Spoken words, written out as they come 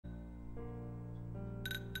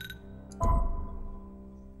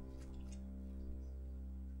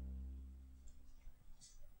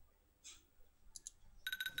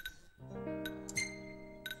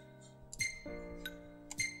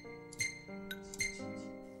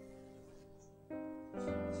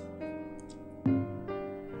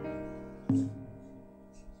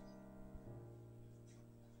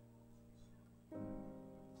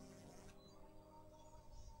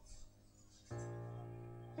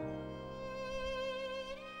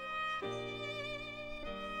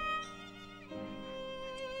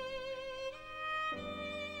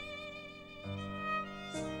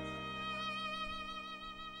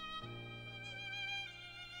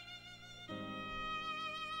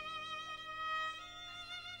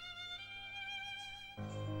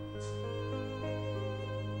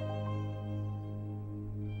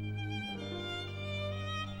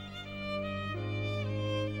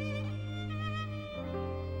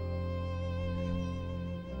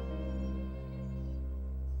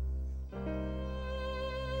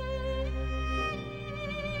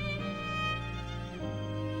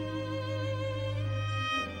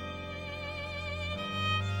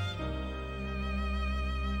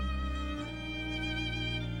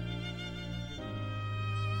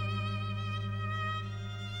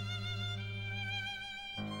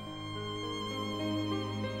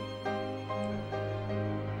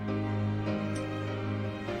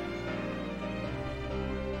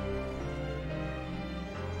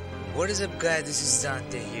What is up guys, this is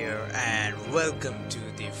Dante here and welcome to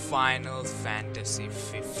the Final Fantasy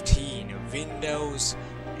 15 Windows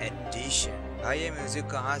Edition। भाई ये music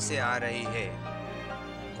कहाँ से आ रही है?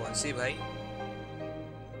 कौन सी भाई?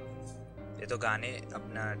 ये तो गाने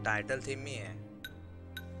अपना टाइटल थीम ही है।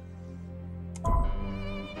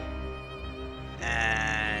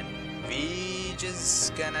 And we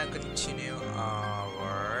just gonna continue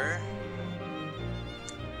our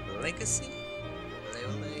legacy.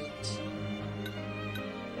 Level 8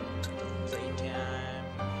 playtime.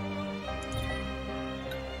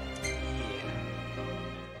 Yeah.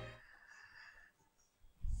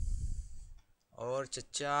 Or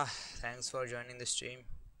Chacha, thanks for joining the stream.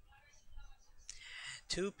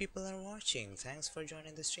 2 people are watching. Thanks for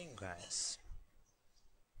joining the stream, guys.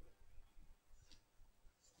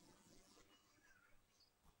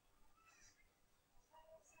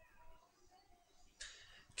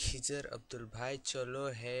 Khizr Abdul भाई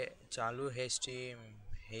चालू है स्ट्रीम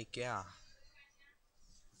है क्या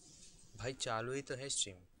भाई? चालू ही तो है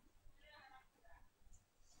स्ट्रीम,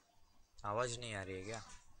 आवाज नहीं आ रही है क्या?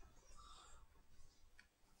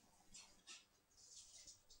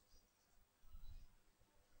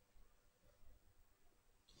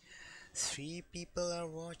 Three people are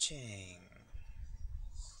watching.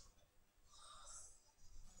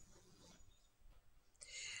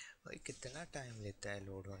 भाई कितना टाइम लेता है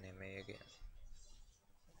लोड होने में ये game?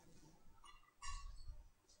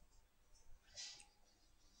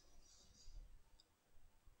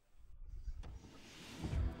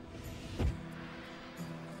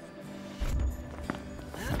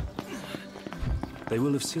 They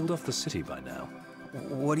will have sealed off the city by now.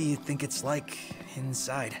 What do you think it's like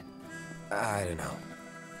inside? I don't know.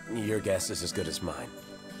 Your guess is as good as mine.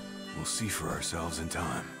 We'll see for ourselves in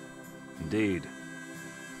time. Indeed.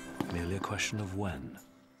 Merely a question of when.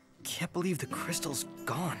 Can't believe the crystal's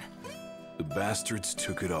gone. The bastards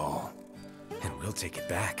took it all. And we'll take it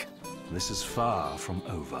back. This is far from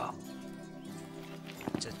over.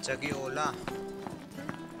 चच्चा की ओला,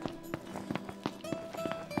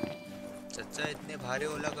 चच्चा इतने भारी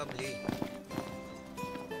ओला कब ली?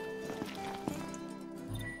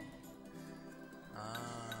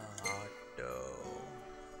 Auto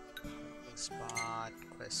spot,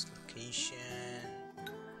 quest location,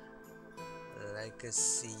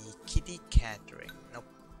 legacy, kitty catering,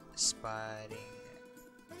 nope, aspiring,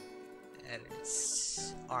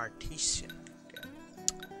 it's artisan. Okay.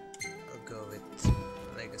 I'll go with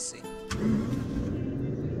legacy.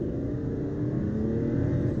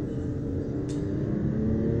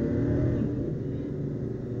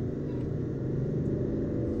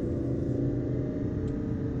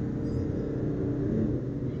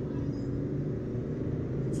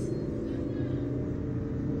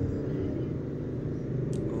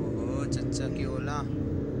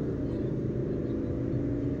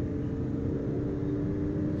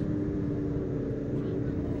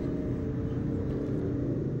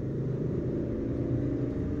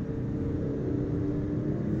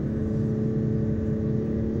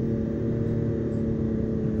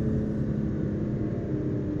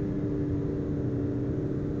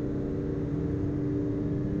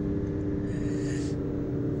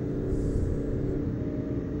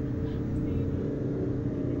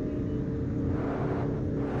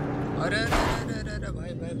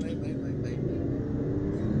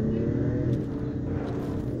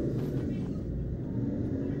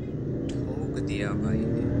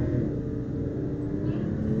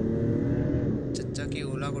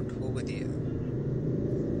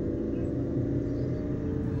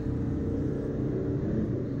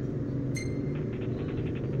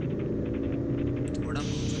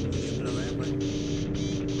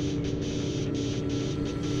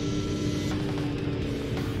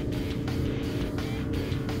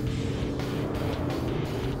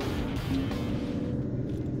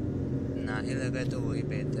 तो वही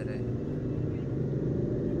बेहतर है।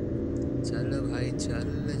 चल भाई चल,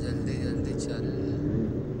 जल्दी जल्दी चल।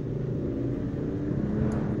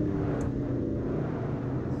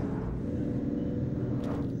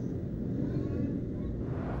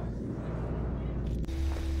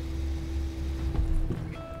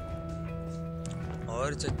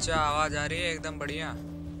 और चच्चा आवाज आ रही है एकदम बढ़िया।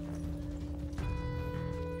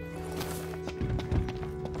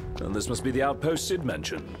 And this must be the outpost Sid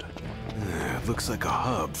mentioned. It looks like a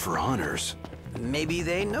hub for hunters. Maybe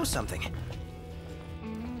they know something.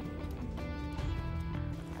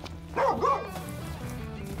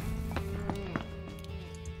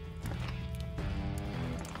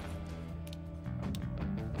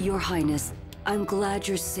 Your Highness, I'm glad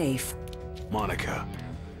you're safe. Monica,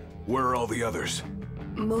 where are all the others?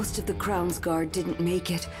 Most of the Crown's Guard didn't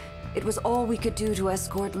make it. It was all we could do to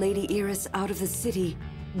escort Lady Iris out of the city.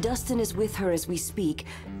 Dustin is with her as we speak,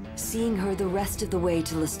 seeing her the rest of the way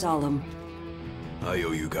to Lestalem. I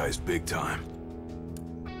owe you guys big time.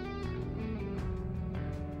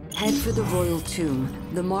 Head for the royal tomb.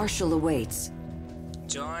 The marshal awaits.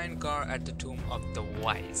 Join car at the tomb of the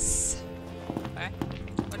wise. Okay.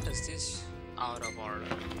 What does this? Out of order.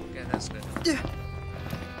 Okay, that's good.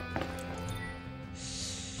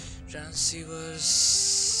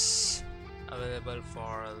 Transceivers available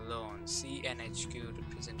for a loan. See NHQ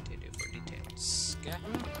representative for details. Okay.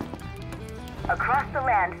 Across the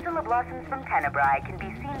land, Blossoms from Tenebrae can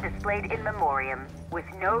be seen displayed in memoriam. With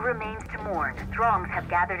no remains to mourn, throngs have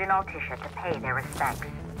gathered in Altisha to pay their respects.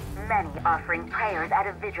 Many offering prayers at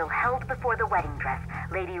a vigil held before the wedding dress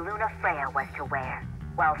Lady Luna Freya was to wear.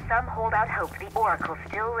 While some hold out hope the Oracle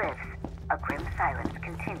still lives, a grim silence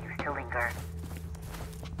continues to linger.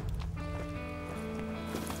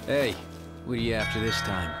 Hey, what are you after this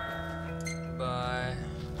time? Bye.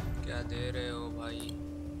 क्या दे रहे हो भाई?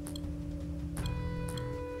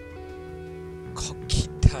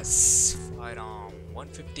 Coquitas firearm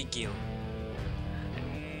 150 gil.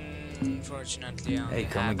 Unfortunately, I only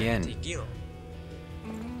come have again. 80 gil.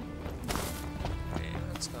 Okay,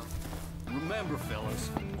 let's go. Remember, fellas,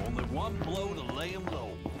 only one blow to lay him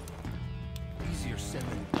low. Easier said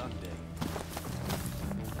than done, Dave.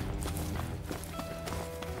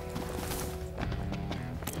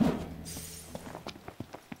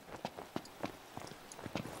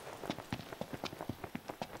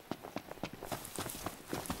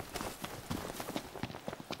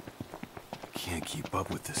 Can't keep up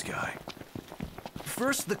with this guy.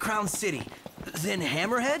 First the Crown City, then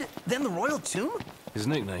Hammerhead, then the Royal Tomb? His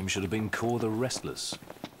nickname should have been Core the Restless.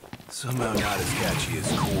 Somehow not as catchy as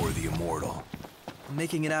Core the Immortal.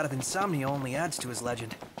 Making it out of insomnia only adds to his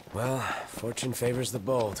legend. Well, fortune favors the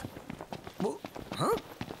bold. Huh?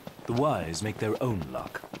 The wise make their own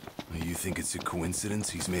luck. You think it's a coincidence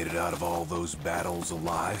he's made it out of all those battles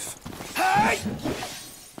alive? Hey!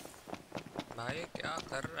 भाई क्या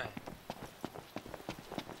कर रहा है?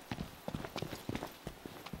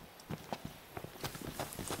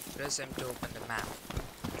 Press M to open the map.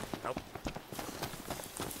 Nope.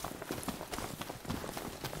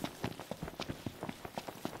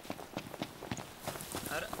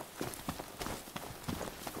 अरे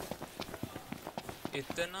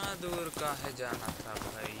इतना दूर काहे जाना था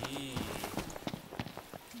भाई?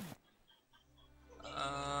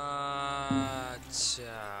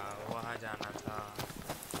 अच्छा वहाँ जाना था.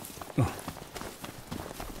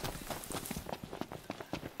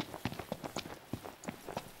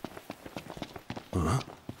 Huh?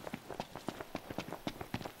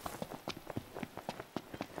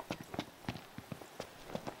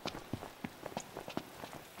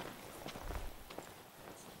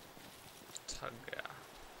 थक गया.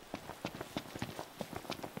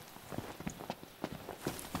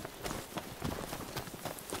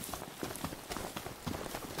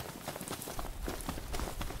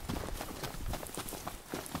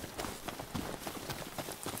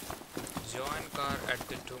 Join car at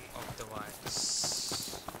the tomb of the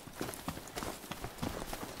wise.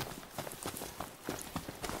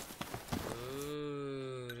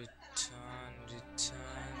 Ooh, return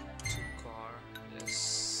to car.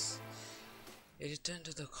 Yes. Return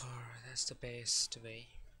to the car. That's the best way.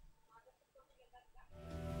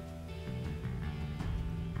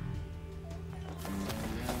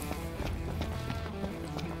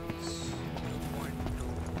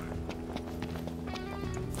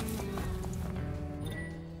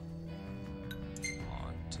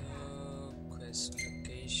 Auto quest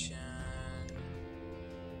location.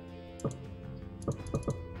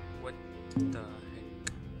 What the heck?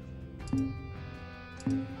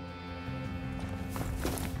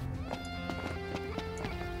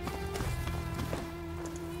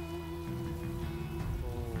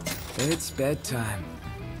 It's bedtime.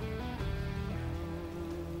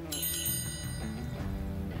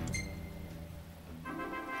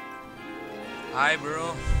 Hi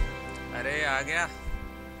bro. अरे आ गया.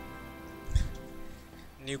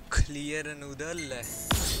 Nuclear noodle.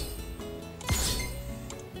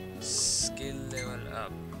 Skill level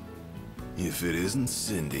up. If it isn't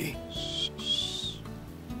Cindy.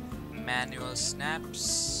 Manual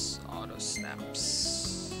snaps, auto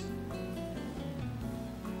snaps.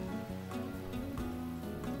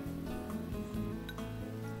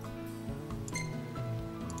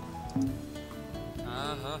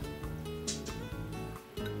 Uh-huh.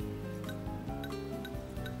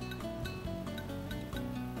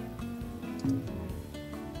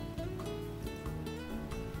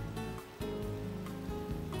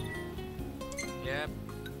 Yep.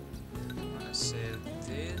 sell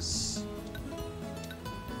this.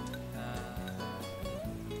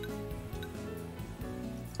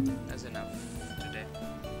 That's enough today.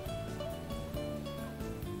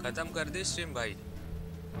 खत्म कर दे stream भाई.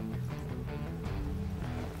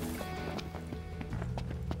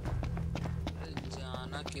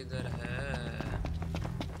 जाना किधर है?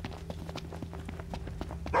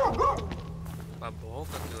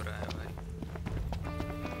 भौंक क्यों रहा है भाई?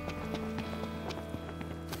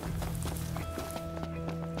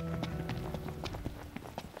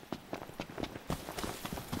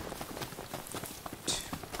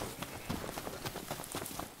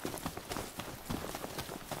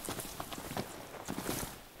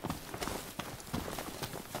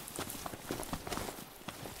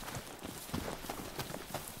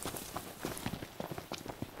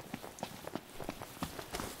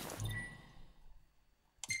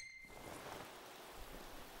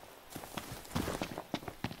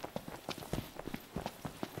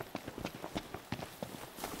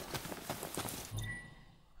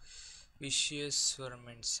 Vicious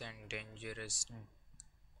ferments and dangerous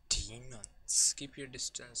demons. Keep your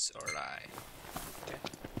distance or die. Okay.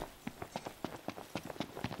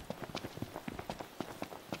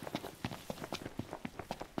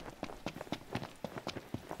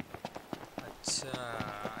 अच्छा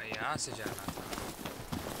यहाँ से जाना था.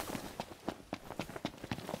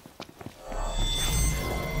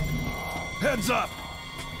 Heads up!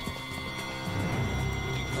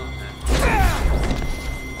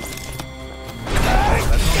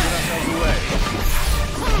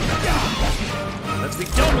 Let's be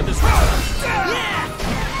done with this round.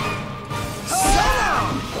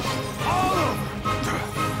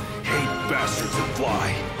 Hate bastards that fly.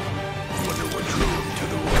 Wonder what drew them to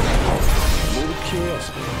the world. Move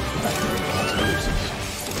curiosity.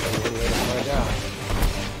 Only way to find out.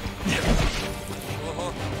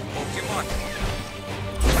 Oh, Pokemon.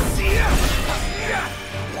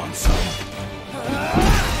 Want some?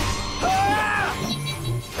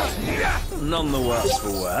 None the worse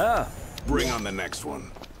for wear. Bring on the next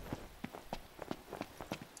one.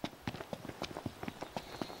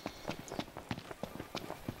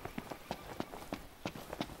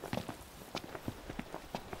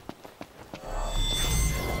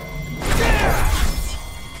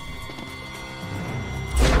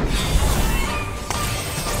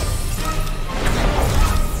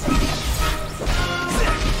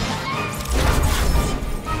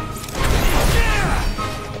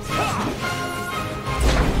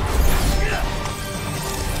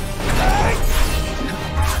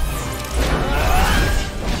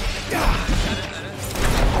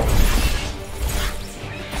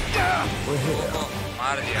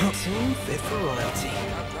 Team fit for royalty.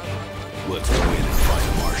 Let's go in and find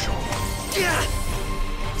Marshall.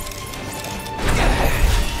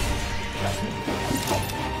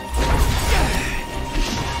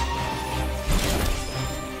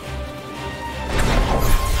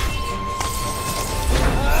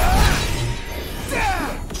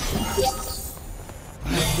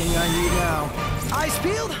 Thing I need now. Eyes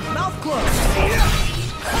peeled, mouth closed.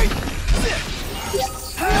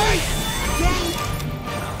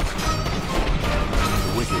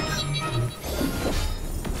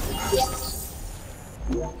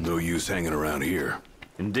 No use hanging around here.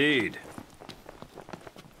 Indeed.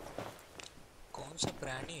 कौन सा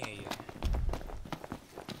प्राणी है ये?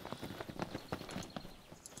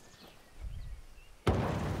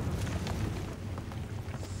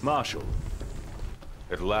 Marshal.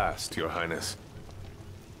 At last, Your Highness.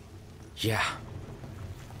 Yeah.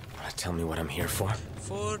 Tell me what I'm here for.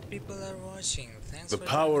 4 people are watching. Thanks The for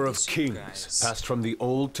power joining of this, you kings guys. passed from the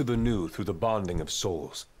old to the new through the bonding of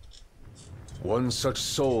souls. One such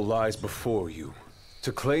soul lies before you.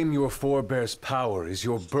 To claim your forebear's power is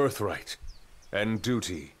your birthright and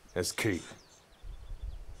duty as king.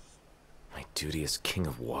 My duty as king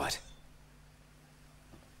of what?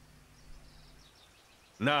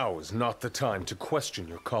 Now is not the time to question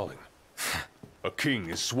your calling. A king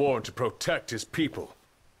is sworn to protect his people.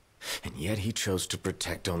 And yet he chose to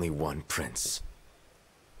protect only one prince.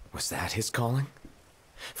 Was that his calling?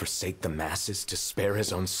 Forsake the masses to spare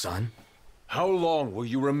his own son? How long will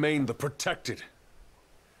you remain the protected?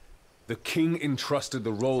 The king entrusted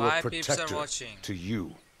the role of 5 peeps are protector watching. to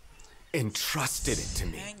you. Entrusted it to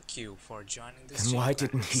me. Thank you for joining this. And why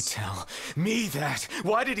didn't he tell me that?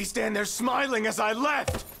 Why did he stand there smiling as I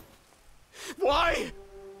left? Why?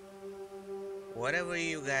 Whatever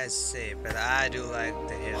you guys say, but I do like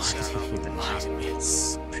the hairstyle of the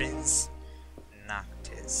Noctis. Prince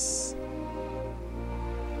Noctis.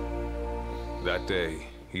 That day,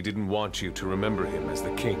 he didn't want you to remember him as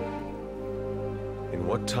the king. In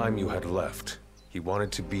what time you had left, he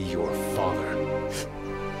wanted to be your father.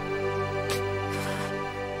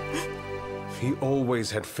 He always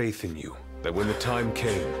had faith in you, that when the time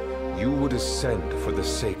came, you would ascend for the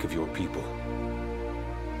sake of your people.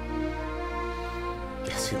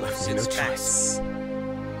 Guess he left me no choice.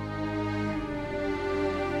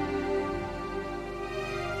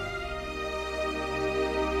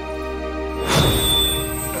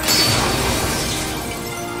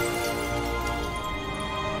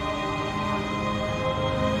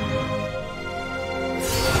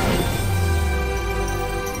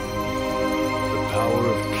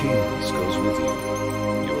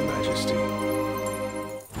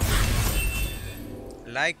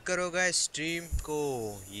 Like करो guys stream को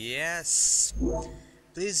yes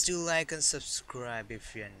please do like and subscribe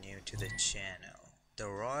if you are new to the channel. The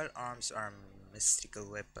royal arms are mystical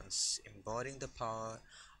weapons embodying the power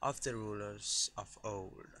of the rulers of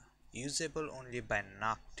old, usable only by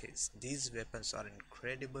Noctis. These weapons are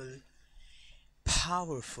incredible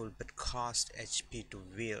powerful but cost HP to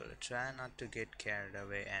wield. Try not to get carried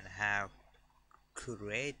away and have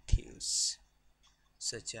curatives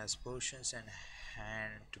such as potions and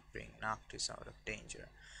hand to bring Noctis out of danger.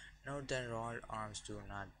 Note that royal arms do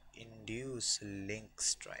not induce link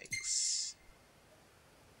strikes.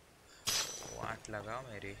 What lagao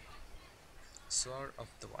meri sword of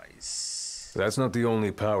the wise. That's not the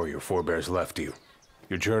only power your forebears left you.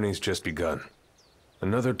 Your journey's just begun.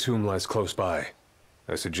 Another tomb lies close by.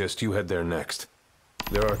 I suggest you head there next.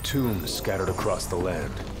 There are tombs scattered across the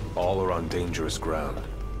land. All are on dangerous ground.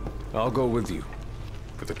 I'll go with you,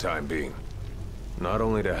 for the time being. Not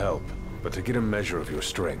only to help, but to get a measure of your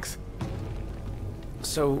strength.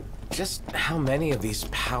 So, just how many of these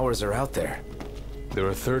powers are out there? There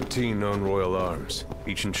are 13 known royal arms,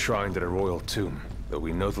 each enshrined at a royal tomb, though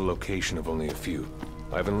we know the location of only a few.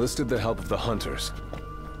 I've enlisted the help of the hunters.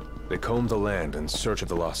 They comb the land in search of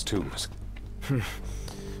the lost tombs.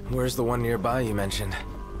 Where's the one nearby you mentioned?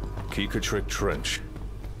 Kikatrick Trench.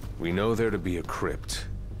 We know there to be a crypt,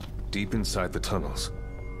 deep inside the tunnels.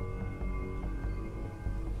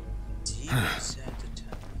 Deep inside the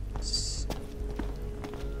tunnels.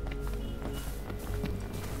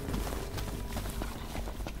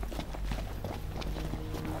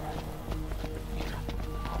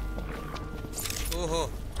 Oh.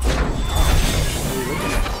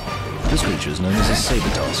 This creature is known as a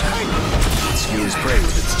saber-tasker. It skewers prey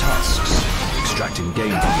with its tusks, extracting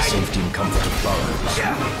game from the safety and comfort of burrows.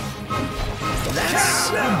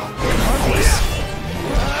 That's marvelous.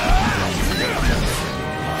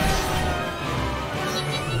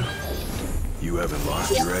 You haven't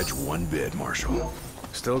lost your edge one bit, Marshal.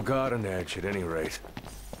 Still got an edge at any rate.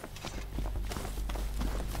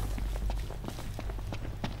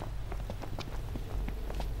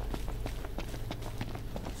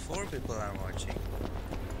 Four people are watching.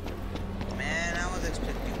 Man, I was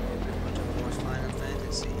expecting more people to watch Final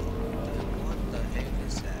Fantasy. What the heck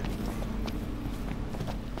is that?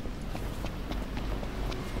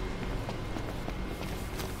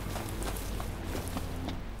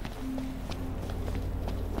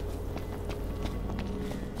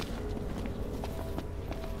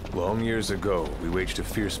 Long years ago, we waged a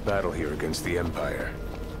fierce battle here against the Empire.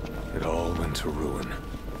 It all went to ruin.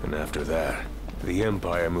 And after that, the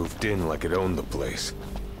Empire moved in like it owned the place.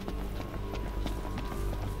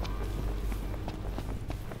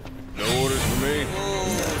 No orders for me?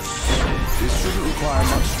 This shouldn't require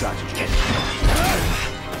much strategy.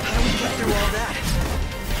 How do we get through all that?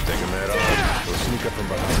 Take him head on. We'll sneak up from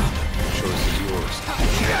behind. Show us it's yours.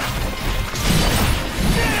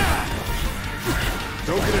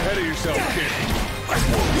 Don't get ahead of yourself, kid.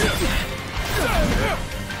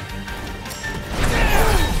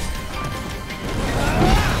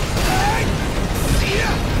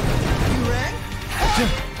 You rang?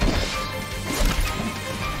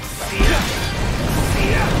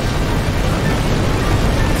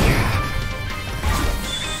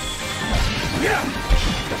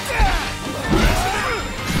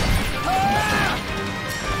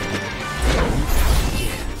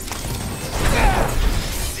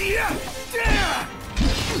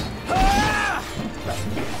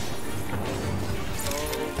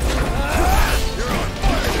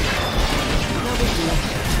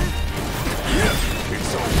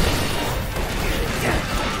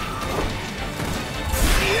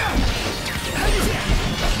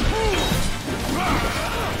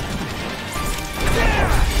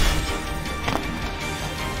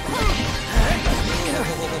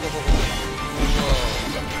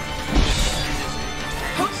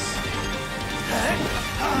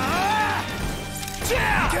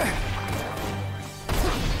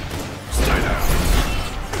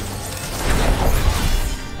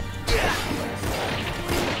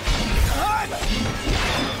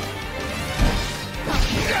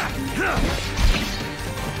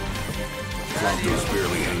 Fronto's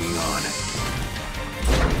barely hanging on.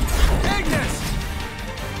 Agnes!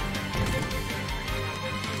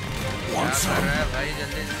 क्या कर रहा है भाई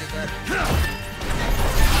जल्दी जल्दी कर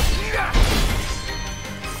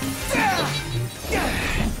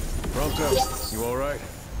Pronto, you all right?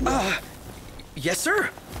 Yes, sir.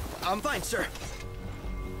 I'm fine, sir.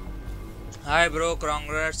 Hi bro,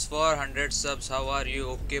 congrats for 100 subs. How are you?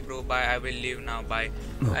 Okay bro, bye. I will leave now. Bye.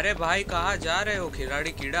 अरे भाई कहाँ जा रहे हो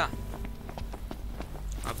खिलाड़ी कीड़ा?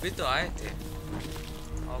 अभी तो आए थे।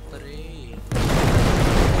 अरे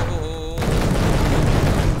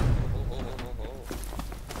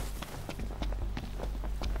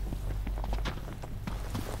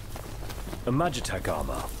A Magitech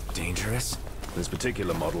armor. Dangerous? This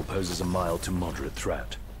particular model poses a mild to moderate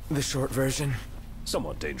threat. The short version?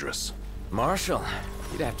 Somewhat dangerous. Marshall,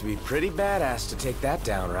 you'd have to be pretty badass to take that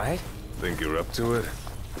down, right? Think you're up to it?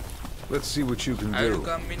 Let's see what you can I will do.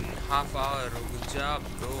 come in half hour. रुक जा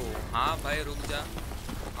bro. हाँ भाई रुक जा.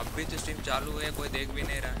 अभी तो stream चालू है कोई देख भी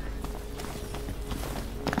नहीं रहा है.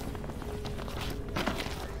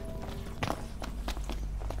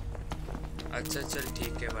 अच्छा चल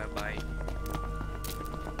ठीक है bye bye.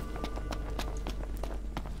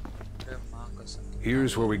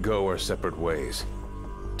 Here's where we go our separate ways.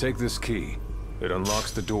 Take this key. It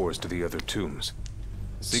unlocks the doors to the other tombs.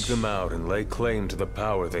 Seek them out and lay claim to the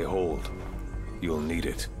power they hold. You'll need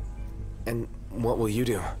it. And what will you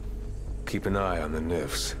do? Keep an eye on the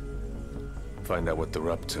Nifs. Find out what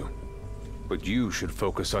they're up to. But you should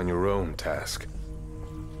focus on your own task.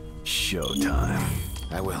 Showtime.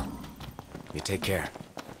 I will. You take care.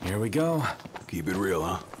 Here we go. Keep it real,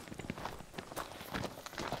 huh?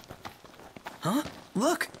 Huh?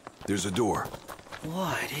 Look! There's a door.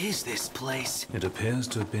 What is this place? It appears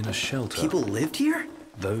to have been a shelter. People lived here?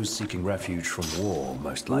 Those seeking refuge from war,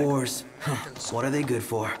 most likely. Wars. Huh. What are they good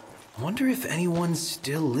for? I wonder if anyone's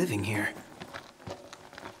still living here.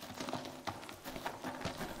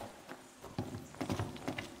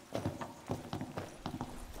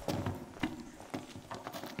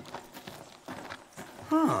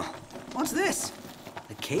 Huh. What's this?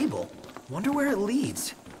 A cable. Wonder where it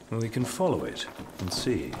leads. We can follow it and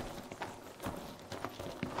see.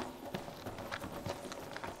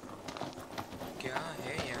 क्या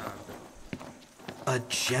है यहाँ? A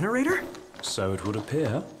generator? So it would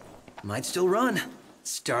appear. Might still run.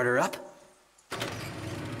 Start her up.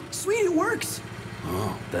 Sweet, it works!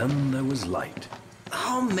 Oh, then there was light.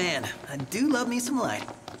 Oh man, I do love me some light.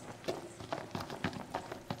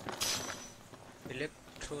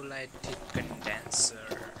 Electrolytic condenser.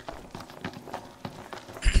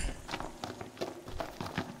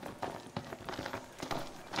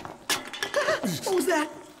 What was that?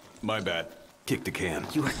 My bad. Kick the can.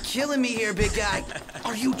 You are killing me here, big guy.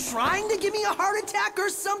 Are you trying to give me a heart attack or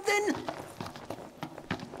something?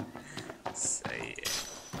 सही है.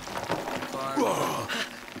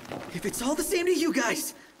 If it's all the same to you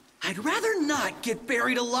guys, I'd rather not get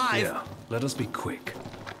buried alive. Yeah, let us be quick.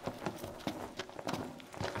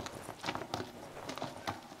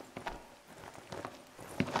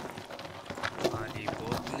 पानी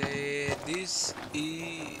बोतले.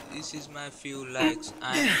 This is my few likes.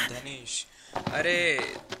 I'm Danish. अरे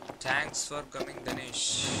thanks for coming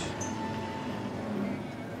Danish.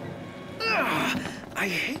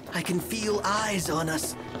 I can feel eyes on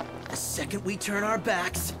us. The second we turn our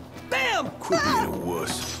backs, bam! Quit being a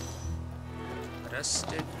wuss.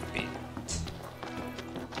 Rusted bit.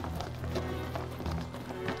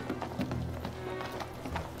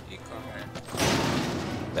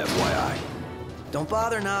 FYI. Don't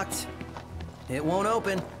bother, Noct. It won't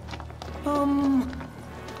open.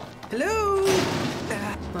 Hello?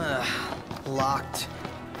 Locked.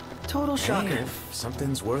 Total shocker. Hey, if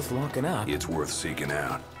something's worth locking up. It's worth seeking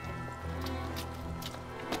out.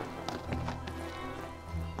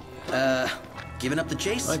 Giving up the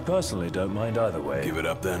chase? I personally don't mind either way. Give it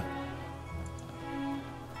up then.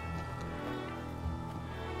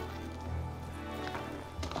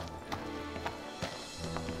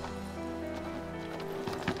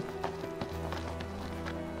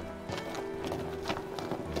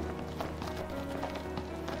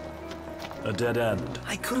 A dead end.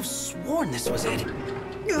 I could have sworn this was it.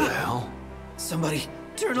 The hell? Somebody,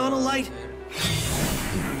 turn on a light.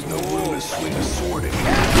 There's no room to swing a sword in.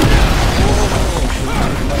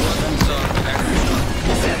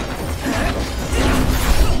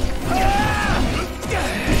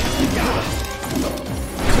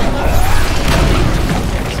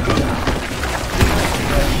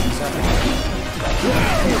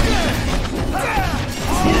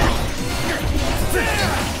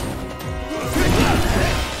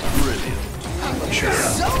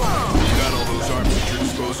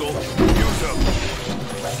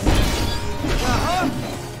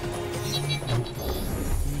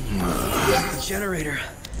 generator.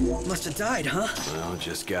 Must have died, huh? Well,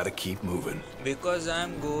 just gotta keep moving. Because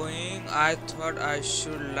I'm going, I thought I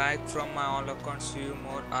should like from my all accounts few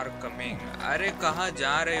more are coming. अरे कहाँ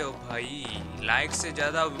जा रहे हो भाई? Like से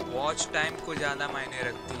ज़्यादा watch time को ज़्यादा मायने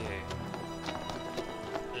रखती है.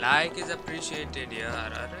 Like is appreciated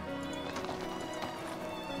यार. अरे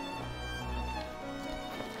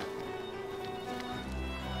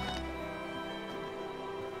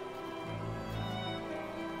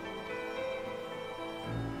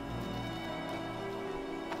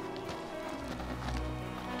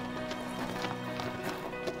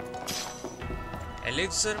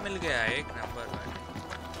एलिक्सर मिल गया एक नंबर भाई.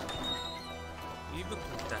 ये भी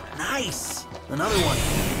खुलता है. Nice! Another one.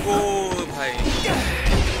 ओ भाई.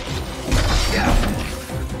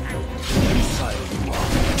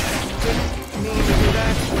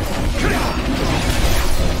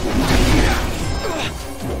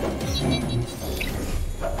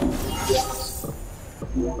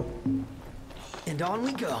 And on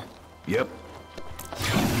we go. Yep.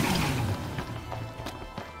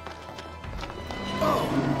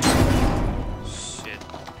 Shit.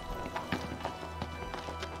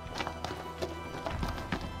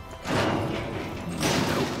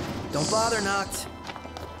 Don't bother, Noct.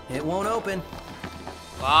 It won't open.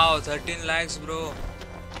 Wow, 13 likes bro.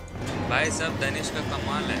 भाई सब दनिश का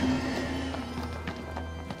कमाल है.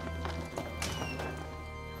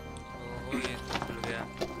 ओह ये तो खुल गया.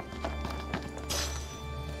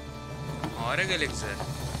 और एक elixir.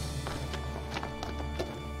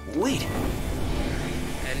 Wait.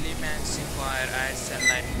 Elements fire, ice and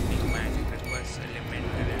lightning magic requires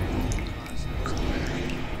elemental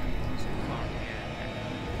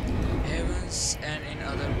heavens and in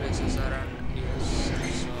other places around you. So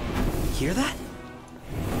Hear that?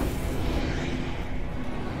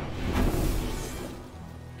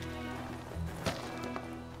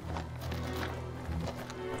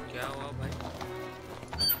 क्या हुआ भाई?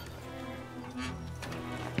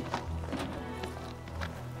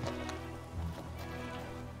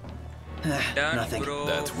 Done Nothing. bro.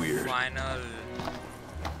 That's weird. Final.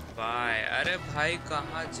 Bye. अरे भाई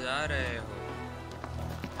कहाँ जा रहे हो?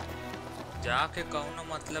 जाके कहो ना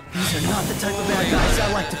मतलब. These are not the type of bad guys I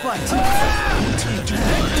like to fight. इतने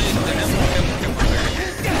मोटे मोटे.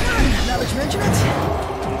 Knowledge regiment?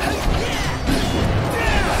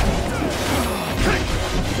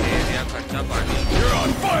 दे दिया खर्चा पानी. You're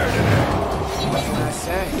on fire today! What can I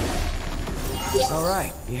say? All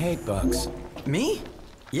right, you hate bugs. Me?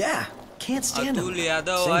 Yeah. Can't stand Atul them.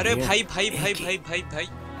 Yadav. Same अरे here. भाई भाई भाई भाई भाई भाई.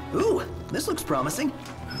 Ooh, this looks promising.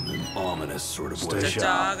 In an ominous sort of way.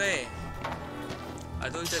 चचा आ गए.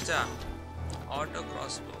 अतुल चचा. Auto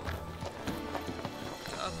crossbow.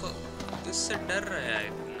 क्या किससे डर रहे हैं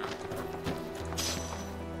इतना?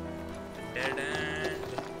 Dead and.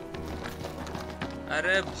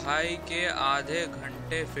 अरे भाई के आधे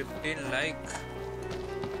घंटे 15 लाइक.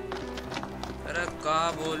 अरे का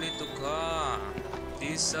बोली तू का?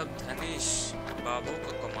 ये सब धनीश बाबू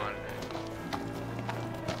का कमाल है.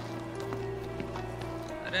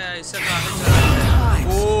 अरे ऐसा कहाँ चला है?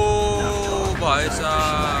 ओ भाई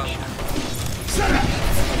साहब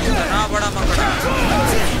इतना बड़ा मकड़ा.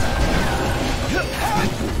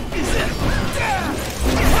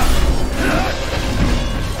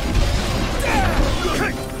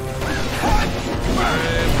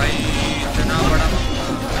 अरे भाई इतना बड़ा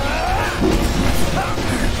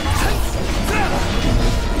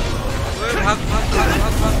भाग भाग भाग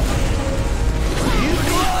भाग भाग.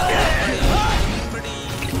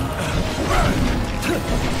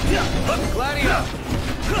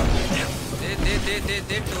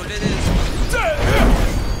 दे टोले दे.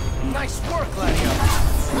 Nice work, Gladio.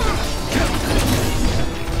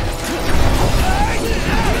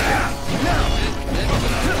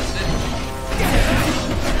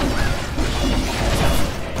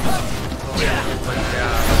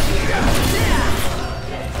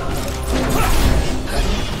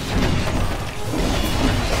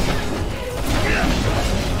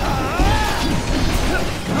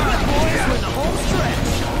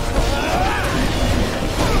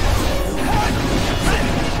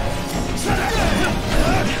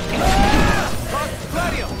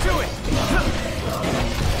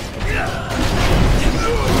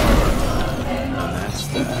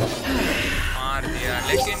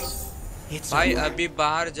 भाई अभी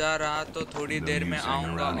बाहर जा रहा तो थोड़ी देर में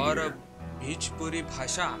आऊंगा. और भोजपुरी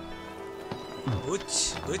भाषा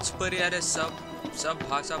भोजपुरी अरे सब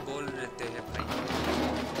भाषा बोल लेते हैं भाई.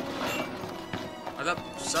 मतलब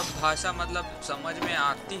सब भाषा मतलब समझ में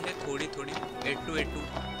आती है थोड़ी थोड़ी. एटू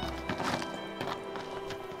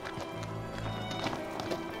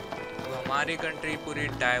हमारी कंट्री पूरी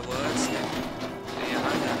डाइवर्स है.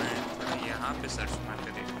 कहाँ जाना है? थोड़ा यहाँ पे सर्च मार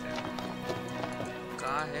के देखते हैं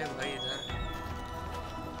कहाँ है भाई इधर।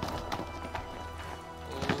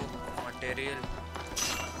 ओ material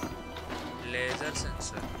laser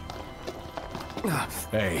sensor.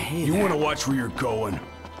 Hey, you want to watch where you're going?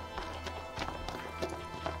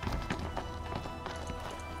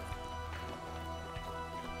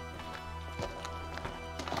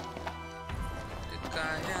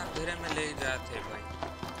 कहाँ है? अंधेरे में ले जाते भाई।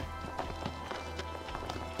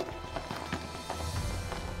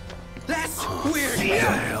 That's weird. The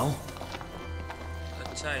hell?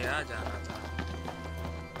 अच्छा यहाँ जाना था।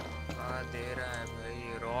 कहाँ दे रहा है भाई?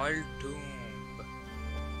 Royal tomb.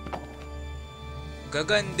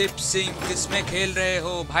 गगनदीप सिंह किसमें खेल रहे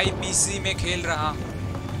हो भाई? पीसी में खेल रहा।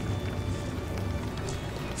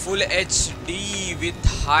 Full HD with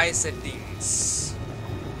high settings.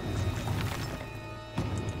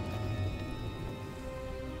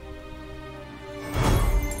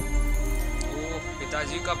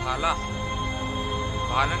 पिताजी का भाला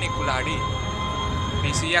भाला नहीं कुल्हाड़ी।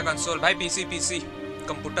 पीसी या कंसोल भाई? पीसी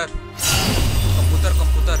कंप्यूटर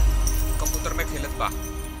कंप्यूटर में खेलत बा।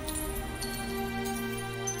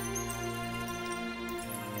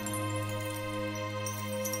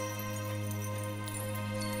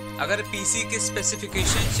 अगर पीसी के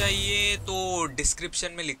स्पेसिफिकेशन चाहिए तो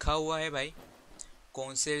डिस्क्रिप्शन में लिखा हुआ है भाई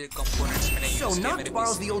कौन से कंपोनेंट्स मैंने यूज किए मेरे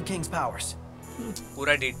पीसी।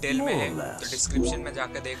 पूरा डिटेल में है तो डिस्क्रिप्शन में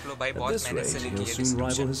जाकर देख लो भाई। बहुत मेहनत से लिखी है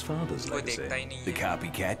डिस्क्रिप्शन, कोई देखता ही नहीं है। The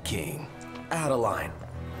copycat king. Adeline.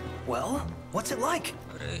 Well, what's it like?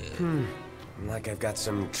 Like I've got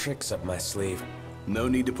some tricks up my sleeve. No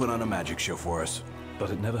need to put on a magic show for us. But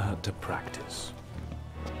it never hurt to practice.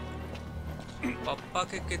 पापा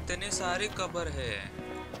के कितने सारे cover है।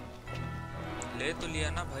 ले तो लिया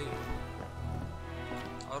ना भाई।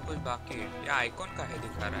 और कुछ बाकी है? ये आइकॉन का है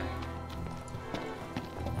दिखा रहा है।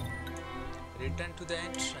 Return to the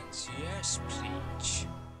entrance. Yes, please.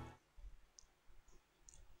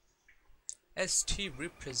 ST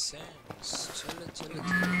represents. चलो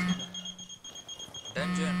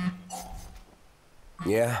Dungeon.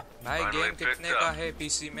 Yeah. भाई गेम कितने का है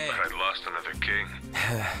पीसी में? I lost another king.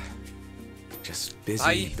 Just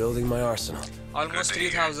busy building my arsenal. Almost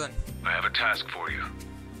 3,000. I have a task for you.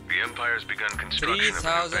 The Empire's begun construction of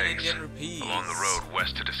 3,000 new Indian base rupees. along the road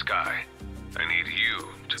west to the sky. I need you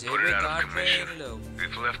to put it out of commission.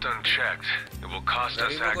 If left unchecked, it will cost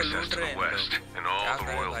us access to the west and all the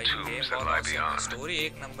royal tombs that lie beyond.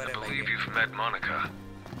 I believe you've met Monica.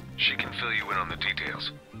 She can fill you in on the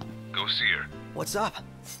details. Go see her. What's up?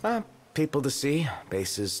 People to see,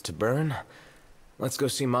 bases to burn. Let's go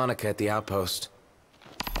see Monica at the outpost.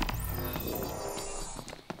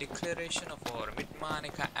 Declaration of war. Meet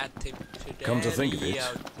Monica at the Come to think of it,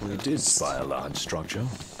 we did spy a large structure.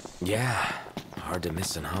 Yeah, hard to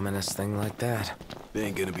miss an ominous thing like that. It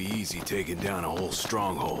ain't gonna be easy taking down a whole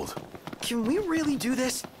stronghold. Can we really do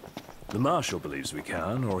this? The Marshal believes we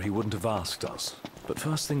can, or he wouldn't have asked us. But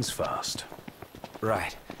first things first.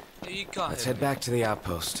 Right. Let's head back to the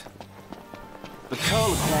outpost. The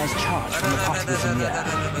Carl acquires charge from the particles in the air.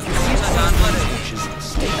 If you see switches,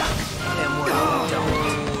 stay back. And we're done.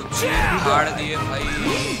 फाड़ दिए भाई।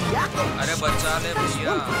 अरे बचा ले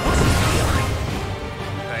भैया।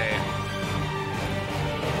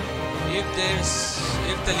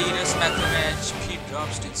 If the leader's maximum HP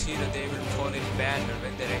drops to 0, they will fall in battle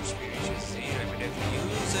when their HP reaches 0 immediately.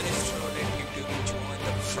 User is shorted to join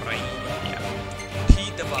the fray. T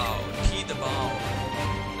दबाओ।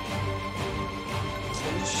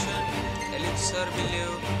 Potion, elixir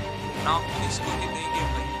below. Knock इसको नहीं देंगे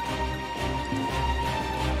भाई।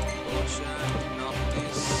 Potion, knock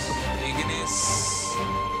this, Ignis.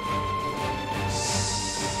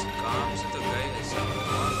 काम से तो गए हैं सब।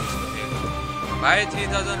 भाई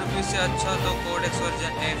 3,000 रुपीज से अच्छा तो कोडेक्स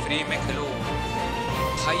वर्जन है, फ्री में खेलो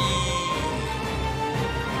भाई।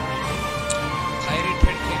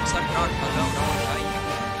 Pirated games are not allowed भाई।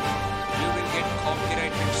 You will get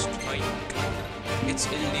copyrighted strike. It's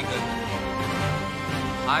illegal.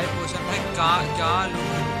 High पोशन भाई क्या लूं?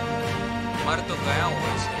 मर तो गया हूँ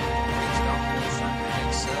वैसे।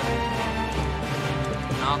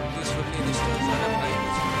 Knock this fully restores the भाई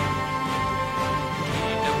कुछ नहीं।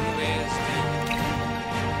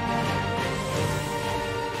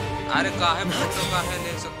 अरे कहाँ है फोटो? कहाँ है?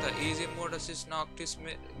 ले सकता easy mode assist knock this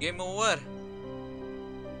में गेम ओवर।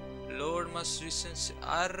 Load must रिसेंस।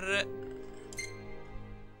 अरे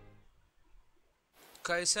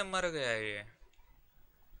कैसे मर गया ये?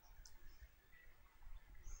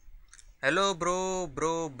 Hello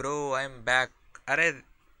bro I am back. अरे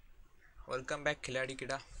वेलकम बैक खिलाड़ी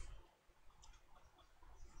कीड़ा।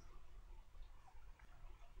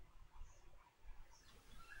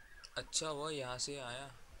 अच्छा वो यहाँ से आया।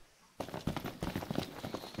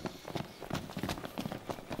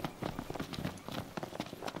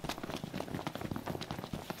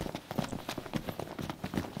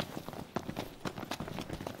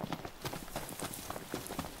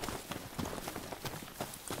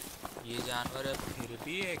 ये जानवर अब फिर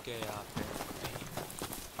भी है क्या यहाँ पे? नहीं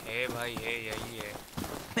है भाई, है यही है।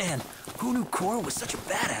 Man, who knew Cora was such a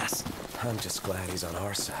badass? I'm just glad he's on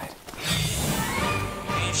our side.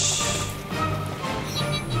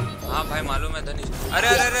 हाँ भाई मालूम है धनीश। अरे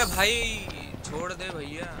अरे अरे भाई छोड़ दे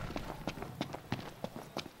भैया।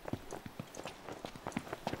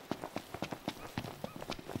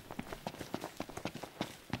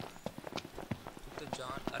 तो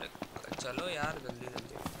जान, अरे चलो यार जल्दी जल्दी।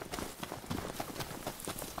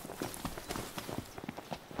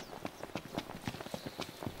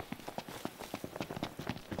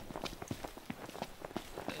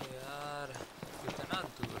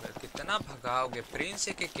 भगाओगे प्रिंस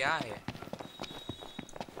है कि क्या है?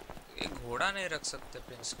 एक घोड़ा नहीं रख सकते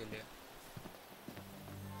प्रिंस के लिए?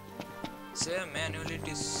 से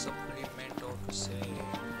मैनुअलिटी सप्लीमेंट ऑफ से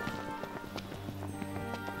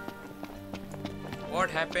व्हाट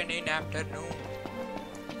हैपेंड इन आफ्टरनून?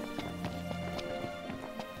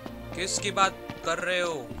 किसकी बात कर रहे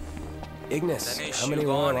हो? Ignis, how many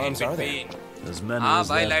more alarms are there? As many as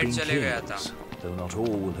there have been kings, though not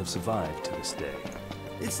all will have survived to this day.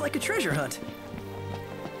 It's like a treasure hunt.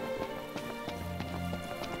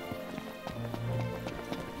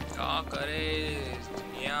 क्या करे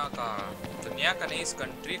दुनिया का नहीं, इस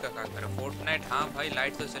कंट्री का क्या करे? फोर्टनाइट, हाँ भाई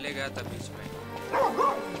लाइट तो चले गया था बीच में।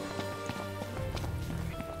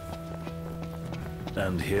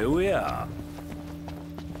 And here we are.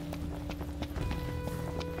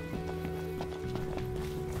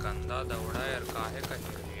 गंदा दौड़ा यार, काहे का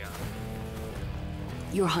हिल गया?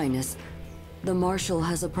 Your Highness, the Marshal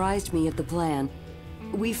has apprised me of the plan.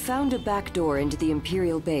 We found a back door into the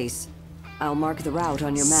Imperial base. I'll mark the route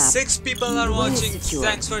on your map. 6 people are watching.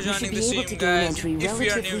 Thanks for joining the stream, guys. If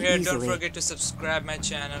you are new here, don't forget to subscribe my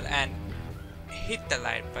channel and hit the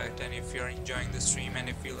like button if you're enjoying the stream and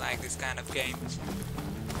if you like this kind of games.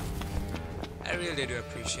 I really do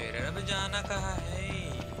appreciate it. अब जाना कहाँ है?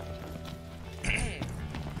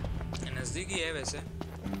 नज़दीक ही है वैसे।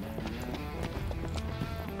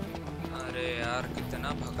 अरे यार कितना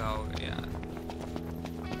भगाओगे यार?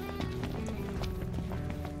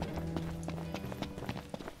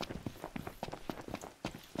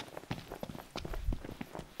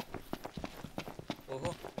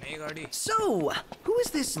 ओहो नई गाड़ी। So, who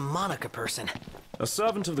is this Monica person? A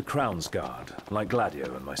servant of the Crown's Guard, like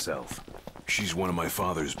Gladio and myself. She's one of my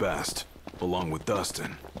father's best, along with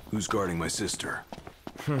Dustin, who's guarding my sister.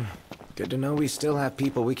 Good to know we still have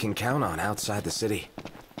people we can count on outside the city.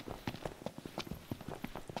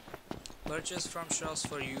 Purchase from shops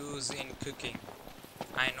for use in cooking.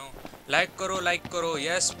 I know. Like करो,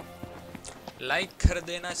 yes. Like कर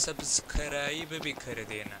देना, subscribe भी कर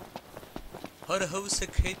देना। हर house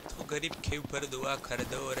खेत तो गरीब के ऊपर दुआ कर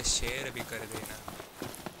दो और शेयर भी कर देना।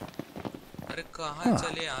 अरे कहाँ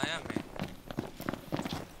चले आया मैं?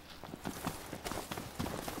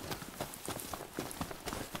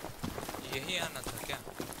 यही आना था क्या?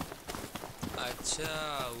 अच्छा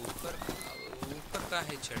ऊपर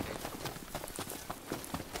काहे चढ़े?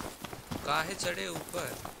 काहे चढ़े ऊपर?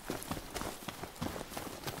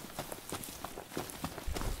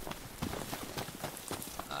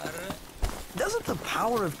 अरे Doesn't the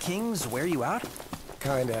power of kings wear you out?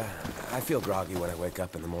 Kinda. I feel groggy when I wake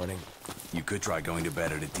up in the morning. You could try going to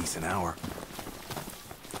bed at a decent hour.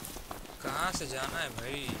 कहाँ से जाना है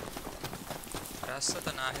भाई? रास्ता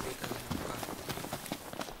तो ना है देखा जाने का।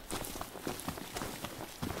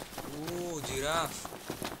 ओह जिराफ,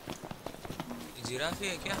 जिराफ ही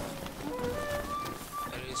है क्या?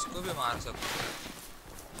 अरे इसको भी मार सकते हैं।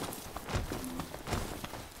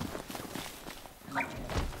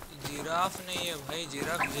 जिराफ नहीं है भाई,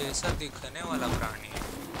 जिराफ जैसा दिखने वाला प्राणी है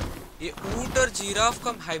ये। ऊंट और जिराफ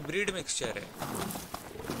का हाइब्रिड मिक्सचर है।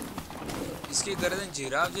 इसकी गर्दन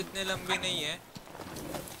जिराफ जितनी लंबी नहीं है।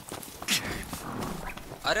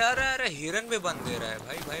 अरे अरे अरे हिरन भी बंद दे रहा है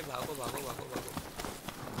भाई। भाई भागो भागो भागो भागो।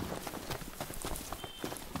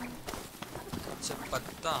 अच्छा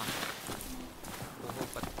पत्ता, वो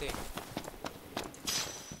पत्ते।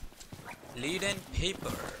 लीड एंड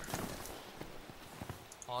पेपर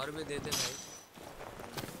और भी देते भाई।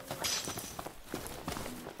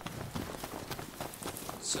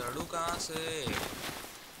 चढ़ू कहाँ से?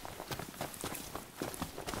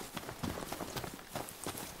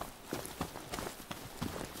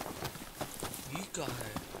 ये क्या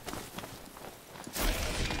है?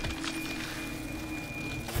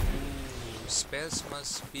 spells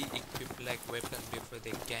must be equipped like weapons before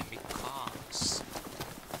they can be cast.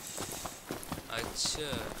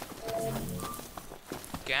 अच्छा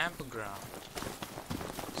campground.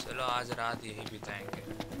 चलो आज रात यही बिताएंगे.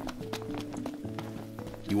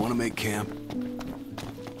 You want to make camp?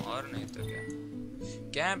 और नहीं तो क्या.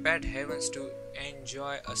 Camp at Heavens to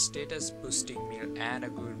enjoy a status boosting meal and a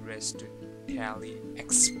good rest to tally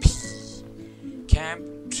XP. Camp,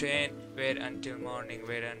 train, wait until morning,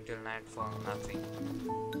 wait until nightfall, nothing.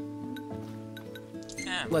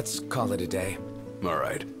 Camp. Let's call it a day. All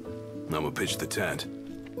right. I'm gonna pitch the tent.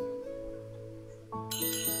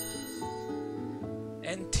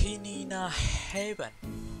 Antinina Haven.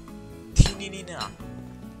 Tinina.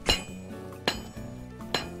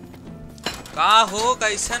 का हो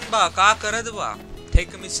कैसन बा का करत बा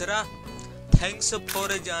ठीक Mishra thanks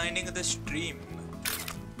for joining the stream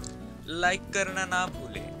like करना ना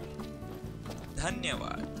भूले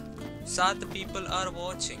धन्यवाद 7 पीपल आर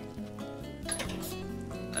वाचिंग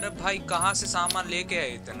अरे भाई कहाँ से सामान लेके आए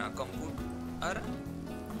इतना कंप्यूटर अरे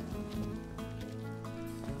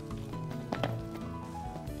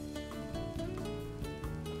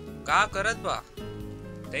का करत बा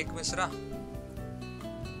ठीक मिश्रा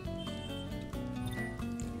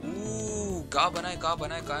का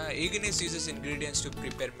बनाए ENIX uses ingredients to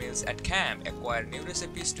prepare meals at camp, acquire new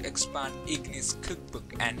recipes to expand ENIX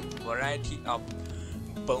cookbook and variety of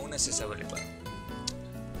bonuses available.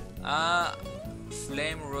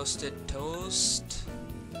 Flame roasted toast,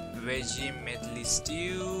 veggie medley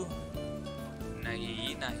stew,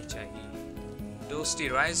 nahi chahiye.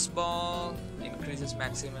 Toasty rice ball, increases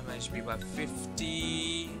maximum HP by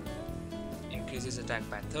 50, increases attack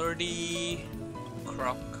by 30,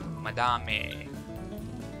 crock Madame.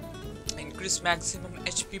 Increase maximum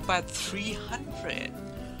HP by 300.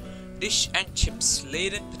 Dish and chips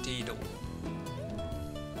laden potato.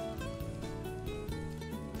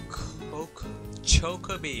 Coke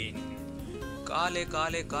choco bean. Kale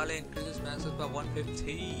increases maximum by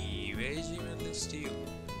 150. Veggie medley stew.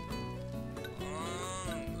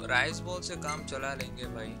 Rice ball से काम चला लेंगे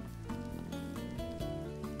भाई.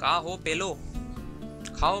 का हो पेलो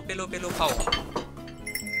खाओ पेलो खाओ.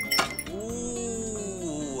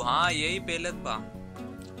 हाँ यही पेलत बा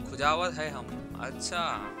खुजावत है हम. अच्छा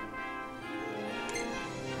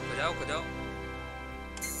खुजाओ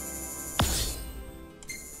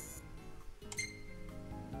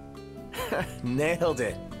Nailed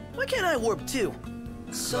it. Why can't I warp too?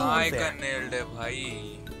 So unfair. nailed it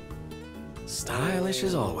भाई. Stylish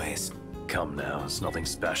as always. Come now, it's nothing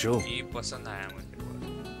special. ये पसंद आया मुझे.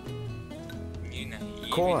 ये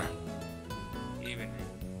नहीं Core. ये भी नहीं.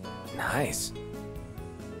 Nice.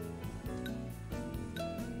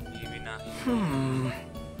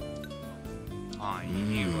 हाँ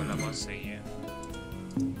ये वाला बहुत सही है.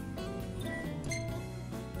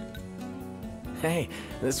 Hey,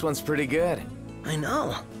 this one's pretty good. I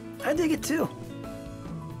know. I dig it too.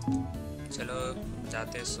 चलो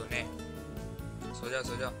जाते सोने. सो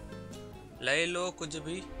जा ले लो कुछ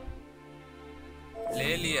भी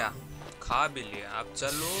ले लिया खा भी लिया अब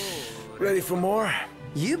चलो. Ready for more?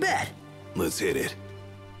 You bet. Let's hit it.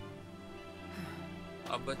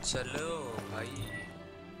 अब चलो भाई.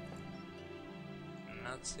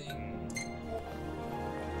 Nothing.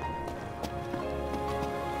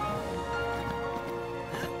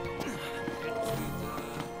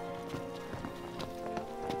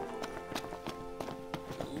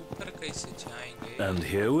 ऊपर कैसे जाएंगे? And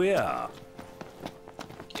here we are.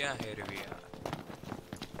 क्या here we are?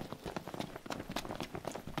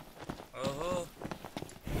 ओहो.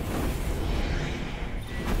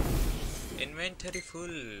 Inventory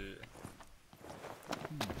full.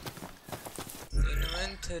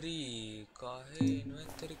 इन्वेंटरी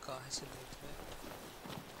काहे से लेते हैं?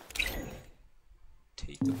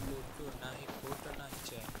 ठीक है फोटो नहीं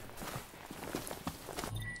चाहिए.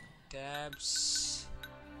 Tabs,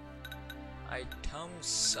 items,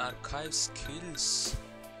 archive skills.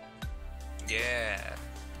 Yeah,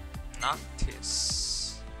 Noctis,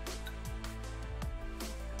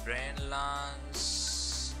 Brain Lance,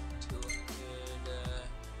 200,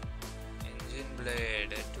 Engine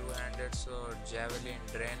Blade, 200 sword, Javelin,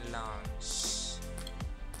 Drain Lance,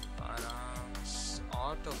 Firearms,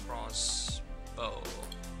 Auto Crossbow,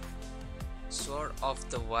 Sword of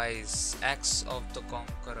the Wise, Axe of the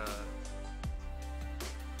Conqueror.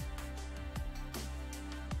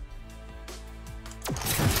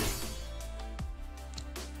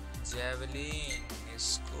 Javelin,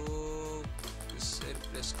 इसको किससे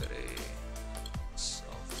रिप्लेस करे?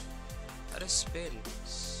 अरे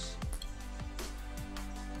spells.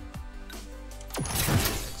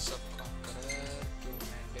 Axe of Conqueror,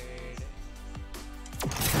 two-handed.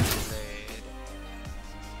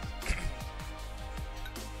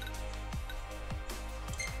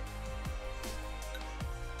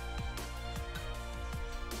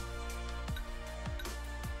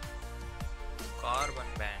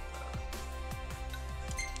 carbon band.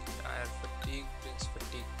 Tire fatigue, Prince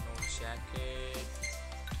fatigue, no jacket.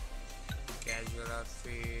 Casual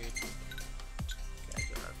outfit,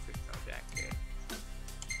 no jacket.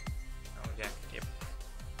 No jacket, yep.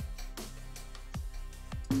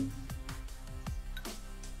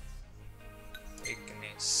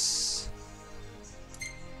 Ignis.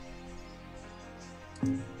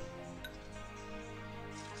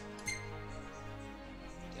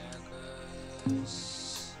 Daggers.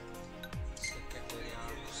 Secondary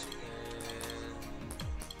arms.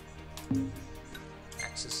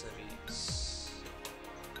 Accessories.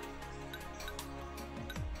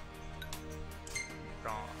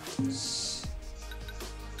 Bronze.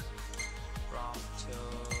 Prompter.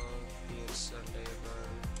 Piercer label.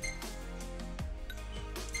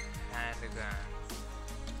 Handgun.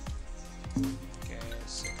 Okay,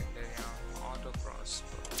 secondary arm. Auto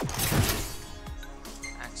crossbow.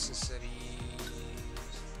 Accessories.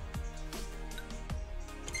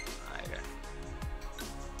 Iron.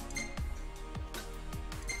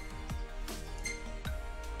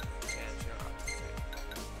 Casual outfit,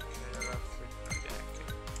 no jacket.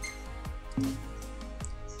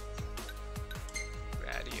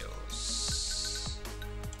 Radios.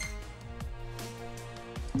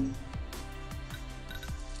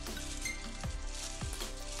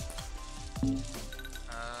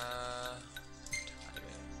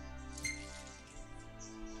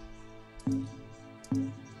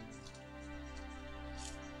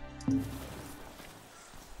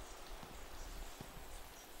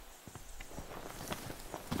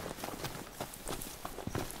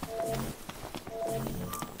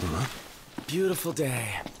 Beautiful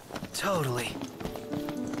day. Totally.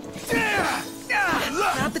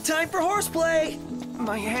 Not the time for horseplay!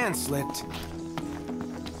 My hand slipped.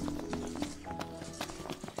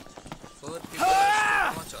 Four people.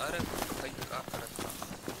 पहुंचो, अरे भाई क्या कर रहा था?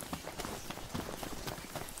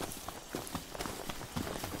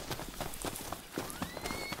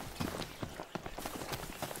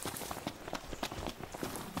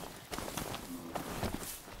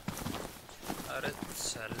 अरे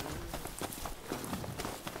चल.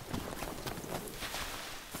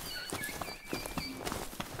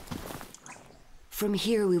 From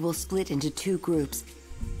here, we will split into two groups.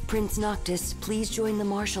 Prince Noctis, please join the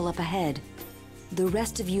Marshal up ahead. The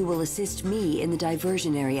rest of you will assist me in the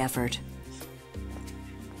diversionary effort.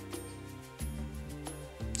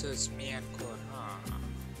 So it's me and Cor, huh?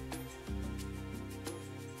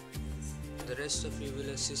 The rest of you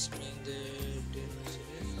will assist me in the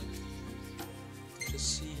diversionary effort.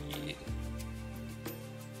 Proceed.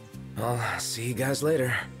 I'll see you guys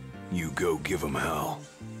later. You go give them hell.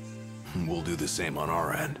 We'll do the same on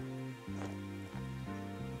our end.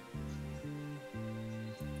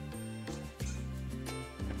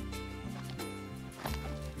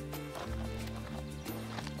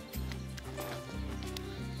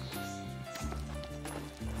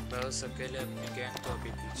 बस अकेले अपनी gang तो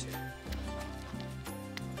अभी पीछे.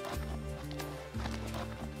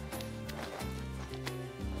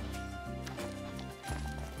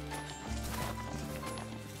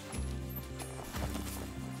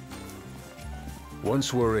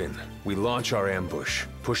 Once we're in, we launch our ambush,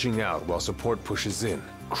 pushing out while support pushes in,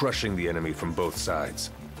 crushing the enemy from both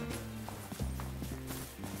sides.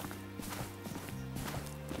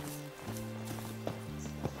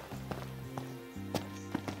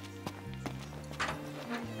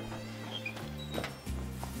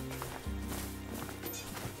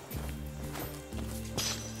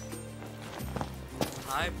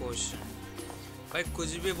 High पोशन भाई कुछ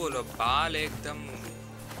भी बोलो बाल एकदम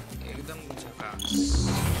झकास.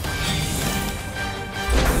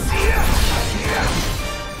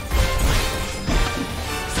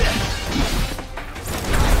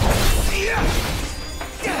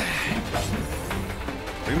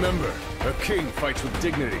 Remember, a king fights with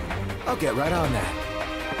dignity. I'll get right on that.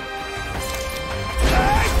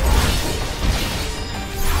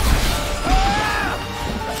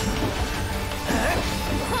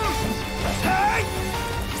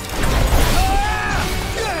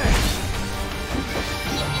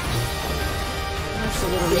 It's a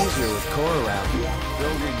little easier with Cor around.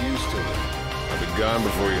 They'll get used to it. I'll be gone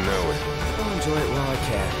before you know it. I'll enjoy it while I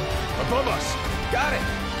can. Above us! Got it!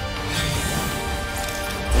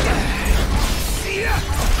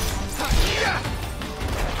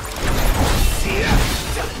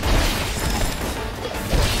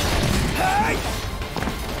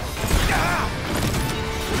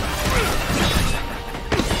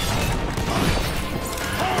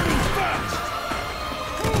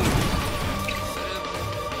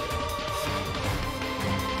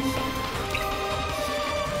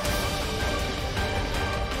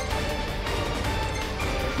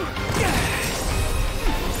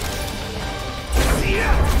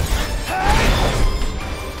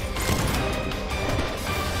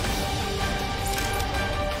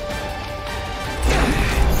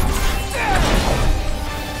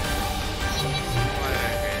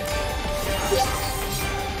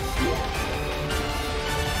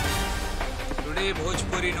 Today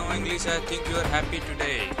Bhojpuri no English. I think you are happy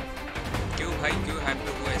today. क्यों भाई क्यों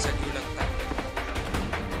happy हो ऐसा क्यों लगता है?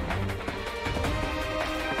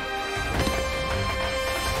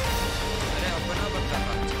 अरे अपना बंदा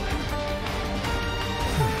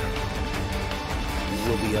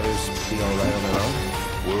Will the others be alright on their own?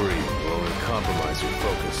 Worry will only compromise your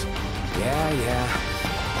focus. Yeah.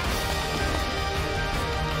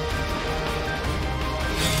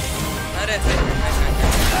 अरे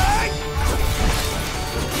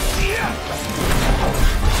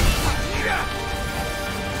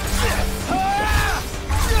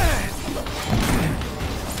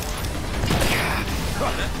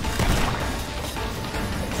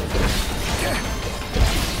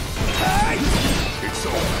It's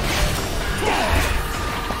over.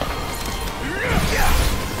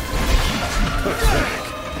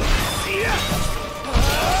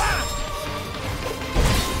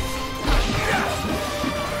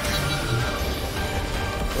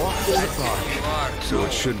 So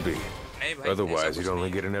it should be. Otherwise, you'd only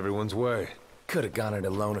get in everyone's way. Could have gone it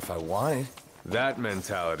alone if I wanted. That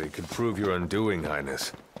mentality could prove your undoing,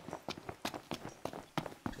 Highness.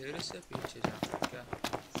 फिर से पीछे जाना क्या?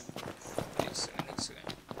 एक second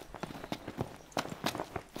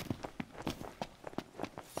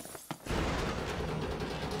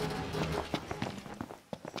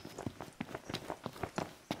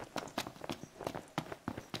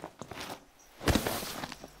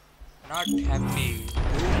Not happy.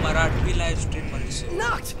 Who Marathi live stream also?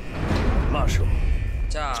 Knocked! Marshal,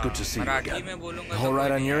 It's good to see you Marathi again. में बोलूँगा All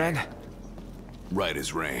right on your end? Right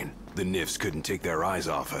as rain. The Nifs couldn't take their eyes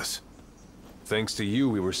off us. Thanks to you,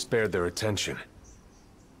 we were spared their attention.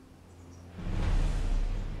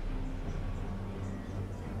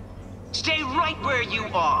 Stay right where you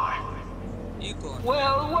are. ये कौन?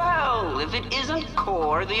 Well, if it isn't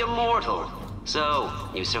Core the Immortal. So,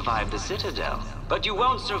 you survived the Citadel. But you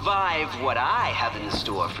won't survive what I have in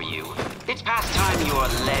store for you. It's past time your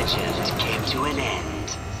legend came to an end.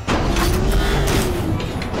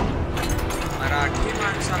 Marathi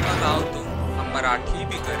माणसा का गाओ तुम हम मराठी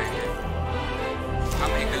भी करेंगे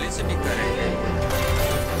हम English भी करेंगे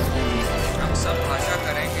हम सब भाषा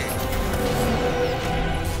करेंगे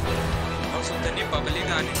और सुतनी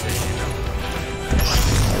पब्लिक आनी चाहिए ना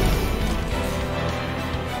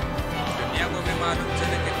दुनिया को भी मालूम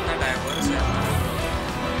चले कितना डाइवर्स है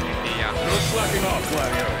India No slacking off,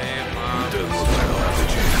 Caviar. Doesn't look like I'll have the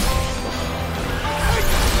chance.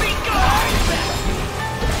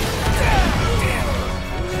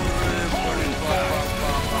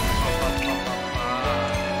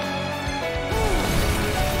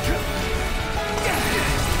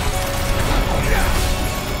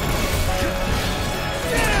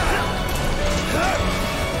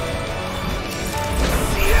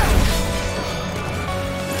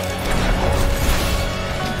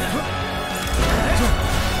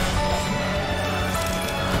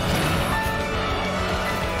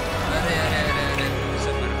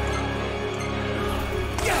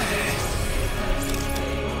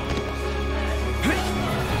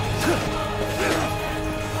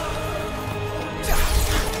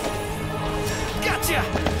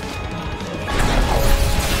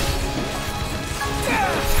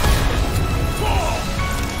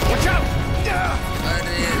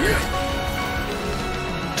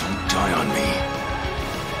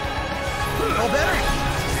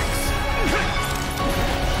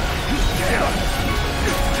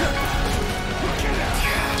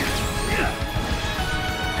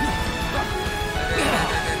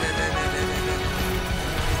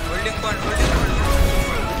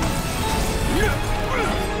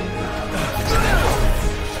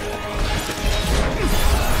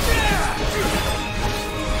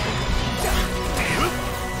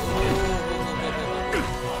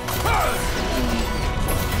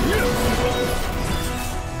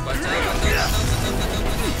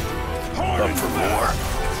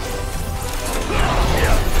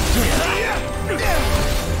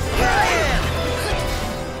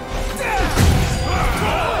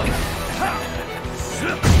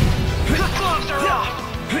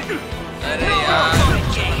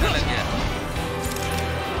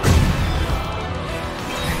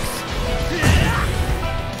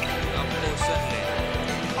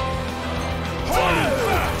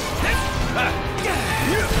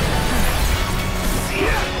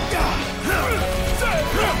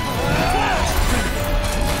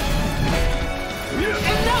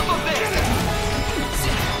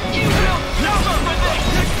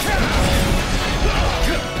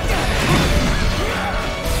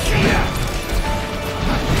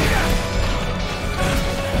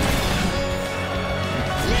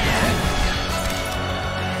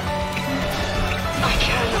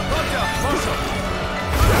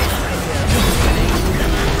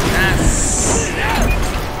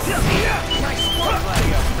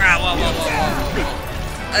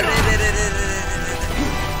 अरे रे रे रे रे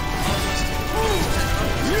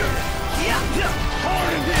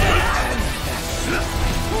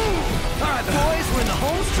Alright, boys, we're in the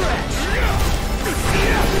home stretch.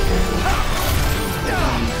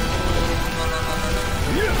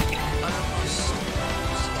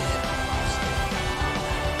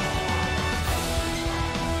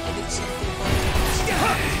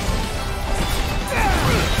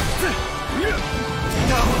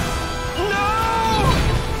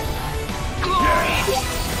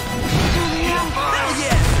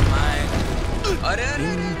 अरे अरे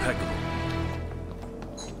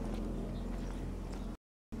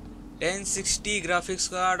 1060 graphics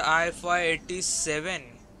card i5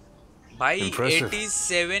 भाई 87K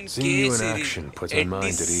Seeing you in series action puts my mind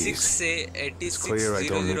at ease. 86 से It's clear I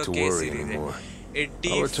don't need to worry anymore.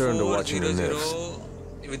 I'll return to watching the news.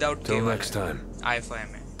 Without Till next time.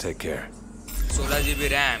 i5 में Take care. 16GB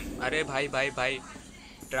RAM. अरे भाई भाई भाई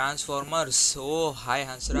transformers ओ हाय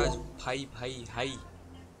हंसराज भाई भाई हाय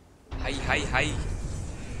हाय हाय हाय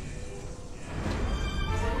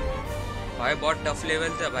भाई बहुत टफ लेवल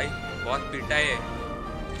था भाई बहुत पीटा है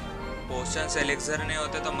पोशंस एलेक्सर नहीं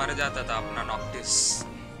होते तो मर जाता था अपना नॉक्टिस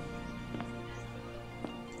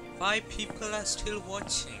 5 people are still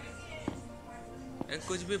watching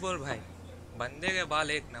कुछ भी बोल भाई बंदे के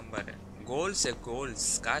बाल एक नंबर है गोल्स है गोल्स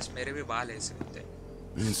काश मेरे भी बाल ऐसे होते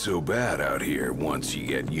It's so bad out here once you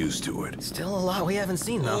get used to it. Still a lot we haven't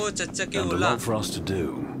seen though. ओ चच्चा की And a उला lot for us to do.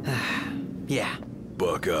 Yeah.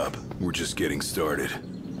 Buck up. We're just getting started.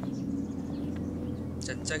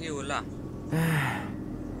 चच्चा की उला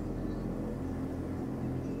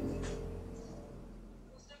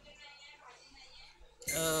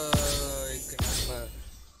एक number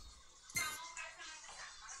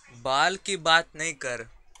बाल की बात नहीं कर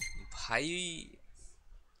भाई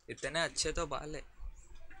इतने अच्छे तो बाल है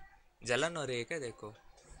जलन हो रही है क्या देखो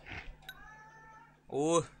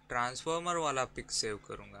ओह ट्रांसफॉर्मर वाला पिक सेव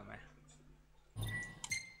करूंगा मैं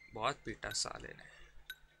बहुत पीटा साले ने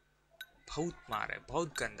बहुत मारे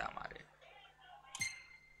बहुत गंदा मारे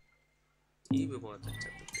ये भी बहुत अच्छा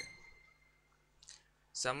पिक है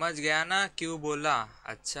समझ गया ना क्यों बोला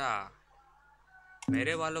अच्छा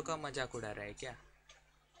मेरे वालों का मजाक उड़ा रहा है क्या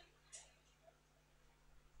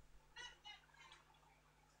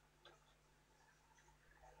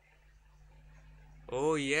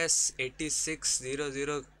Oh yes,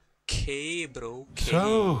 8600K bro. K.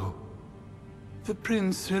 So, the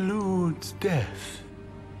prince eludes death.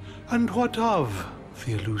 And what of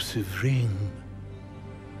the elusive ring?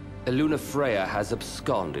 Eluna Freya has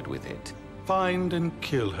absconded with it. Find and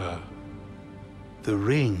kill her. The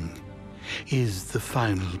ring is the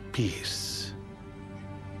final piece.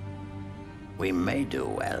 We may do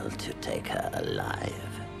well to take her alive.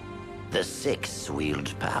 The Six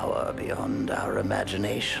wield power beyond our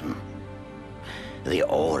imagination. The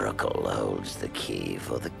Oracle holds the key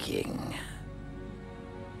for the king.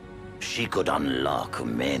 She could unlock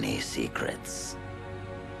many secrets.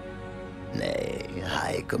 Nay,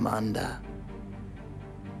 High Commander.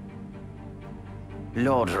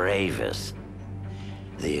 Lord Ravis,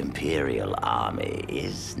 the Imperial Army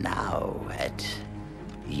is now at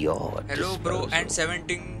your Hello disposal. bro and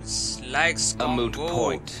 17 likes A moot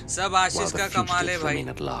point. सब आशीष का कमाल है भाई remain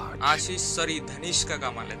at large. Ashish sorry Dhanish का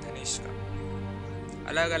कमाल है धनीश का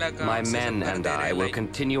अलग अलग काम My से men सब कर and दे रहे I हैं, will like,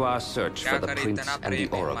 continue our search क्या for the करे prince इतना and the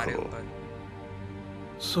प्रेम है हमारे oracle. ऊपर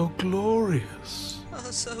So glorious.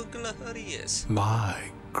 Oh, so glorious. My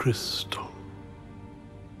crystal.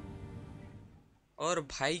 और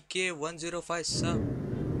भाई के 105 सब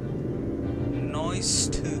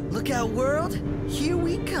noised. Look out, world! Here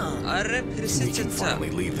we come. अरे फिर से We can चच्चा finally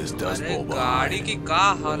leave this dust अरे bowl गाड़ी behind. की का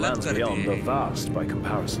The हालत lands कर beyond the are vast by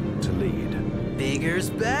comparison to lead. Bigger's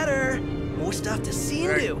better. More stuff to see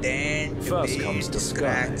and do. dent, First comes the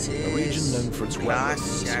sky, a region known for its glass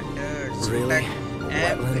wetlands. shatters, Really?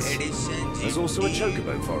 wetlands, edition, There's also a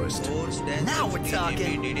chocobo forest. Now we're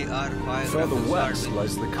talking. Further west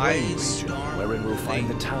lies the Clay region, wherein we'll find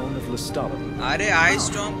the town of Lestalem. अरे ice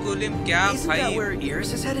storm cooling क्या Isn't that भाई where Iris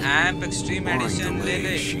is headed? Amp extreme addition ले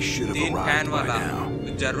ले She should have 3 arrived fan by वाला now.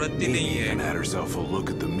 जरूरत ही नहीं Maybe even है had herself a look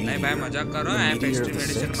at the नहीं भाई meteor. मजाक करो amp Meteor of extreme the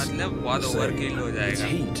addition Six? मतलब बहुत Say, ओवरकिल हो its जाएगा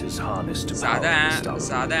heat is harnessed to power Lestalem.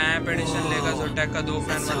 सादा एम्प एडिशन लेगा जोटैक का 2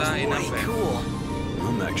 फैन वाला इनफ है Cool.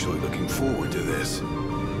 I'm actually looking forward to this.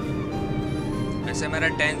 वैसे मेरा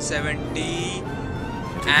 1070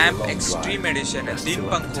 एम्प एक्सट्रीम एडिशन है 3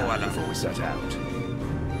 पंखों वाला Before we set out.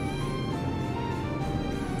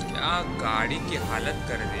 क्या गाड़ी की हालत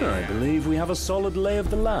कर दी I है believe we have a solid lay of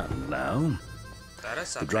the land now.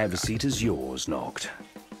 तरस The driver's seat is yours, Noct.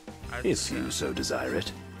 If you so desire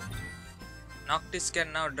it. Noctis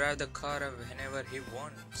can now drive the car whenever he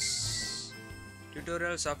wants.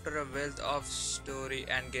 Tutorials after a wealth of story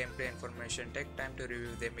and gameplay information. Take time to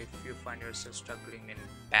review them if you find yourself struggling in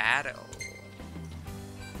battle.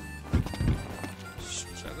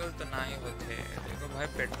 Struggle तो नहीं होते. देखो भाई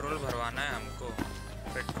petrol भरवाना है हमको.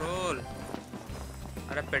 Petrol.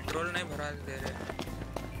 अरे petrol नहीं भरा दे रहे.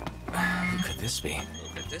 Who could this be?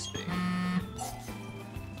 Who could this be?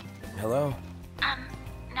 Hello?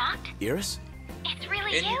 Knocked? Iris? It's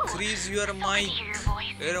really you. Increase your mic.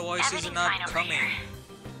 Your voice is not coming.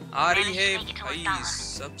 आ रही है भाई,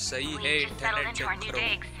 सब सही है. इंटरनेट चेक करो.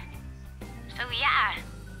 So yeah,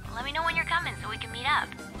 let me know when you're coming so we can meet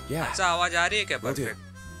up. Yeah. अच्छा आवाज आ रही है क्या? Perfect.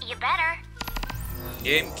 You better.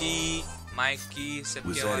 Game की, mic की, सबकी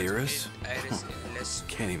Was that आवाज. Iris? Iris.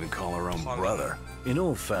 Can't even call her own brother. In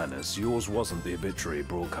all fairness, yours wasn't the obituary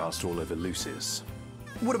broadcast all over Lucis.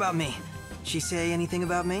 What about me? She say anything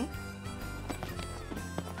about me?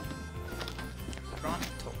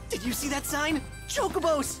 Did you see that sign?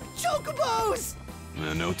 Chocobos! Chocobos!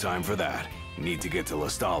 No time for that. Need to get to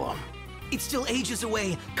Lestalem. It's still ages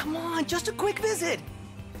away. Come on, just a quick visit.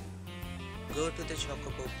 Go to the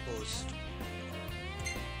Chocobo post.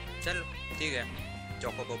 चलो ठीक है.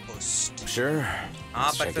 Chocobo post. Sure.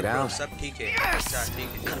 हाँ Check it perfect bro. out. सब ठीक है. अच्छा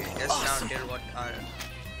ठीक है. Just now tell what are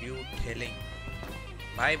you telling?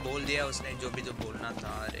 भाई बोल दिया उसने जो भी जो बोलना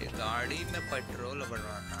था. अरे गाड़ी में पेट्रोल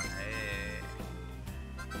भरवाना है.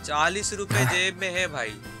 40 रुपए जेब में है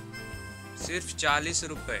भाई. सिर्फ 40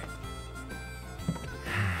 रुपए.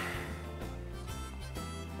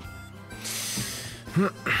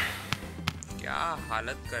 क्या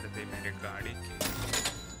हालत कर दी मेरी गाड़ी की.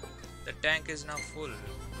 The tank is now full.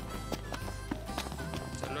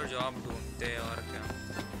 चलो जॉब ढूंढते और क्या.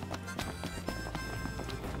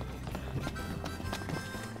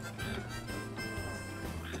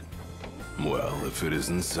 Well, if it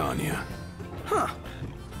isn't Sonya. Huh.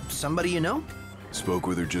 Somebody you know? Spoke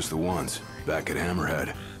with her just the once, back at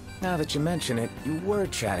Hammerhead. Now that you mention it, you were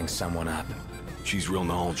chatting someone up. She's real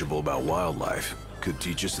knowledgeable about wildlife. Could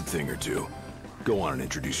teach us a thing or two. Go on and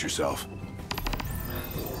introduce yourself.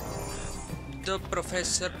 The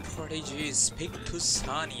Professor Prodigy speak to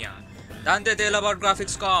Sonya. Dante tell about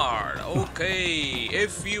graphics card. Okay,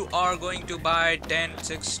 if you are going to buy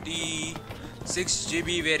 1060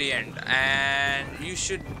 6GB variant, and you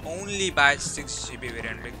should only buy 6GB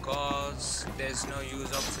variant because there's no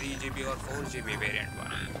use of 3GB or 4GB variant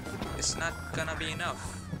one. It's not gonna be enough.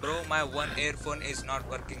 Bro, my one earphone is not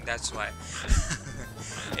working, that's why.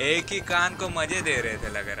 एक ही कान को मजे दे रहे थे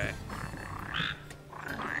लग रहा है.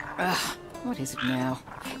 What is it now?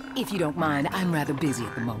 If you don't mind, I'm rather busy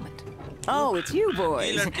at the moment. Oh, it's you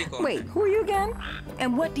boys. Wait, who are you again?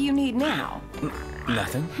 And what do you need now?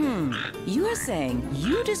 Nothing. You're saying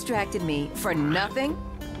you distracted me for nothing?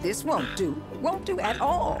 This won't do. Won't do at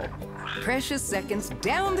all. Precious seconds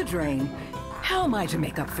down the drain. How am I to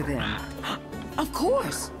make up for them? Of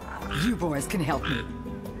course. You boys can help me.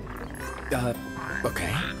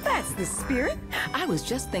 Okay. That's the spirit. I was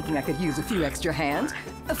just thinking I could use a few extra hands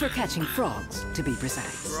for catching frogs, to be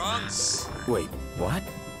precise. Frogs? Wait, what?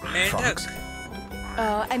 Frogs?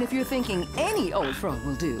 And if you're thinking any old frog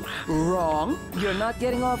will do, wrong. You're not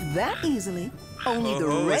getting off that easily. Only the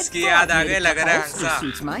red frog also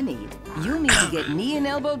suits my need. You'll need to get knee and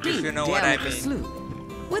elbow deep down the slough.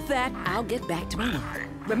 With that, I'll get back to my work.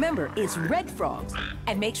 Remember, it's red frogs,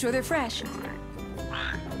 and make sure they're fresh.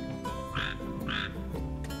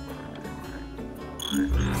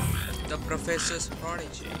 The Professor's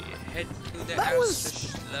Prodigy. Head to the That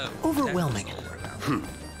was overwhelming.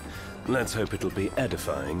 Let's hope it'll be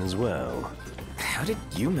edifying as well. How did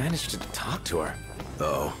you manage to talk to her?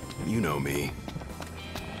 Oh, you know me.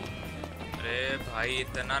 अरे भाई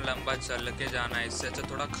इतना लंबा चल के जाना है, इससे अच्छा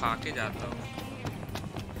थोड़ा खा के जाता हूँ.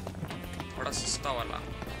 थोड़ा सस्ता वाला.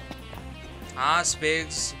 हाँ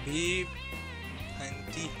स्पेक्स भी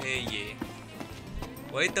फंती है ये.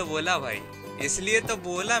 वही तो बोला भाई. इसलिए तो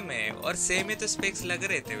बोला मैं. और सेम ही तो स्पेक्स लग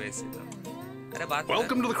रहे थे वैसे तो. अरे बात.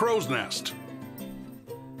 Welcome to the crow's nest.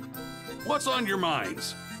 What's on your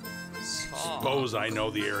minds? Suppose I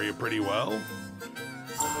know the area pretty well.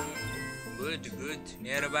 Good, good.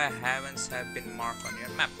 Nearby havens have been marked on your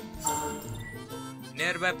map.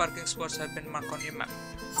 Nearby parking spots have been marked on your map.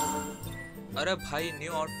 अरे भाई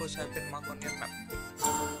new outposts have been marked on your map.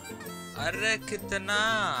 अरे कितना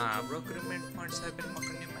procurement points have been marked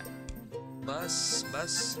on your map.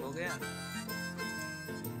 बस हो गया.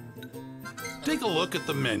 Take a look at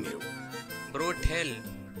the menu. Bro tell.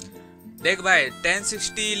 देख भाई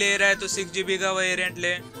 1060 ले रहा है तो 6GB का वेरिएंट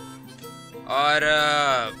ले. और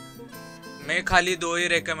मैं खाली 2 ही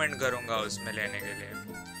रेकमेंड करूंगा उसमें लेने के लिए।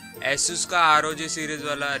 ASUS का ROG सीरीज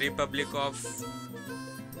वाला, रिपब्लिक ऑफ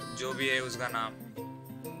जो भी है उसका नाम,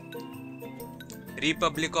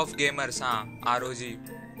 रिपब्लिक ऑफ गेमर्स, हाँ ROG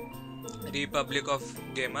रिपब्लिक ऑफ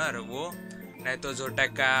गेमर वो, नहीं तो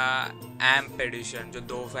जोटैक का एम्प एडिशन जो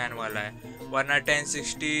 2 फैन वाला है, वरना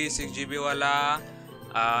 1060 6GB वाला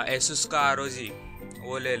ASUS का ROG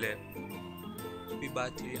वो ले ले। भी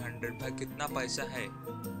बात हुई 100 भाई कितना पैसा है?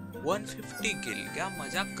 150 गिल, क्या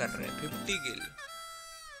मजाक कर रहे हैं? 50 गिल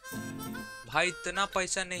भाई, इतना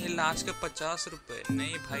पैसा नहीं, लास्ट के 50 रुपए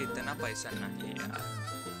नहीं भाई, इतना पैसा नहीं यार।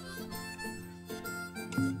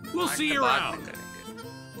 We'll see you around.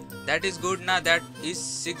 That is good ना, that is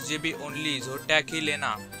 6GB only, zotac ही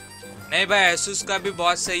लेना। नहीं भाई ASUS का भी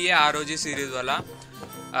बहुत सही है ROG सीरीज वाला,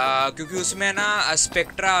 क्योंकि उसमें ना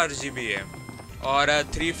स्पेक्ट्रा RGB है और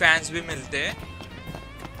 3 फैंस भी मिलते हैं,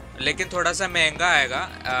 लेकिन थोड़ा सा महंगा आएगा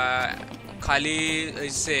खाली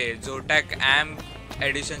इससे जोटैक एम्प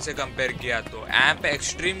एडिशन से कंपेयर किया तो। एम्प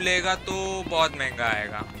एक्सट्रीम लेगा तो बहुत महंगा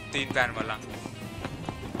आएगा 3 फैन वाला।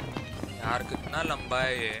 यार कितना लंबा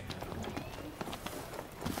है ये,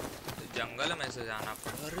 जंगल में से जाना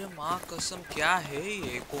पड़ा। अरे माँ कसम, क्या है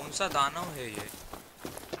ये? कौन सा दानव है ये?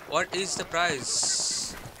 What is the price?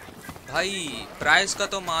 भाई प्राइस का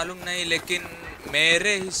तो मालूम नहीं, लेकिन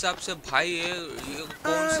मेरे हिसाब से भाई ये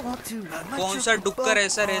कौन सा डुक्कर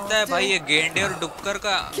ऐसा रहता है भाई, ये गेंडे और डुक्कर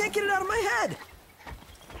का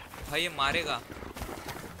भाई, ये मारेगा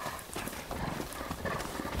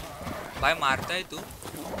भाई, मारता है तू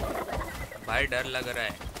भाई, डर लग रहा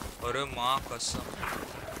है। अरे माँ कसम,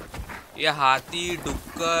 ये हाथी,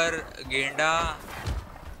 डुक्कर, गेंडा,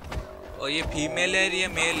 और ये फीमेल है, ये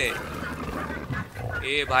मेल है।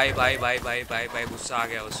 ए भाई भाई भाई भाई भाई भाई, गुस्सा आ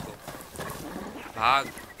गया उसको, भाग।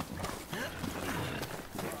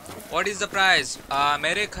 What is the price?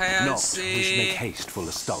 मेरे ख्याल से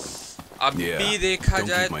अभी देखा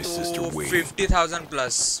जाए तो 50,000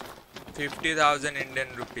 प्लस, 50,000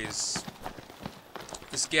 इंडियन रुपीस,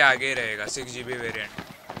 इसके आगे रहेगा 6GB वेरिएंट।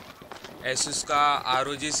 ASUS का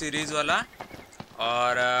ROG सीरीज वाला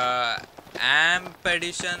और एम्प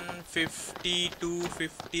एडिशन 52,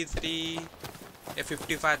 53 या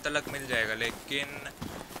 55 तक मिल जाएगा, लेकिन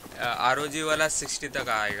ROG वाला 60 तक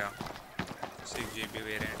आएगा 6GB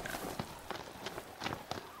वेरिएंट।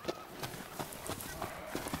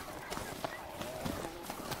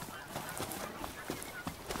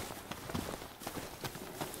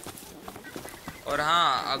 और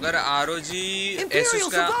हाँ, अगर ROG ASUS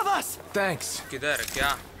का थैंक्स। किधर क्या?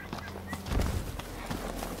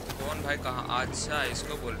 कौन भाई, कहाँ? अच्छा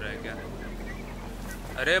इसको बोल रहा है क्या?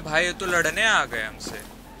 अरे भाई ये तो लड़ने आ गए हमसे।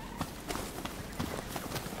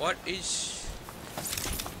 What is?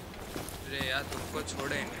 अरे यार तुमको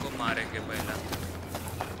छोड़े, इनको मारेंगे पहला।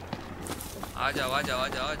 आ जाओ आ जाओ आ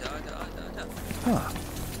जाओ आ जाओ आ जाओ आ जाओ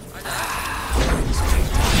आ जाओ।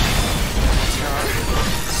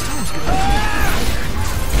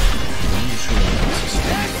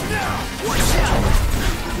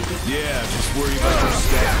 Yeah, just worry about your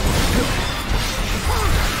staff.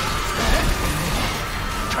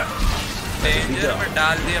 Danger में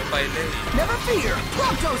डाल दिया पहले ही। Never fear,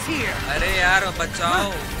 Proto's here. अरे यार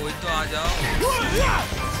बचाओ, कोई तो आ जाओ। कौन?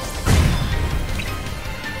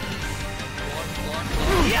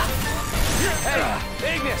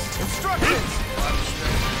 Hey, Ignis, instructions.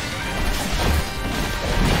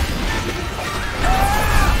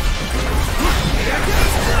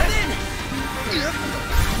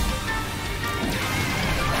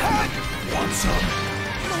 Want some?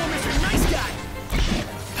 Hello, Mr. Nice Guy.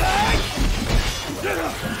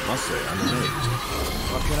 I'll say I'm amazed.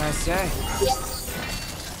 What can I say?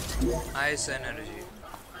 Ice energy.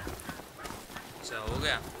 अच्छा हो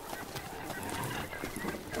गया।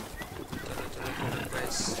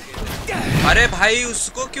 चलो अरे भाई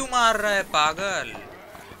उसको क्यों मार रहा है पागल?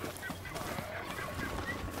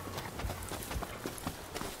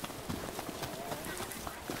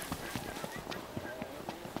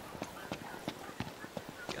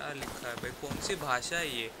 क्या लिखा है भाई? कौन सी भाषा है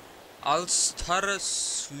ये? Alster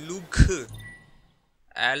Slug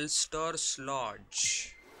Alster Slodge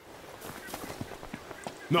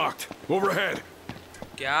Knocked overhead.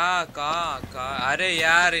 क्या का अरे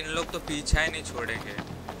यार इन लोग तो पीछा ही नहीं छोड़ेंगे।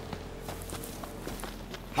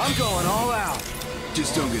 I'm going all out.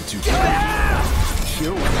 Just don't get too close.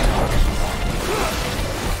 Chill when you're talking.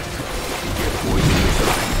 Get poison in your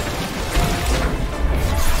thigh.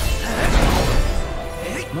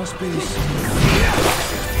 Must be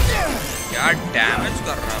क्या डैमेज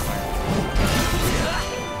कर रहा है भाई?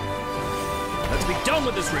 Let's be done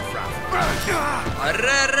with this riffraff.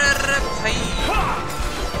 अरे अरे अरे भाई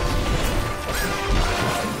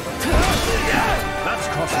That's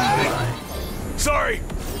crossing the line. Sorry.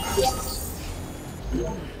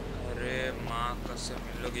 अरे माँ कसम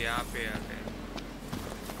इन लोग यहाँ पे आ गए.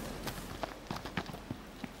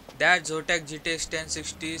 That Zotac GTX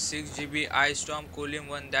 1060 6GB iStorm cooling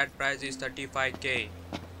one. That price is 35K.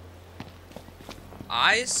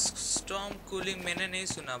 iStorm cooling मैंने नहीं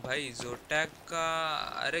सुना भाई. Zotac का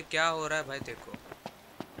अरे क्या हो रहा है भाई देखो.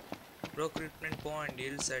 Procurement point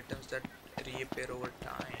yields items that reappear over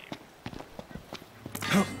time.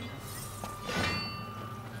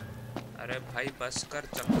 अरे भाई बस कर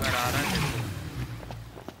चक्कर आ रहा है.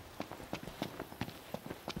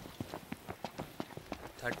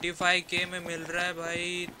 35K में मिल रहा है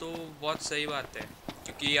भाई तो बहुत सही बात है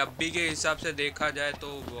क्योंकि अभी के हिसाब से देखा जाए तो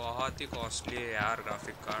बहुत ही कॉस्टली है यार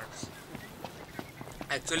ग्राफिक कार्ड्स.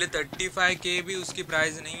 एक्चुअली 35K भी उसकी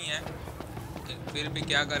प्राइस नहीं है फिर भी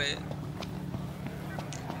क्या करे.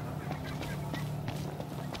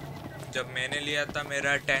 जब मैंने लिया था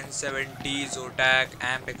मेरा 1070 Zotac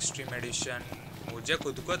एम्प एक्सट्रीम एडिशन मुझे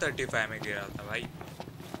खुद को 35 में गिरा था भाई.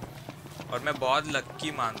 और मैं बहुत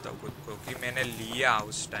लक्की मानता हूँ खुद को कि मैंने लिया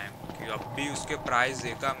उस टाइम कि अब भी उसके प्राइस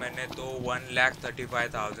देखा मैंने तो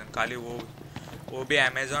 1,35,000 खाली वो भी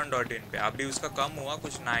Amazon.in पे. अभी उसका कम हुआ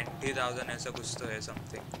कुछ 90,000 ऐसा कुछ तो है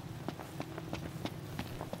समथिंग.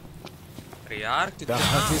 अरे यार कितना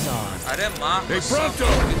अरे माँ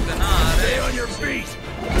कितना अरे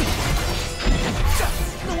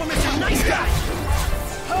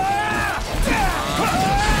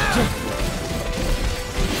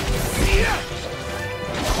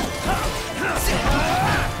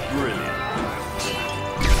Brilliant.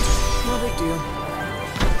 No big deal.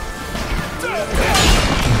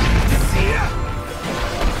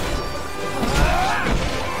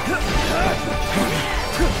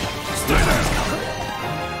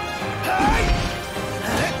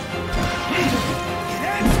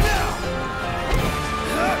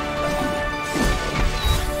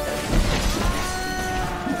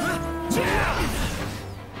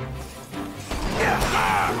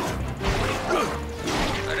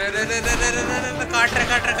 काट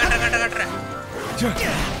रहा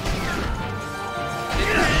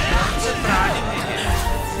कौन से प्राणी है ये?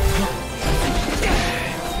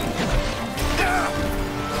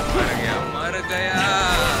 मर गया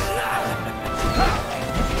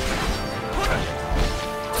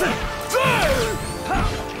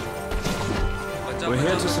We're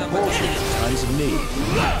here to support you in times of need.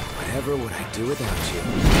 Whatever would I do without you?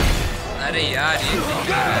 अरे यार ये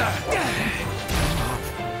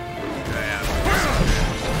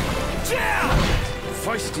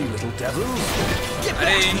Feisty little devils.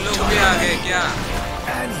 अरे इन लोग भी आ गए क्या?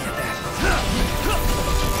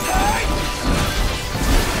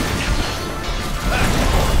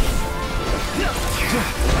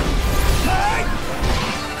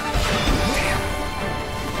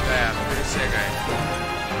 गया फिर से गए.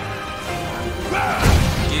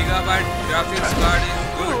 Gigabyte graphics card is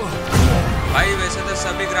good भाई. वैसे तो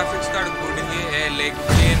सभी ग्राफिक्स कार्ड गुड ही है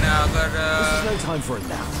लेकिन अगर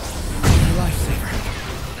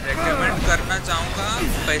रेकमेंड करना चाहूँगा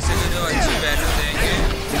पैसे की जो अच्छी वैल्यू देंगे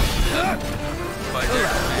बजट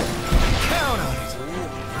में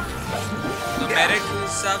तो मेरे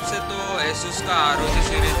हिसाब से तो ASUS का ROG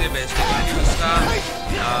सीरीज ही बेस्ट है क्योंकि उसका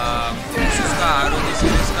ASUS का ROG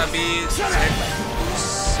सीरीज का भी 370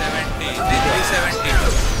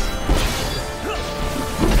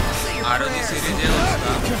 ROG सीरीज है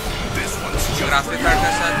उसका ग्राफिक कार्ड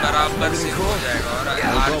के साथ बराबर सिंक हो जाएगा और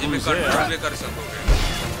RGB कंट्रोल भी कर सकोगे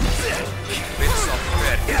विद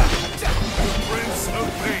सॉफ्टवेयर.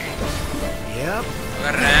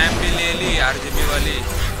 अगर रैम भी ले ली RGB वाली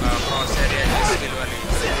Corsair या G-Skill वाली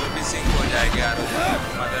वो भी सिंक हो जाएगी ROG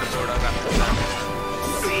मदरबोर्ड का.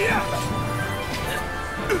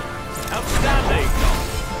 Outstanding.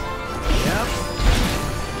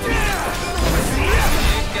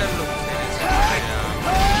 ये क्या लोग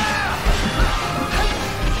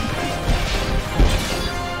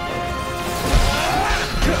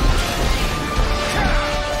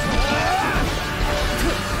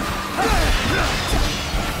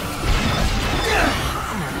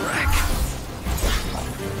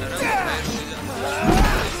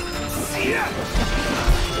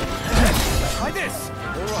Try this.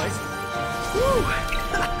 All right. Woo!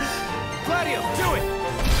 Gladio, do it.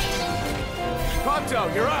 Pronto,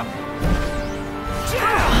 you're up.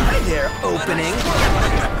 Hi there, opening.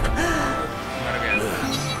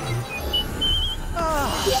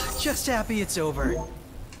 Just happy it's over.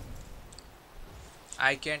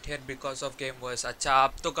 I can't hear because of game voice. अच्छा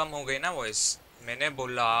अब तो कम हो गई ना वॉइस. मैंने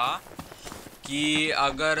बोला कि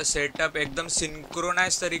अगर सेटअप एकदम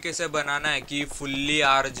सिंक्रोनाइज तरीके से बनाना है कि फुल्ली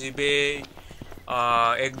RGB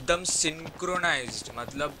एकदम सिंक्रोनाइज्ड,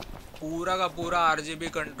 मतलब पूरा का पूरा RGB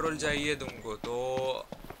कंट्रोल चाहिए तुमको, तो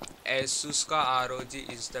ASUS का ROG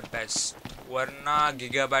इज द बेस्ट, वरना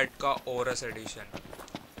गीगाबाइट का ओरस एडिशन।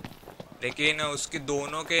 लेकिन उसके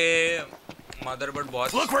दोनों के मदरबोर्ड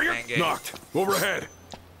बहुत महंगे हैं।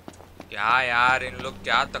 क्या यार इन लोग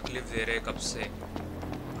क्या तकलीफ दे रहे कब से,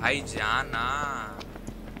 भाई जाना।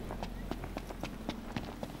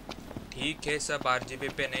 ठीक है सब RGB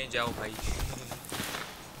पे नहीं जाओ भाई।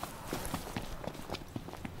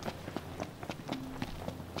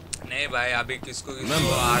 नहीं भाई अभी किसको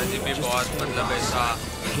RGB बहुत मतलब ऐसा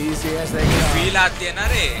फील आती है ना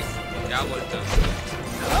रे, क्या बोलते हो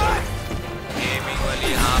गेमिंग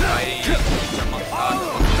वाली। हाँ भाई चमकता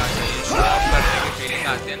चाहिए, शो ऑफ करने की फीलिंग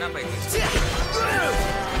आती है ना भाई।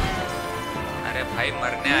 अरे भाई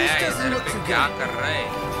मरने आया इधर पे, क्या कर रहा है?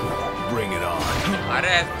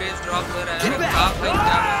 अरे FPS ड्रॉप हो रहा है। अरे भाई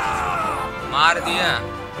क्या मार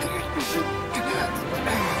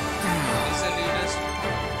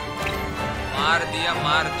दिया,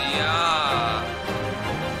 मार दिया।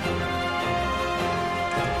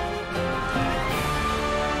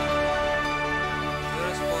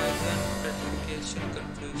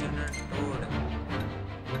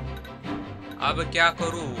 अब क्या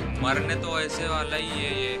करूं, मरने तो ऐसे वाला ही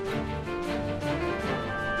है ये।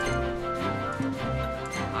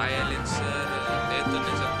 एलिक्सर दे तो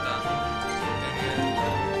नहीं सकता,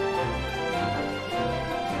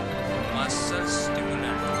 मसल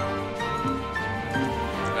स्टिमुलेंट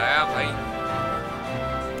गया भाई।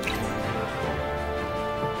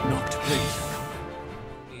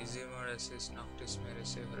 Easy mode assist Noctis may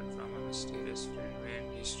receive help from a mysterious friend when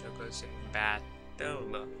he struggles in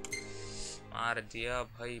battle. मार दिया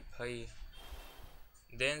भाई।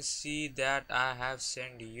 Then see that I have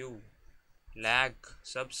sent you. Lag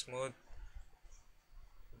सब स्मूथ,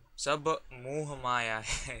 सब मुंह माया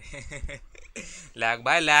है। लैग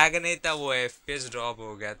भाई लैग नहीं था, वो FPS ड्रॉप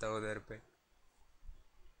हो गया था उधर पे।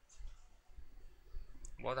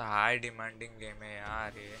 बहुत हाई डिमांडिंग गेम है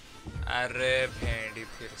यार ये। अरे भेंडी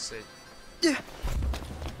फिर से।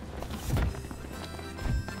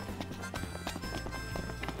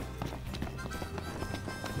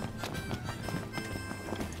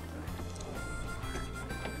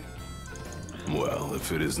 Well, if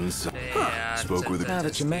it isn't so. Spoke with her.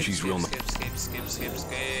 She's real.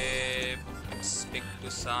 Skip. Speak to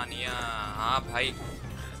Sania. हाँ भाई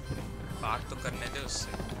बात तो करने दे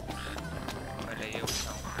उससे, पहले ये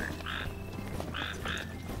उठाऊं।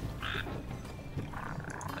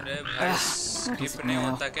 अरे भाई skip नहीं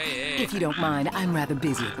होता क्या ये? If you don't mind, I'm rather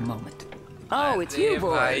busy at the moment. Oh, it's you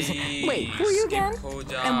boys. Wait, who are you again?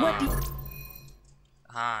 And what do you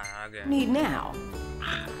need now?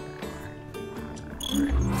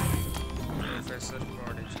 Professor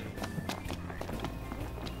Prodigy.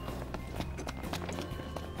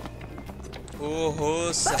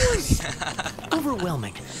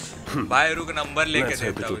 Overwhelming. भाई रुक नंबर लेके Let's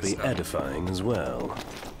hope देता it'll हूँ be इसका। edifying as well.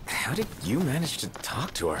 How did you manage to talk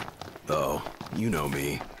to her? Oh, you know me.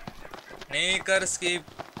 नहीं कर skip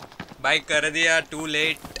भाई, कर दिया। too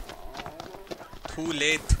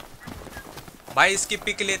late भाई। इसकी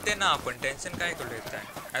पिक लेते ना अपन, टेंशन काहे को लेता है।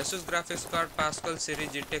 ASUS graphics card pascal series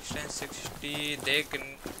GTX 1060 देख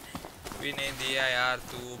भी नहीं दिया यार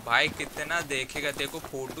तू भाई, कितना देखेगा? देखो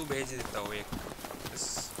फोटो भेज देता हूँ एक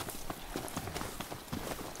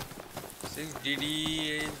 6DD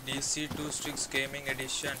DC2 Strix gaming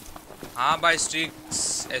addition. हाँ भाई स्ट्रिक्स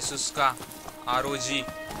ASUS का ROG।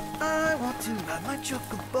 I want to ride my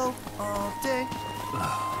chocobo all day.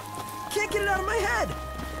 Can't get it out of my head.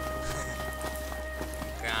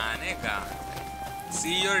 गाने का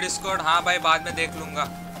See your Discord। हाँ भाई बाद में देख लूंगा।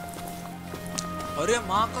 अरे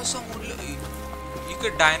माँ कसम, ये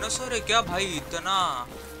डायनासोर है क्या भाई? इतना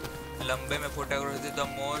लंबे में photography, the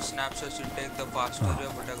more snapshots you take the faster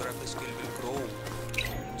your photography skill will grow.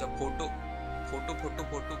 जब photo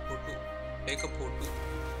take a photo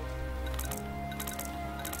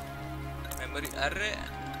memory.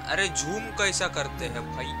 अरे झूम कैसा करते हैं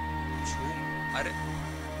भाई? झूम, अरे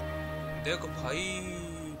देखो भाई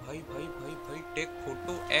take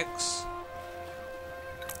photo x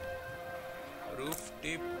roof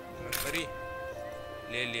tip memory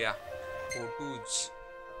ले लिया। फोटोज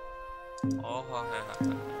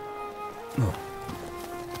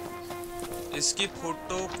इसकी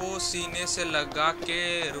फोटो को सीने से लगा के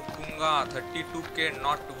रुकूंगा। 32K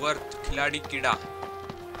नॉट वर्थ खिलाड़ी कीड़ा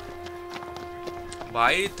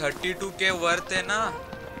भाई। 32K वर्थ है ना।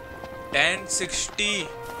 1060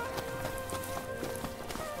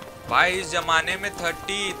 भाई इस जमाने में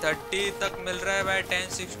 30 तक मिल रहा है भाई।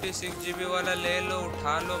 1066 GB वाला ले लो,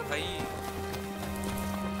 उठा लो भाई।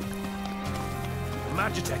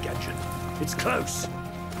 Magitech engine. It's close.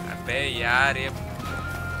 अबे यार ये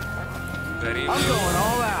गरीब। I'm going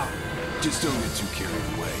all out. Just don't get too carried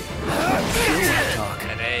away.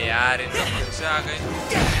 अरे यार इन लोग फिर से आ गए।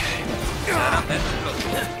 शर्म है तुम लोग।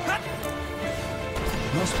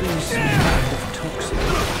 Must be some kind of toxin.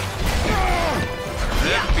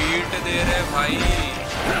 अरे पीट दे रहे भाई।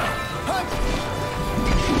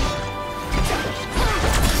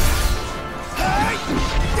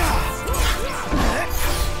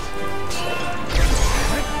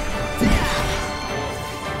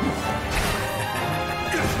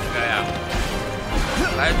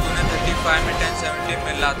 भाई तूने 35 में 1070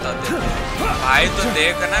 में लाता थे भाई। तो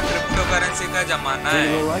देख ना क्रिप्टो करेंसी का जमाना है।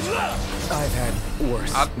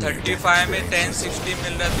 अब 35 में 1060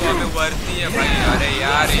 मिल रहा है तो हमें वर्ती है भाई। अरे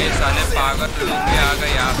यार ये साले पागल लोग भी आ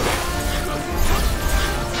गए यहाँ पे।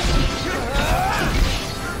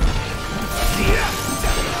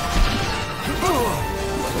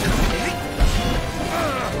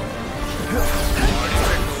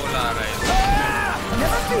 टोल आ रहा है।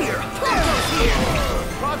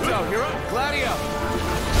 Pronto, hero. Gladio.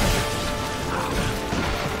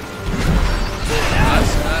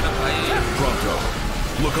 Pronto,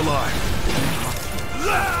 look alive.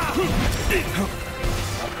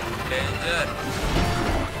 Danger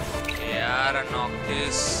यार।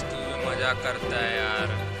 नॉक्टिस तू भी मजा करता है यार।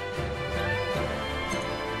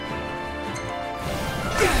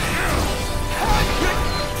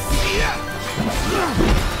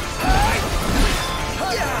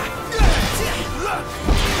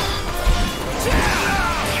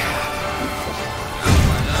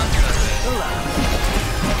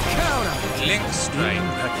 Link strike.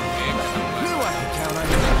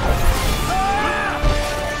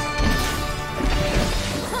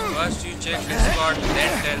 First you check Discord,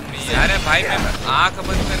 then tell me. अरे भाई मैं आँख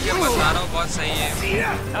बंद करके बता रहा हूँ, बहुत सही है।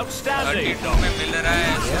 32 में मिल रहा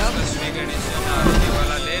है स्पेसिफिक एडिशन। आरओजी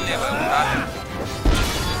वाला ले ले भाई, उठा ले।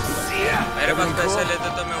 मेरे पास पैसे लेते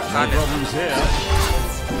तो मैं उठा लेता।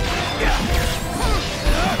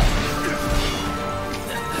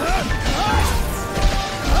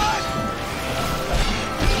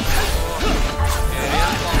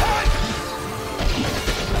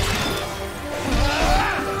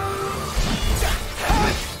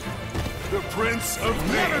 Prince of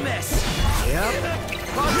Never miss. Yep.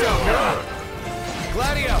 Pronto, hero.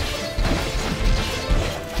 Gladio.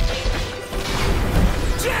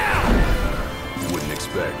 Wouldn't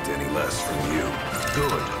expect any less from you.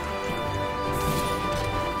 Good.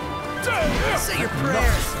 Say your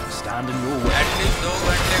prayers. Stand in your way. At least 2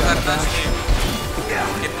 घंटे करना स्ट्रीम।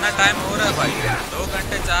 कितना टाइम हो रहा है भाई? 2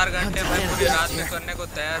 घंटे 4 घंटे मैं पूरी रात में करने को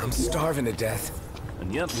तैयार हूँ। I'm starving to death. And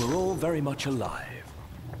yet we're all very much alive.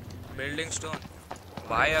 Building stone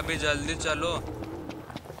भाई अभी जल्दी चलो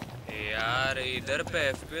यार। इधर पे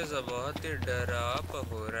FPS बहुत ही डराप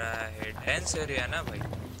हो रहा है। डेंस एरिया ना भाई।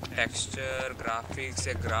 टेक्सचर ग्राफिक्स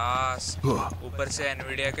से ग्रास, ऊपर से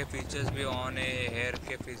एनवीडिया के फीचर्स भी ऑन है। हेयर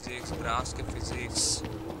के फिजिक्स, ग्रास के फिजिक्स।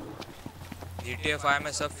 GTA 5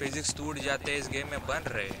 में सब फिजिक्स टूट जाते हैं, इस गेम में बन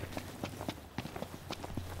रहे हैं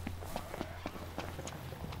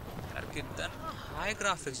यार। कितना हाई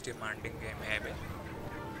ग्राफिक्स डिमांडिंग गेम है भाई।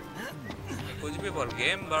 कुछ भी बोल,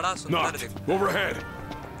 गेम बड़ा सुंदर दिखता है।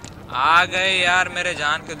 आ गए यार मेरे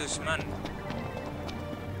जान के दुश्मन।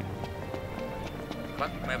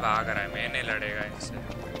 बक मैं भाग रहा है, मैं नहीं लड़ेगा इनसे।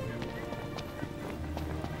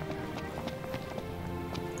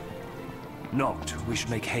 Not, we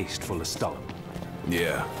should make haste for Lestat.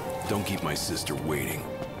 Yeah, don't keep my sister waiting.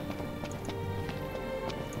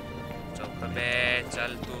 चुप बे,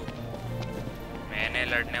 चल तू। मैंने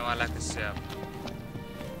लड़ने वाला किससे अब?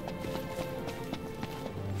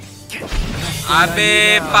 अबे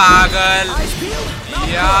पागल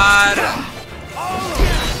यार।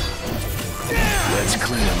 Let's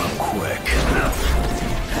clean him up quick.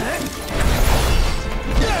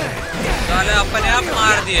 साले अपने आप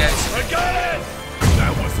मार दिया। I got it.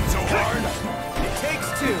 That wasn't so hard. It takes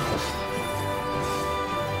two.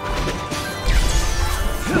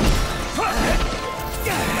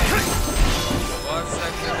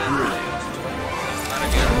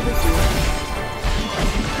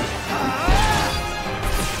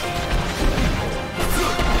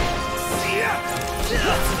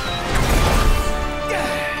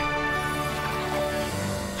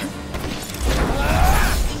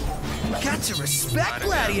 Got to respect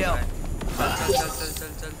Gladio.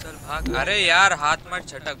 चल भाग। अरे यार हाथ मत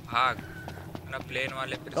छटक, भाग ना। प्लेन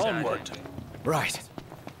वाले फिर से आ जाएंगे। Right.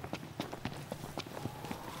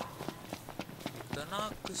 इतना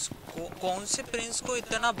कौन से प्रिंस को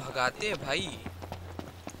इतना भगाते हैं भाई?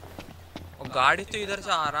 और गाड़ी तो इधर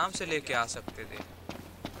से आराम से लेके आ सकते थे।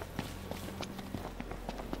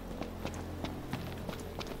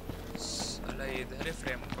 साला इधर ही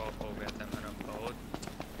फ्रेम ड्रॉप हो गया था मेरा बहुत।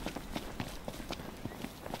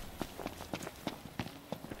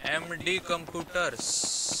 MD computers.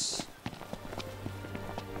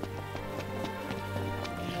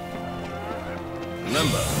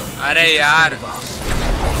 अरे यार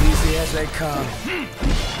easy as they come.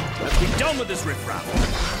 Let's be done with this riffraff.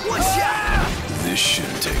 One shot. This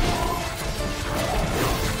shouldn't take long.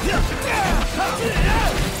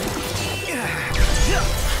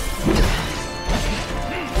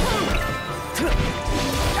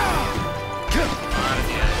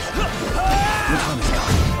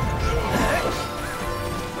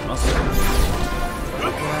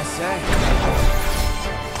 What can I say?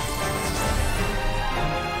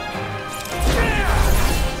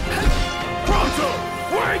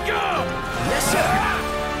 Wake up! Yes, sir.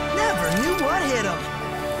 Never knew what hit him.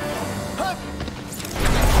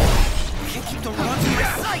 Can't keep the runs in my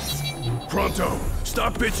sight. Pronto,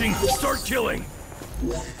 stop bitching, start killing.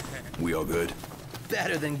 We all good?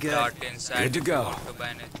 Better than good. Good to go.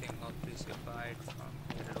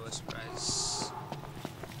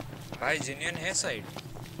 भाई genuine है side?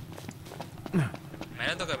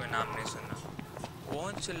 मैंने तो कभी नाम नहीं सुना।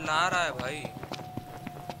 कौन चिल्ला रहा है भाई?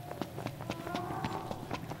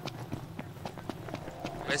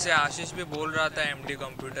 वैसे आशीष भी बोल रहा था MD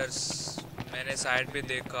कंप्यूटर्स, मैंने साइट पे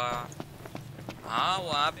देखा। हाँ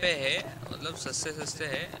वहाँ पे है, मतलब सस्ते सस्ते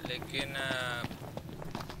है, लेकिन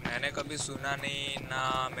मैंने कभी सुना नहीं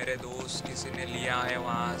ना, मेरे दोस्त किसी ने लिया है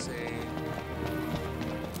वहाँ से,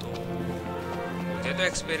 तो मुझे तो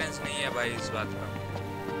एक्सपीरियंस नहीं है भाई इस बात का।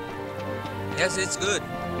 Yes, it's good.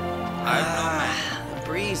 I know man. The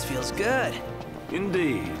breeze feels good.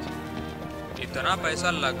 Indeed. इतना पैसा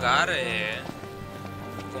लगा रहे हैं,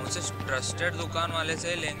 कौन से ट्रस्टेड दुकान वाले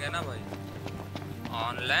से लेंगे ना भाई।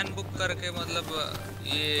 ऑनलाइन बुक करके मतलब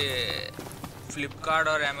ये फ्लिपकार्ट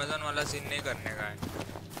और अमेज़न वाला सीन नहीं करने का है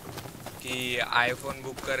कि आईफोन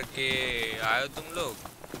बुक करके आए तुम लोग,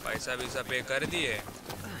 पैसा वैसा पे कर दिए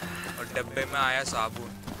और डब्बे में आया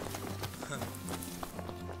साबुन।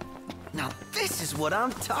 Now this is what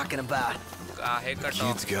I'm talking about. काहे का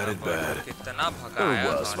Kids got it bad. कितना भगाया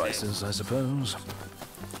well, spices, I suppose.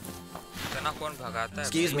 कितना कौन भगाता है?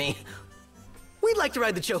 Excuse me. We'd like to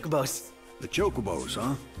ride the chocobos. The chocobos,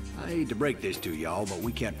 huh? I hate to break this to y'all, but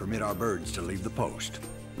we can't permit our birds to leave the post.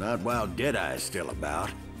 Not while Deadeye's still about.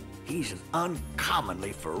 He's an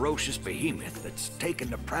uncommonly ferocious behemoth that's taken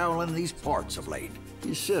to prowling these parts of late.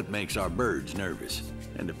 His scent makes our birds nervous,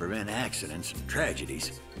 and to prevent accidents and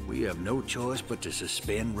tragedies, we have no choice but to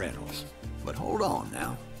suspend rentals. But hold on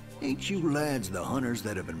now. Ain't you lads the hunters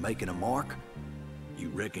that have been making a mark? You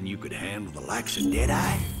reckon you could handle the likes of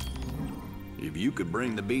Deadeye? If you could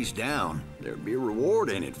bring the beast down, there'd be a reward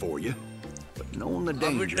in it for you. But knowing the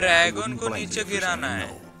danger, I dragon wouldn't को blame नीचे you for गिराना saying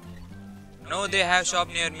है। no. No, they have shop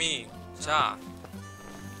near me. अच्छा,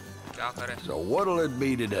 क्या करें? So what'll it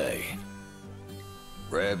be today?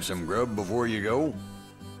 Grab some grub before you go?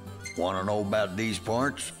 Wanna know about these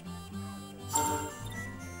parts?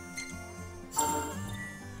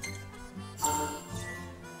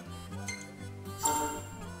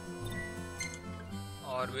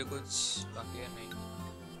 और भी कुछ बाकी है नहीं।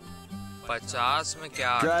 50 में क्या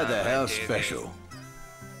आता Try है? the house they they. special.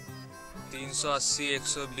 380,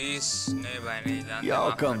 120 नहीं भाई नहीं जानते।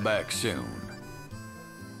 Y'all come back soon.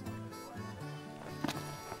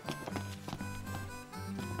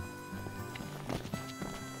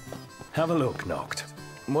 Have a look, Noct.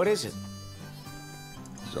 What is it?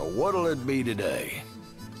 So what'll it be today?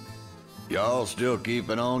 Y'all still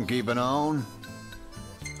keeping on?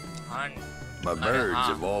 Hunt. My birds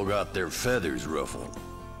have all got their feathers ruffled.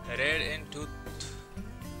 Red in tooth.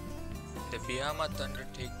 The behemoth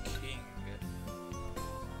undertaking.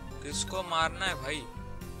 किसको मारना है भाई?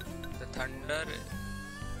 The thunder.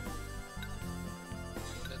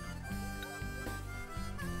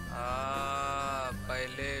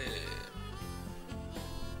 पहले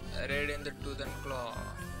red in the tooth and claw.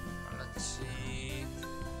 Let's see.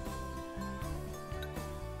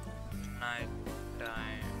 Night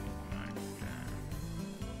time.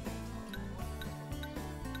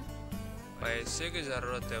 पैसे की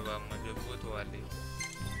जरूरत है वह मजबूत वाली,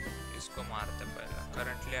 इसको मारते पहला।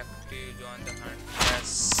 Currently active, join the hunt.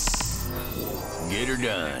 Yes. Get her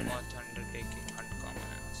done. Undertaking hunt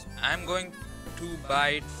commands. I'm going to buy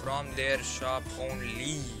it from their shop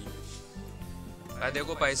only.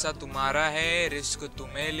 देखो पैसा तुम्हारा है, रिस्क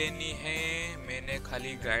तुम्हें लेनी है, मैंने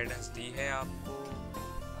खाली गाइडेंस दी है आपको।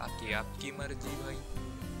 बाकी आपकी मर्जी भाई,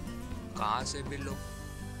 कहाँ से भी लो।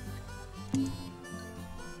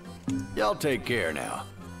 Y'all take care now.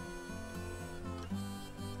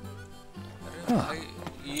 अरे भाई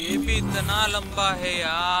ये भी इतना लंबा है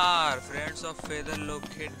यार। Friends of feather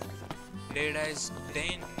locate dead eyes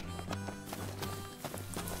 10।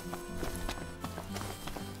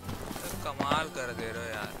 कमाल कर दे रहे हो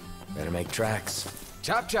यार। Better make tracks.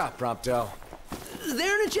 Chop chop, Prompto.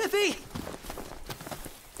 There in a jiffy.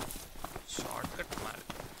 Shortcut मार।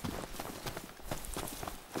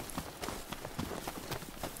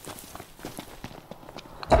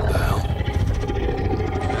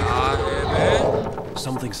 क्या है बे?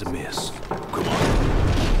 Something's amiss. Come on.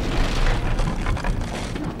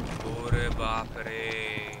 ओरे बाप रे,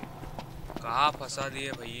 कहाँ फंसा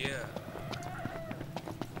दिए भैया।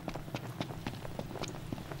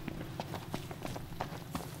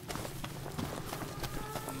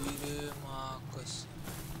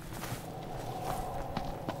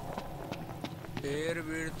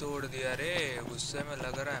 पेड़ तोड़ दिया रे, गुस्से में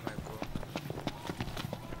लग रहा है मेरे को।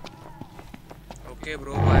 ओके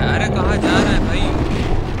ब्रो भाई। अरे कहाँ जा रहा है भाई?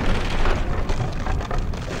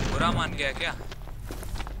 बुरा मान गया क्या?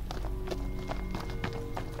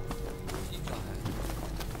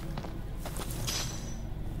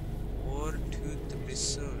 और टूथ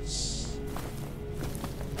ब्रिसल्स।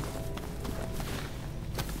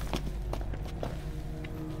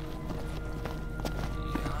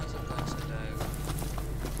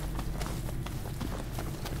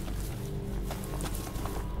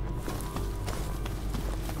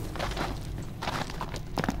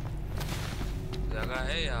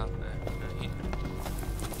 है यहाँ पे नहीं।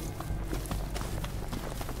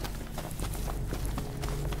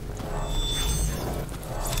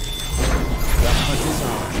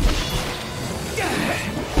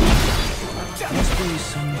 Must be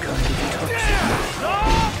some kind of toxin.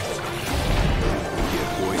 Get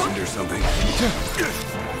poisoned or something.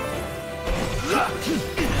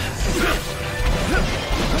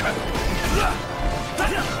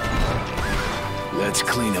 Let's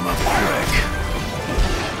clean him up quick.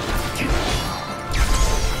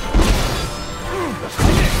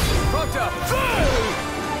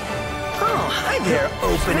 Oh, hi there,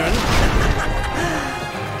 opening.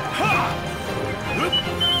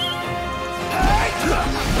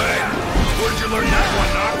 Hey, where'd you learn that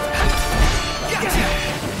one, Knock?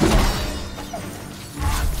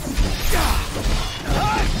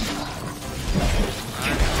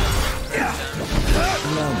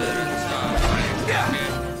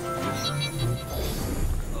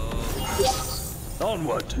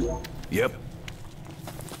 Onward. Yep.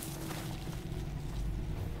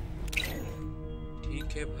 ठीक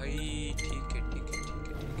है भाई, ठीक है ठीक है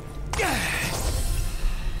ठीक है।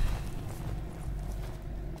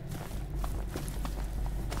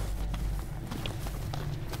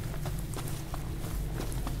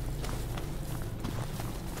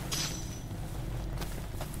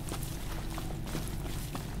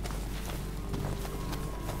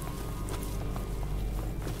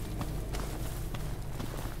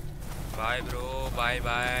 Bye bro, bye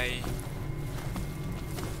bye.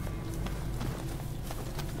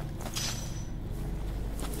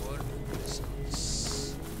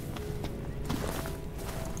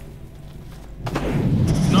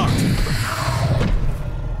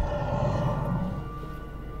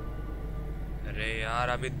 अरे यार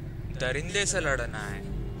अभी दरिंदे से लड़ना है।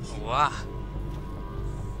 वाह,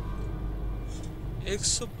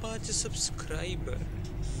 105 सब्सक्राइबर।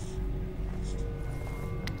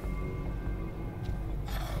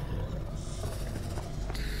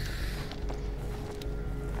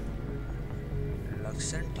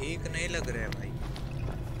 लक्षण ठीक नहीं लग रहे भाई।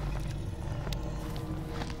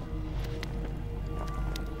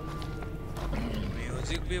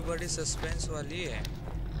 म्यूजिक भी बड़ी सस्पेंस वाली है।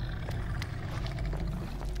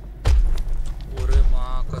 अरे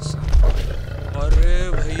माँ कसम। अरे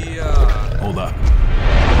भैया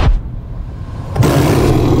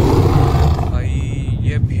भाई,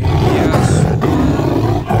 ये भेड़िया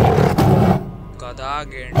गधा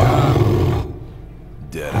गेंडा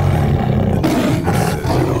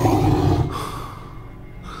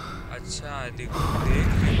अच्छा देख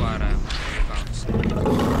नहीं पा रहा है मेरे काम से।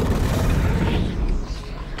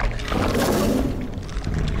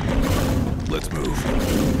 Let's move.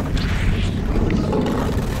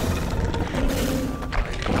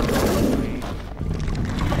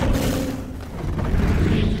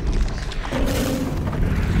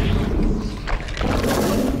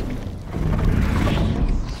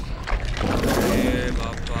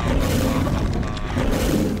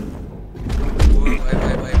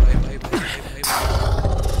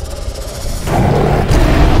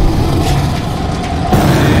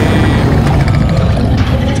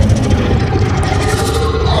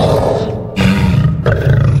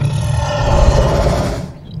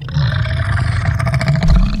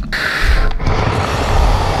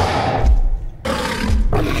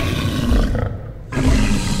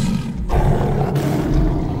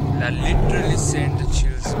 literally sent the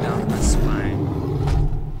chills down my spine.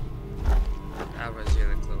 That was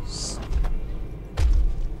really close.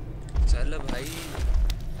 चल भाई.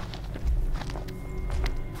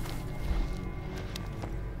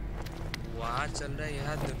 वहाँ चल रहा है,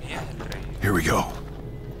 यहाँ दुनिया हिल रही है. Here we go.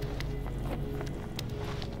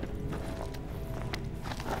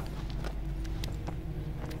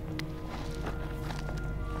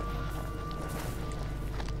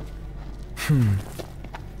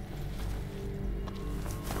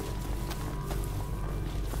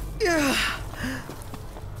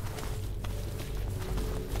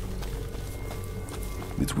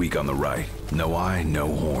 It's weak on the right. No eye, no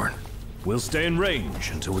horn. We'll stay in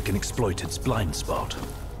range until we can exploit its blind spot.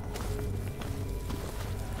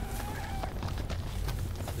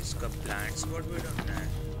 इसका blind spot भी ढूंढना है.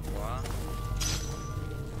 वाह.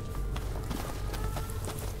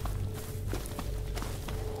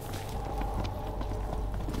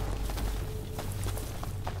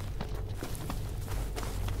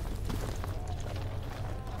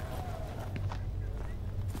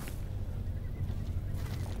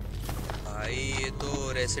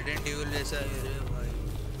 रेसिडेंट इविल जैसा है रे भाई.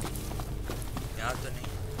 यहाँ तो नहीं.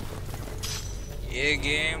 ये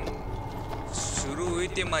गेम शुरू हुई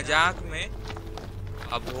थी मजाक में,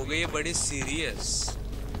 अब हो गई है बड़ी सीरियस.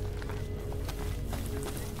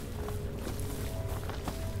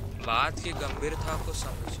 बात की गंभीरता को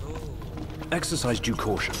समझो. Exercise due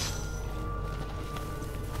caution.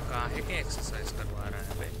 काहे के एक्सरसाइज करवा रहा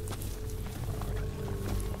है भाई?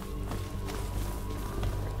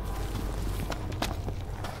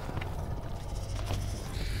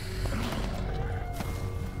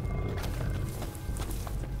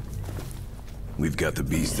 We've got the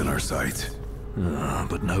beast in our sights.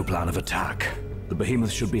 But no plan of attack. The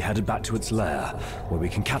behemoth should be headed back to its lair, where we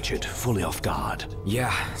can catch it fully off guard.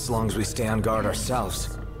 Yeah, as long as we stay on guard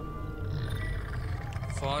ourselves.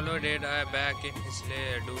 Follow Deadeye back in his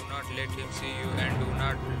lair. Do not let him see you and do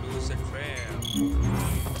not lose the trail.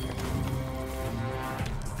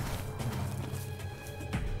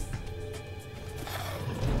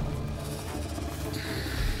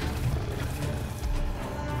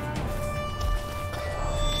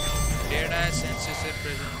 Deadeye senses a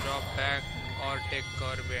present. Drop back or take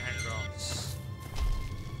cover behind rocks.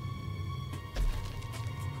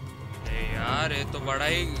 यार ये तो बड़ा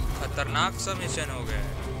ही खतरनाक सा mission हो गया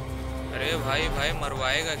है. अरे भाई भाई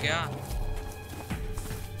मरवाएगा क्या?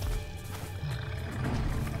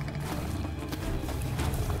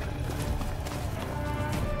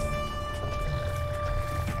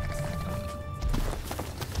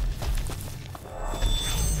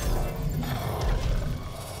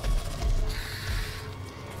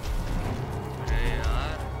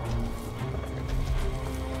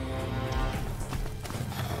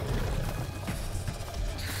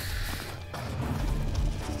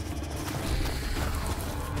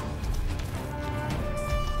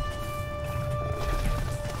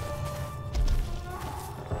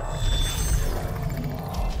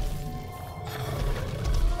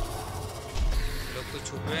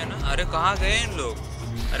 अरे कहाँ गए इन लोग?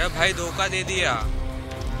 अरे भाई धोखा दे दिया.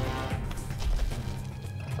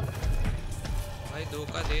 भाई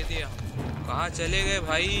धोखा दे दिया. कहाँ चले गए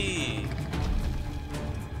भाई?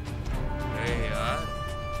 अरे यार.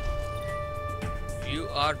 You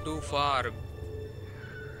are too far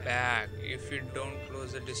back. If you don't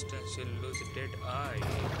close the distance, you'll lose a dead eye.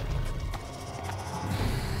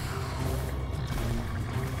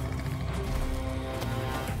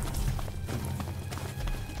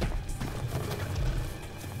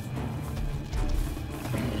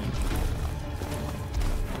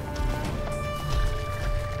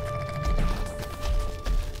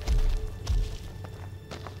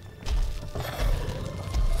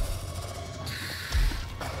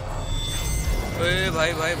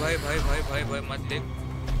 भाई भाई भाई भाई भाई भाई भाई मत देख.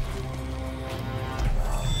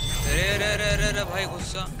 अरे अरे अरे अरे अरे भाई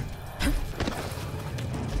गुस्सा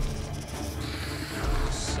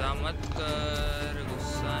गुस्सा मत कर.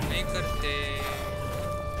 गुस्सा नहीं करते.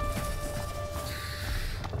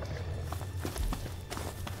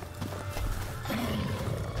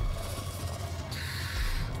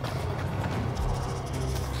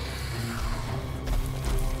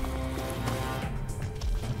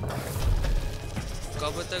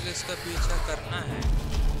 कब तक इसका पीछा करना है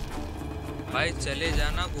भाई? चले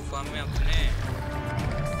जाना गुफा में अपने.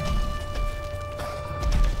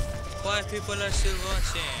 Why people are still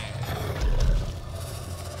watching?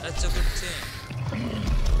 That's a good thing.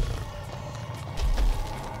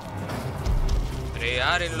 अरे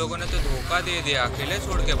यार इन लोगों ने तो धोखा दे दिया. अकेले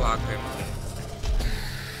छोड़ के भाग गए मुझे.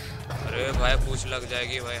 अरे भाई पूछ लग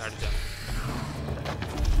जाएगी भाई. हट जा.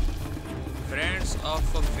 Fragments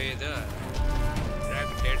of a feather. Track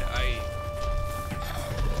dead eye.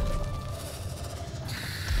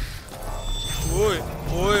 Oi,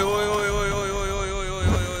 oi, oi, oi, oi, oi, oi, oi, oi, oi, oi,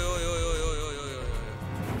 oi.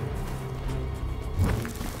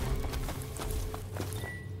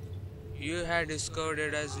 You had discovered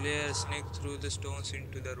it as Lair sneaked through the stones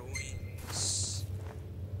into the ruins.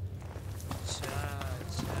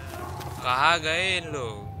 कहाँ गए इन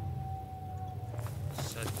लोग?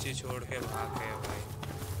 सच्ची छोड़ के भाग गए भाई.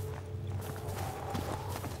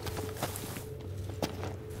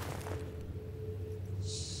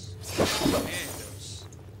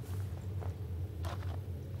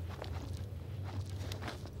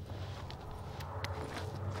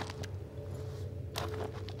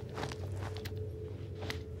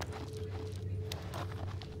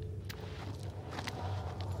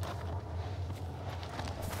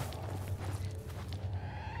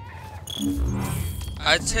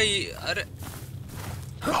 अच्छा ये अरे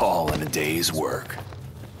all in a day's work.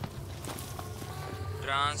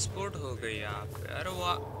 Transport हो गई यहाँ पे. अरे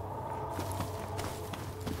वाह.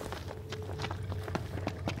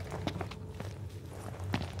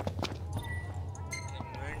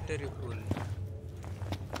 Inventory full.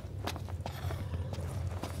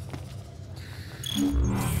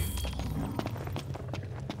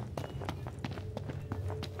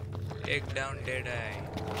 एक डाउन डेड है.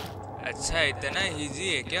 अच्छा इतना इजी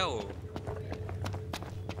है क्या वो?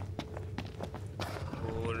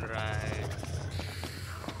 बोल रहा है.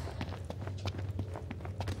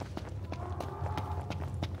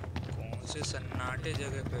 कौन से सन्नाटे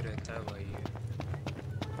जगह पे रहता है भाई ये?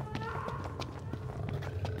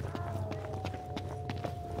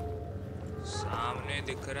 सामने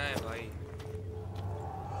दिख रहा है भाई.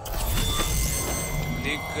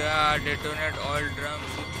 दिख गया. Detonate all drums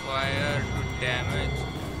with fire to damage.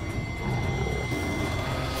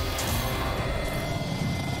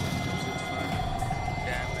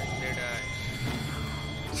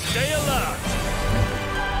 Stay alert.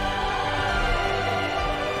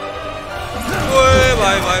 ओए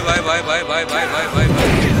भाई भाई भाई भाई भाई भाई भाई भाई भाई भाई.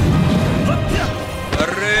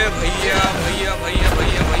 अरे भैया भैया भैया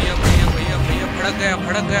भैया भैया भैया भैया भैया भड़क गया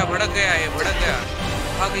भड़क गया भड़क गया ये भड़क गया.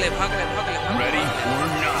 भाग ले भाग ले भाग ले. Ready or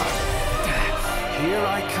not? Here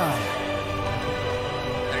I come.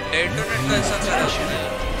 Detonate का ऐसा करा.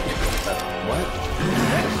 What?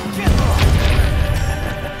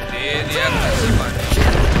 दे दिया खसी पानी.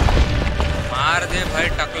 मार दे भाई.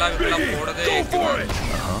 टकला विकला फोड़ दे एक बार.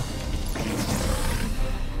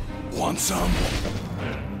 Want some?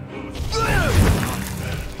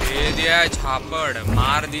 दे दिया छापड़.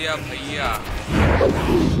 मार दिया भैया.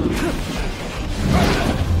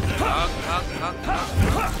 भाग भाग भाग भाग.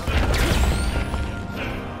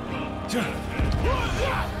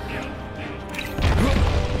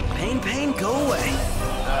 Pain, go away.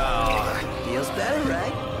 Oh, feels better,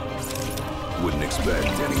 right? Wouldn't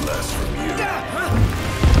expect any less from you.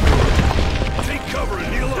 Take cover and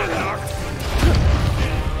kneel on, Doc.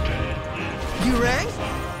 You rang?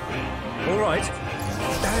 All right.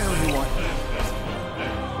 I owe you one.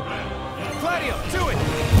 Gladio, do it!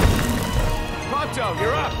 Pronto,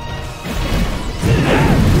 you're up!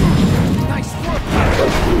 Nice work!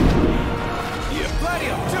 Yeah,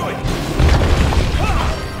 Gladio, do it!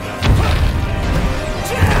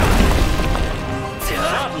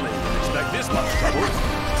 Suddenly, expect this much trouble.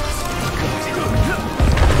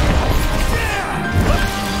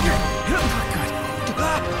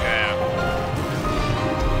 Yeah.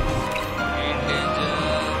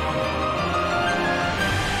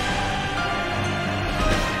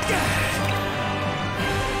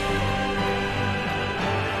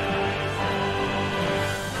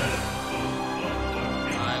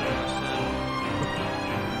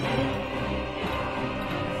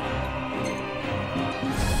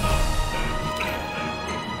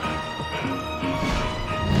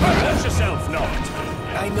 Watch yourself, Noct.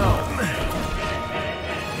 I know.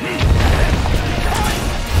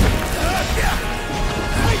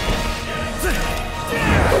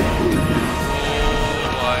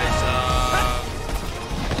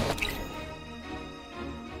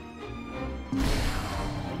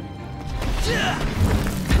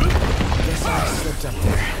 Guess I slipped up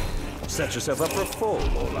there. Set yourself up for a fall,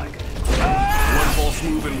 more like it. One false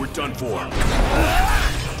move and we're done for.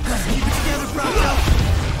 Keep it together, Bronco.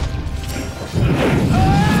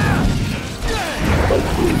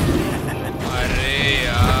 अरे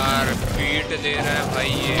यार पीट दे रहा है भाई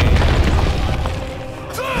ये.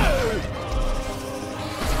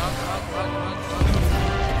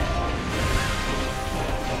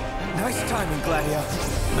 Nice timing, Gladio.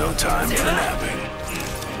 No time for napping.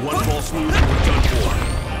 One false move and we're done for.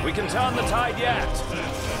 We We can turn the tide yet.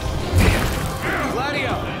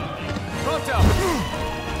 Gladio! Pronto!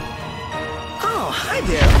 Oh, hi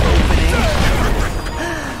there, opening.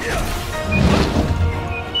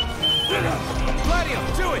 Gladio,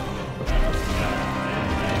 do it!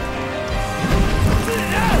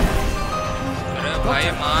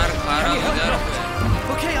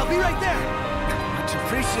 Okay, I'll be right there. Much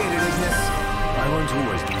appreciated, Ignis. I won't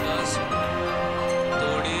always be.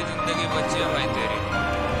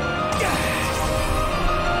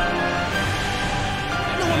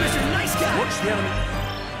 No one, Mr. Nice Guy. Watch the enemy.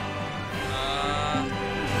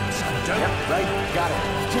 Yep, right. Got it.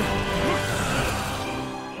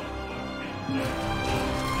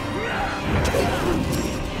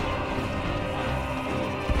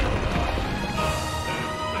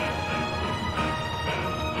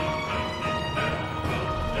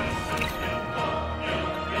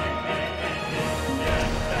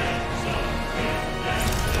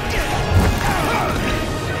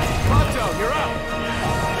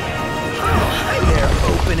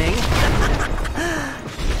 Opening.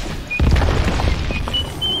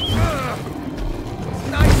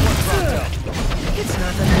 Nice one, Pronto. It's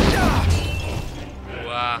nothing.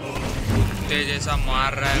 वाह कुत्ते जैसा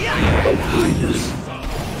मार रहा है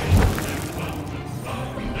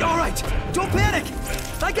All right, don't panic.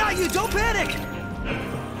 I got you. Don't panic.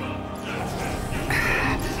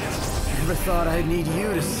 Never thought I'd need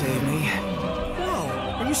you to save me. Whoa,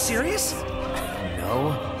 are you serious?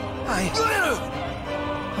 No.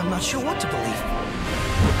 I'm not sure what to believe.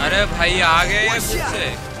 अरे भाई आ गए ये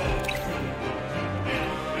मुझसे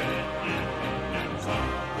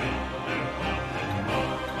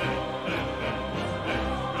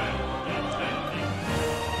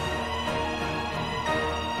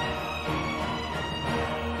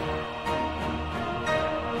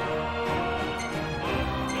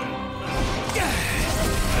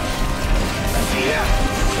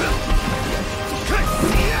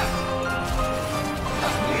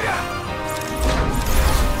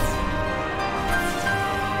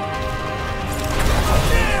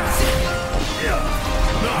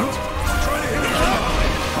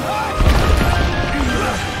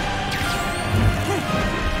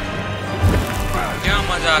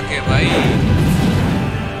के भाई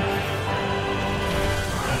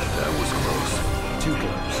That was close. Too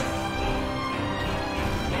close.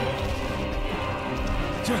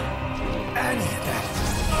 I needed that.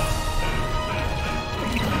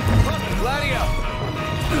 Gladio!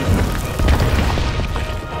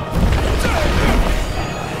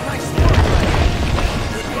 Nice work, Gladio!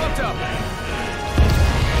 Pronto!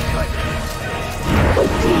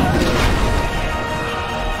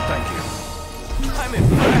 Thank you. I'm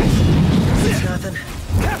impressed. It's nothing.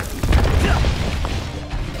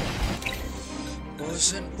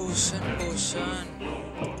 पोषण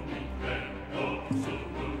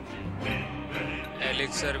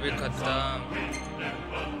elixir भी खत्म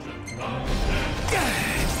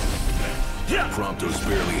Prompto's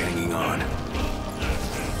barely hanging on.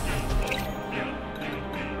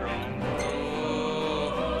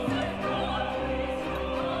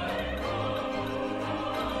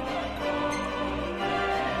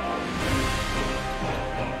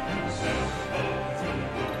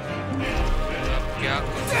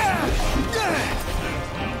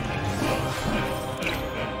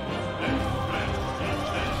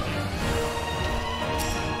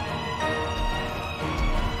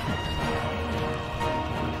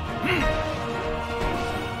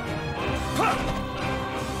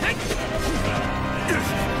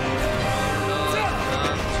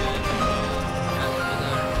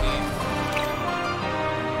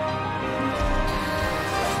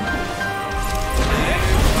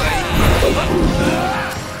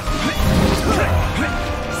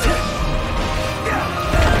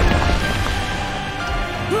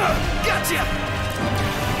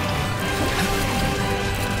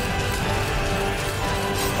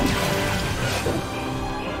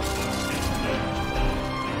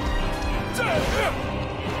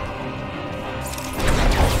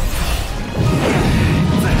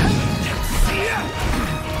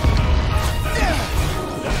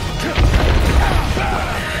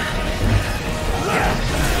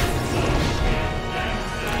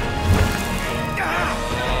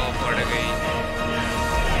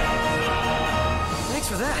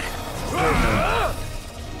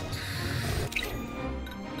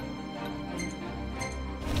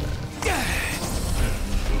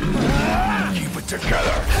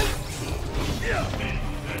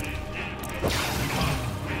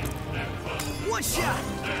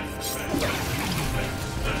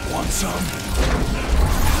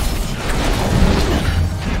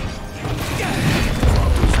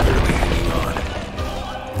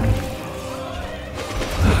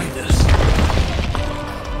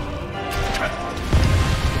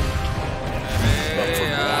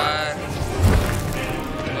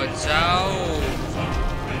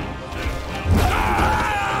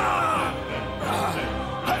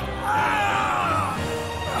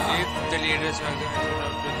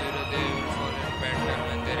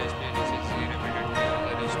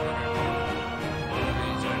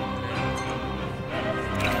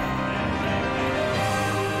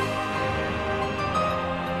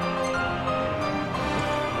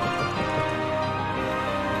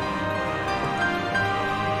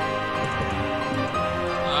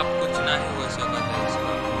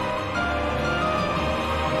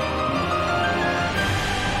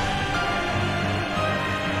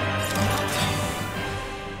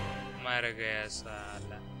 गया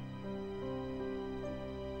साला।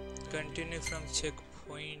 कंटिन्यू फ्रॉम चेक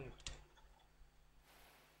पॉइंट,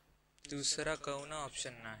 दूसरा कौन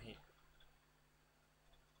ऑप्शन नहीं।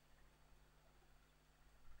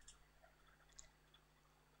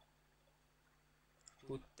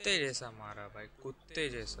 कुत्ते जैसा मारा भाई, कुत्ते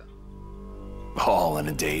जैसा। All in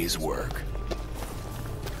a day's work.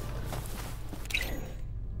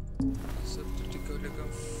 सब तो ठीक हो लगा।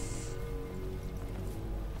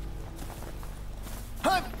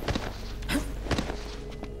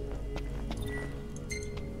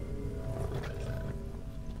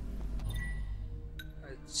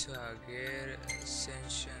 अच्छा, gear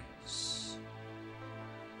essentials.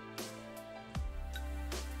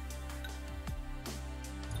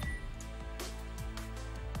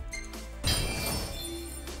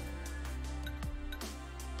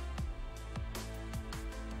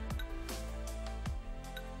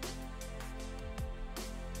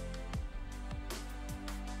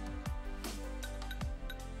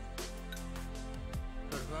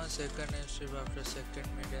 Second and strip after second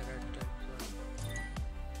media attempt.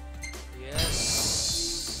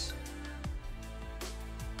 Yes.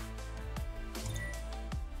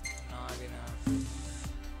 Not enough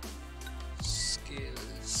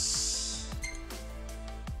skills.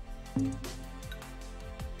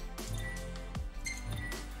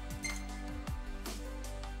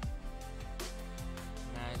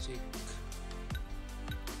 Magic.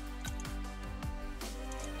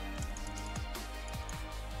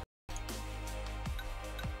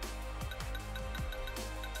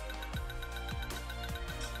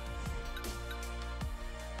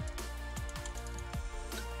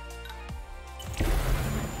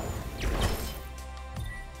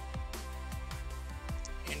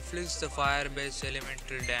 Inflicts the fire-based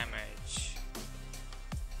elemental damage.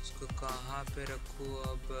 इसको कहाँ पे रखूँ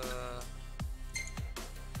अब?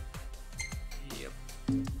 Yep.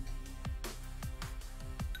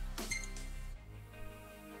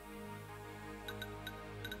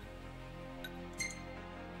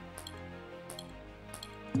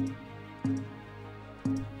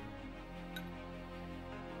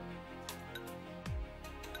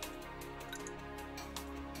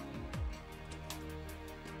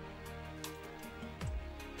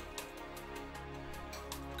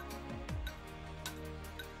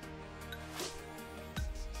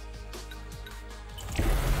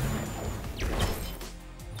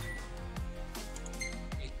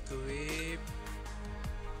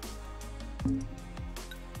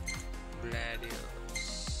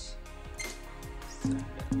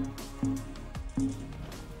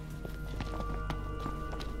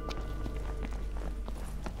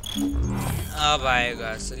 अब आएगा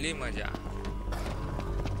असली मजा।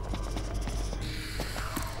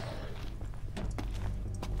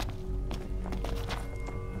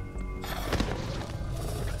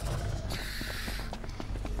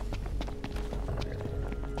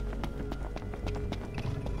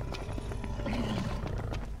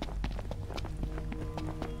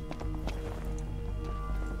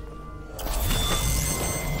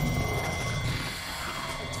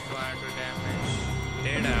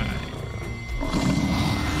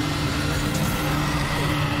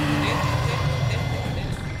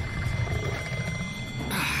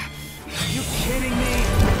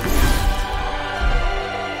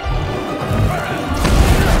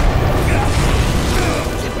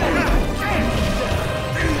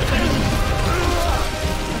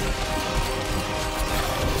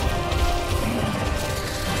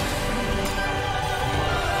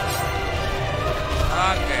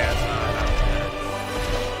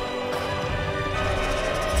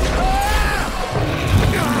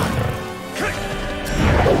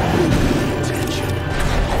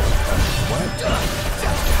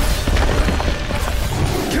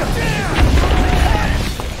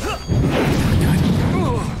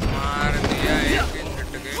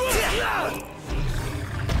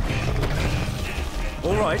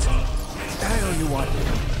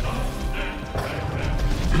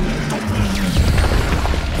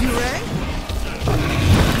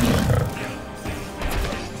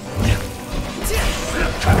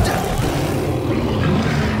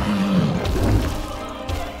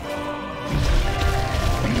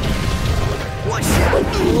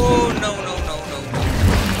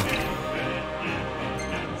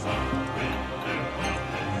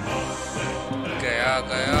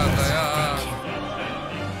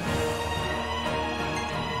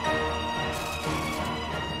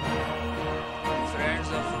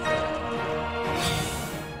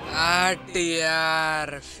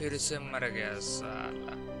 यार फिर से मर गया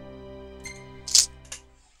साला।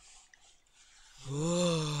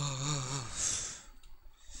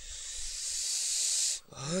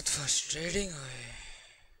 बहुत फ्रस्ट्रेटिंग है।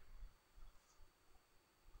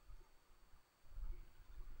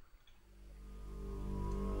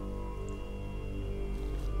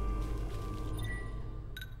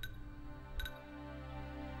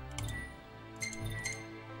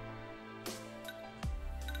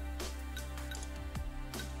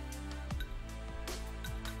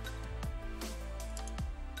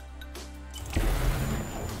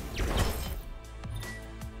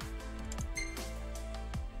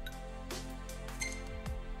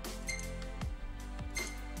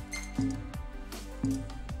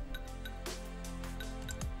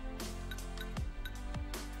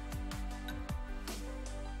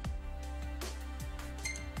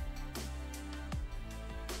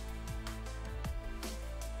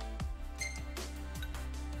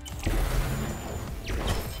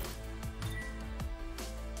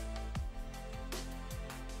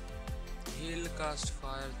 Heal cast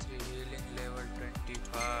fire 3 healing level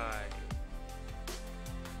 25.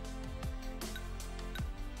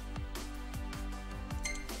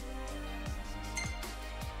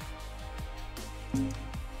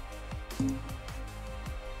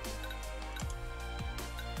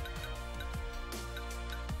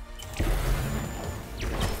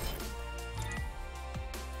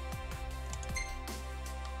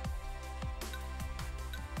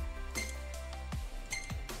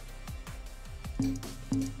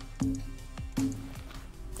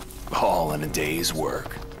 All in a day's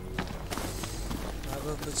work. अब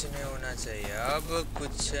कुछ नहीं होना चाहिए, अब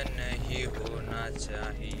कुछ नहीं होना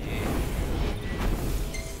चाहिए।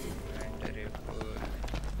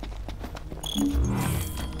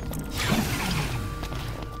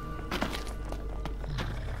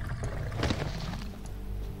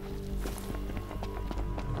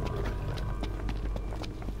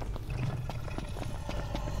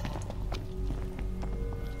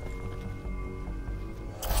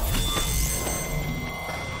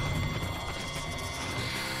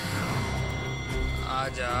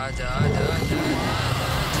 आजा आजा आजा आजा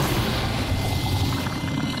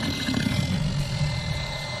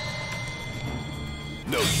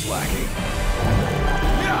No slacking.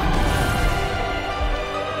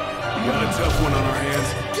 Got a tough one on our hands.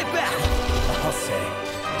 Get back! I'll say.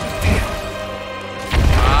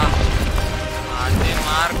 आधे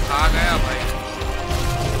मार खा गया भाई।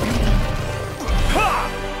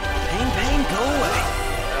 Pain, go away.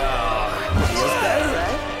 Feels better,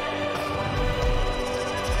 right?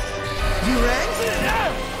 You ready?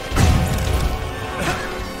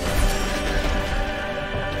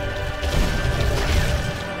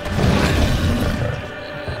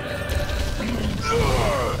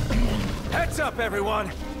 Heads up, everyone.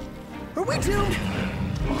 Are we doomed?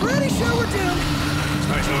 Pretty sure we're doomed. It's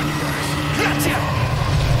nice knowing you guys. Gotcha!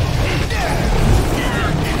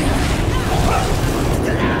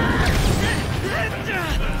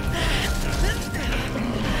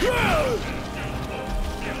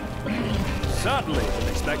 Certainly didn't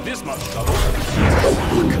expect this much trouble.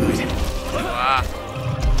 वाह,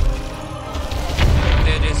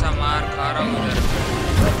 तेरे सा मार खा रहा हूँ उधर।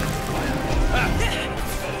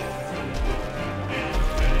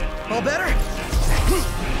 All better?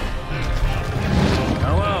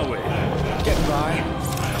 How are we? Getting by.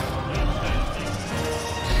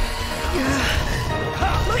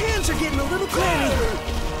 My hands are getting a little clammy.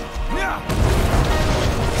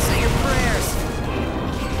 Say your prayers.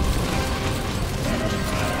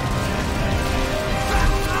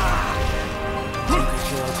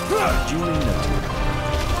 Duly noted.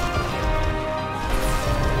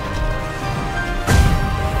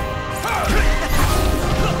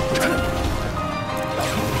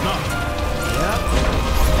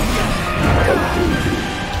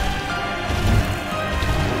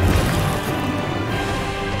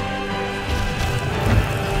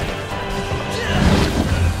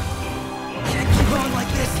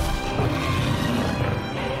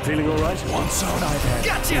 Feeling all right? Once on, I've had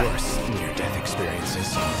Gotcha! worse near-death experiences.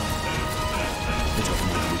 It's a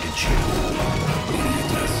food we can chew.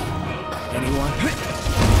 Anyone?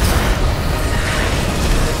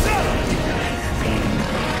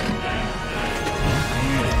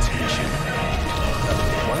 Need attention.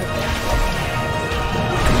 What?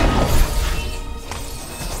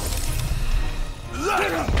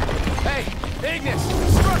 Hey, Ignis!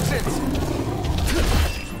 Instructions!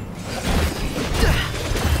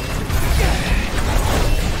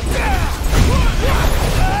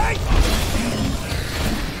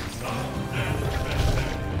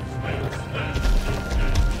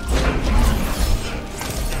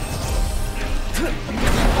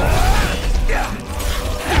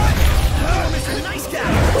 Mr. Nice Guy!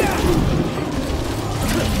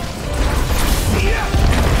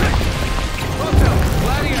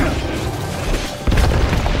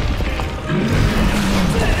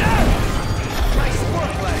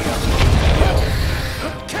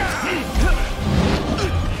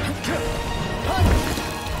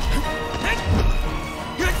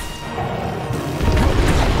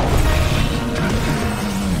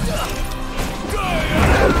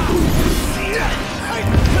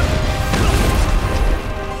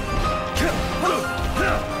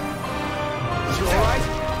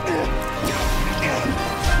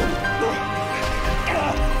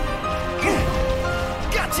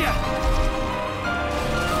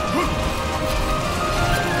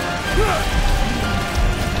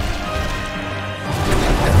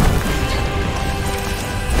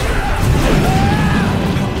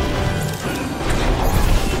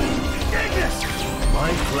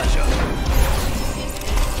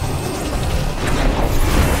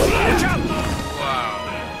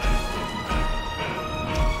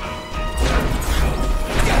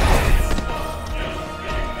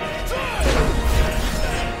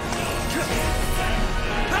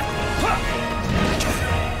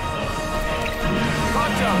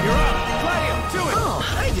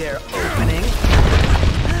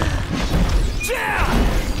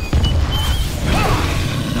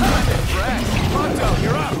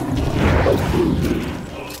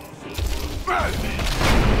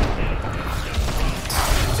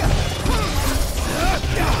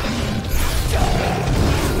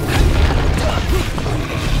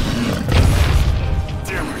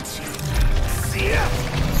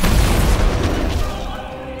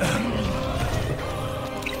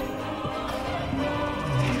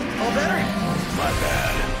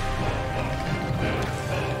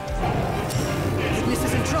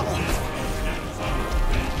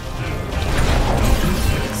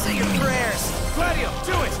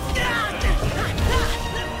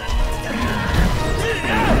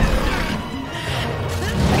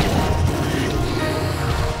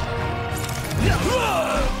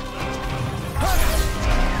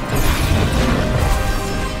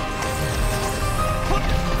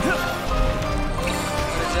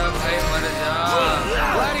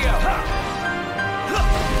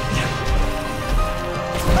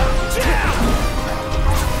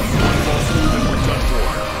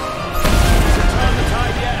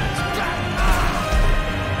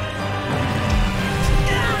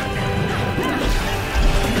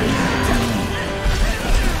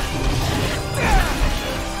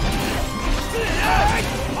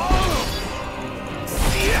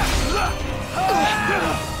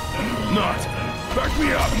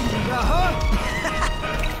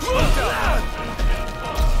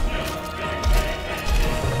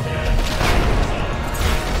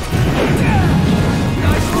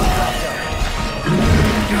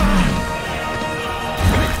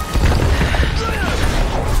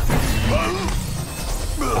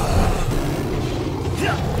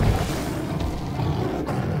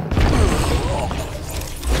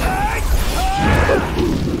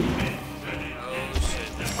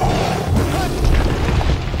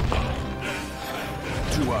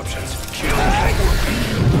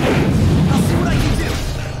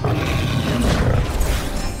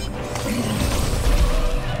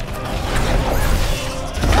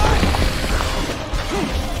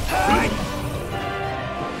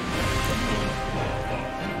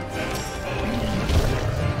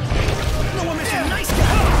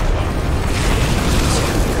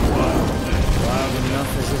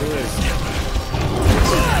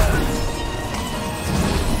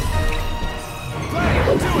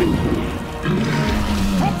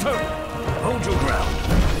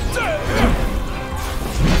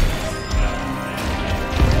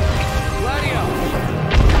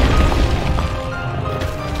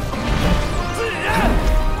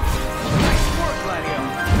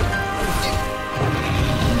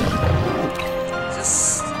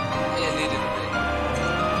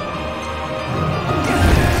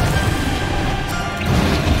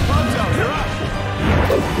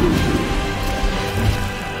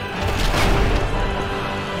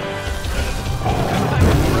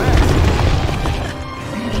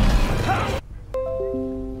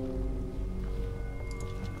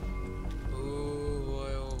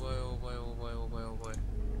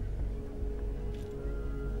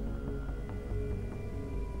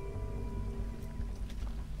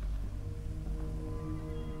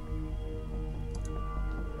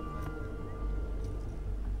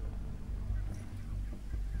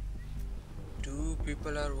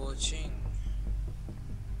 people are watching.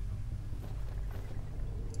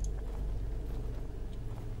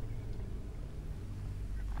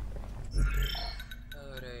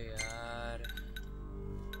 अरे यार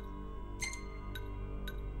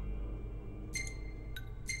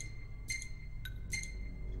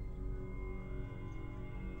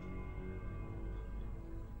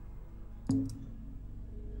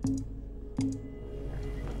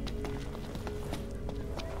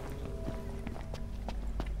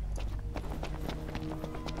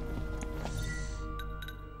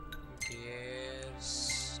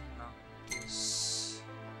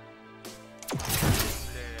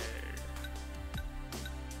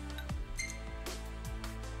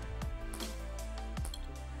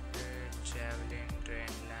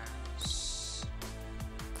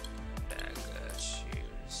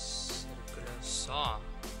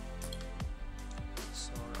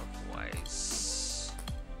sort of wise.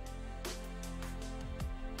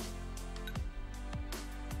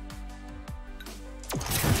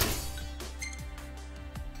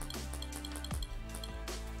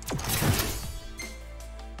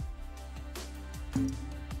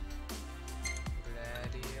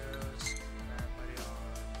 Gladius memory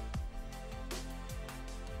on.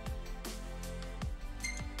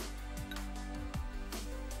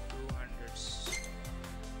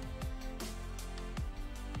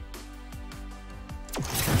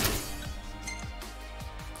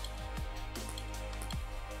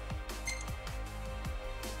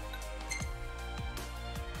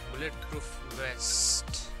 Bulletproof vest.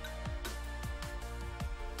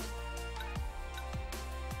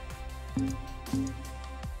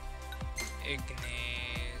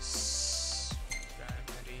 Ignis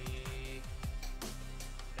primary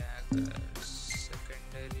daggers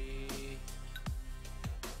secondary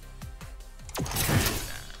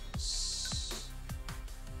lance.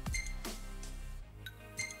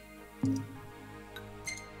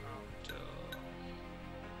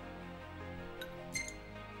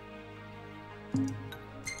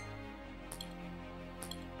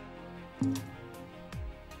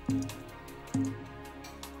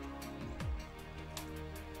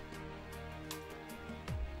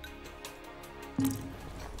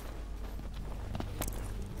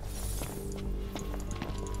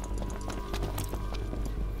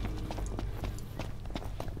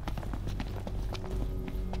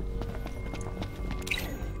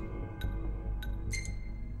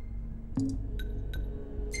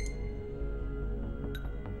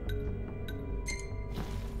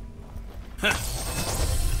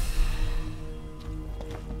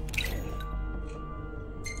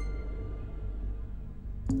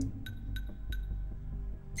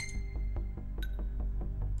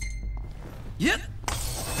 Yep.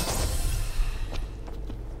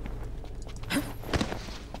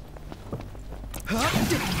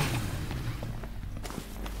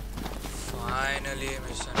 Finally,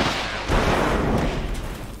 mission.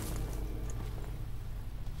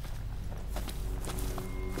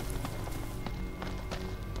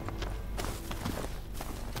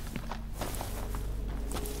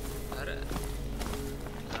 अरे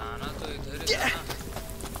जाना तो इधर ही था ना।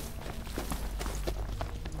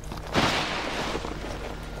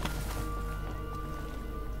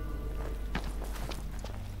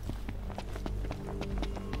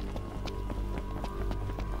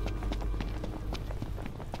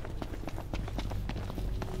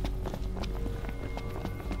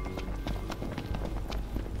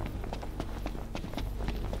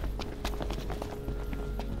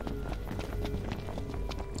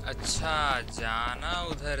 अच्छा जाना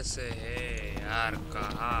उधर से है यार,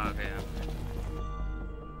 कहाँ आ गया मैं।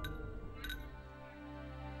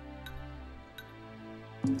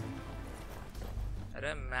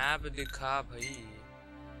 अरे मैप दिखा भाई।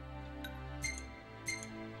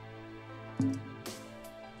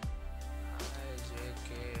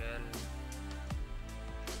 IJKL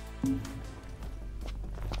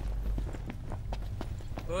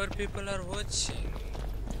 4 people are watching.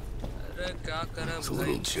 It's a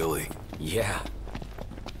little chilly. Yeah.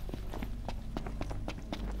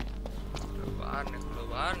 बाहर निकलो,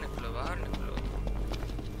 बाहर निकलो, बाहर निकलो।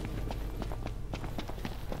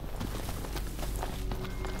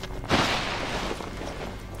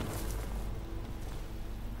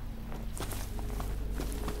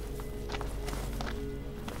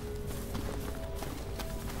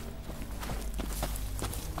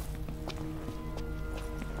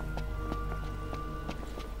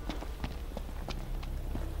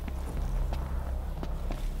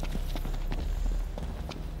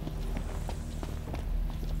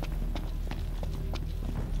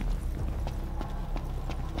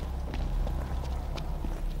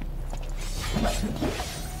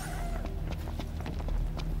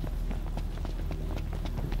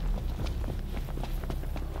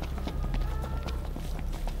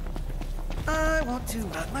 I want to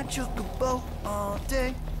ride my chocobo all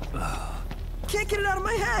day. Can't get it out of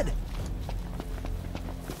my head!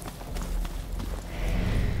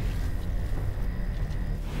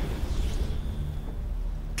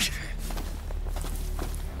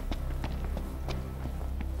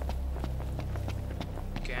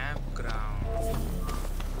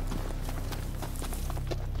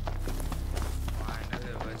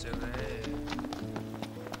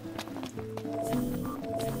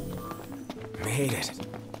 Made it.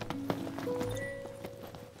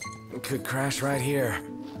 Could crash right here.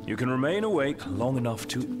 You can remain awake long enough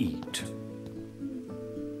to eat.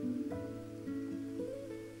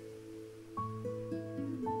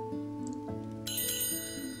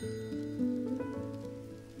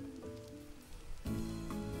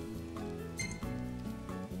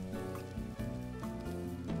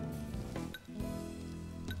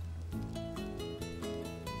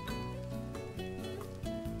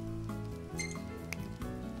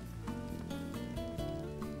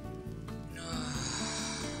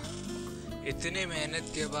 इतने मेहनत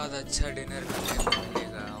के बाद अच्छा डिनर करने को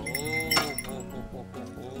मिलेगा।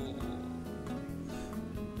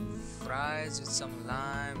 Fries with some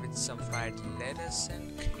lime, with some fried lettuce and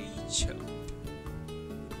ketchup.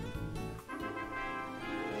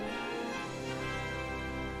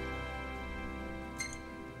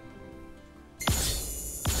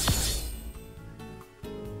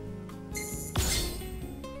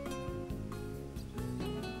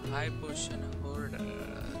 High potion hoarder.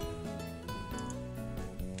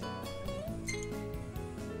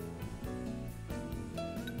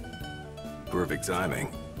 Perfect timing.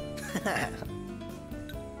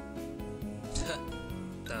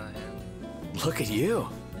 The hell? Look at you.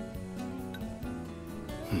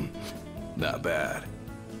 Not bad.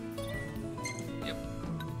 Yep.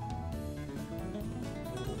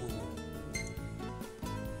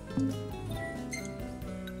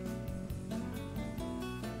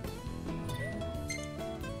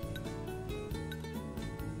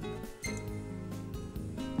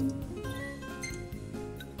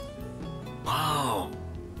 Wow.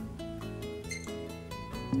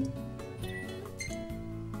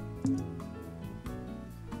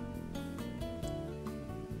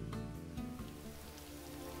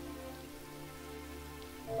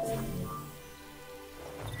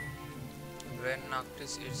 When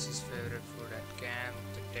Noctis eats his favorite food at camp,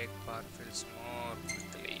 the tech bar fills more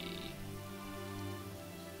quickly.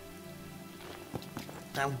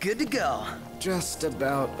 I'm good to go. Just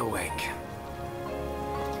about awake.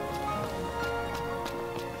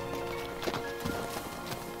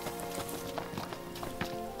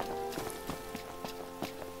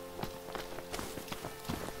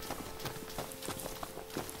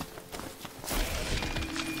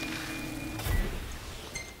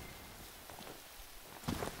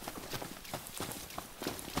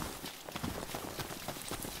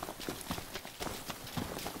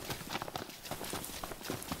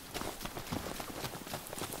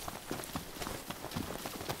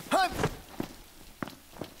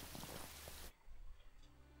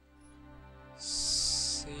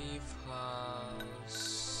 Safe house.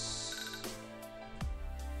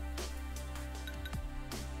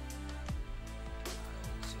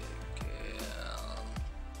 JKL.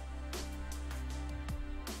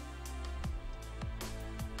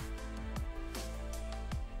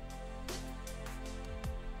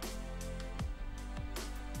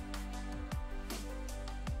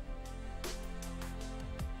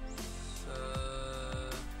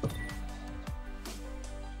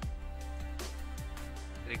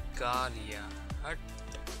 Regalia hut.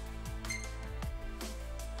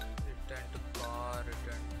 Return to car,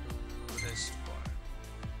 return to rest point.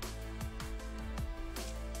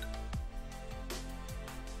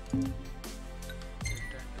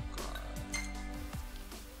 Return to car.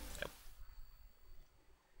 Yep.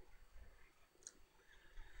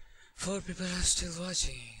 4 people are still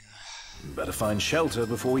watching. Better find shelter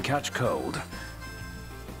before we catch cold.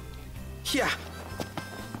 Yeah.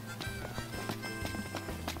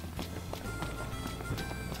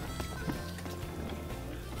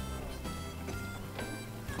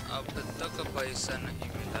 अब तक पैसा नहीं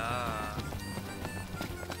मिला।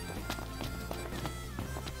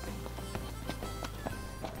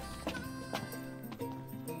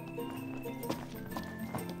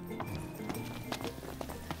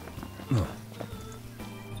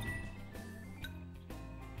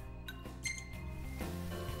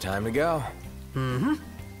 Time to go. Mm-hmm.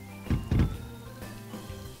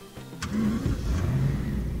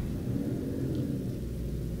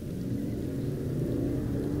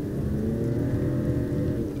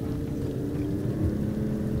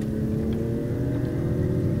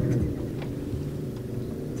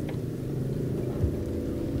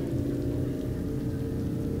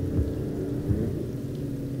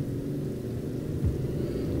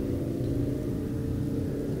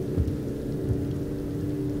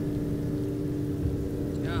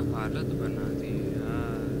 हालत बना दी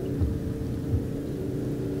यार।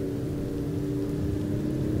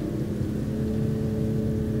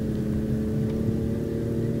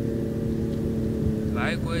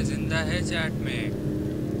 भाई कोई जिंदा है चैट में?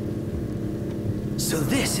 So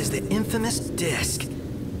this is the infamous disc.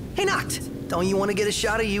 Hey, Noct, don't you want to get a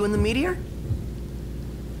shot of you in the meteor?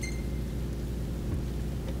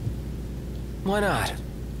 Why not?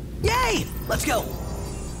 Yay! Let's go!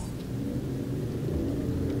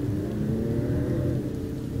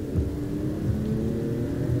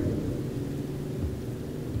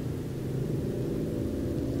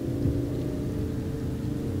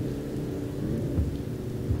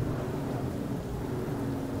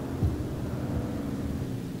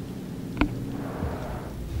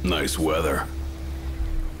 Nice weather.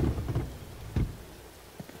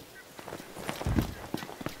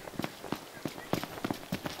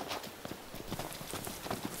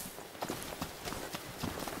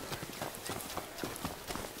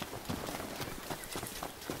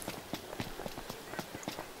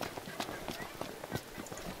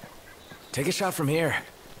 Take a shot from here.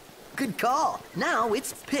 Good call. Now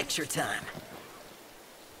it's picture time.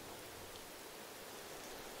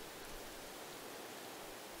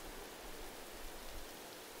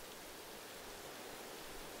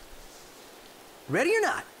 Ready or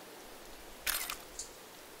not?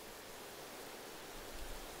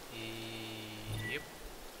 Yep.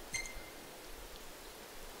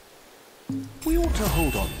 We ought to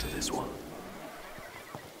hold on to this one.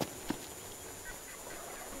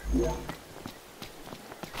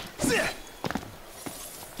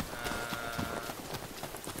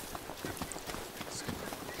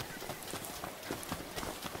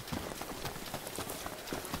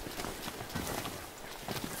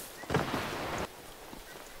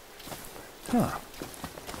 Huh.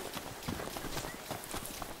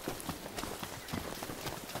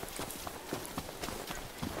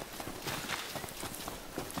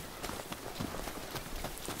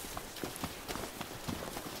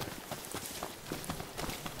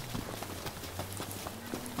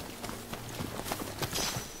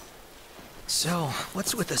 So,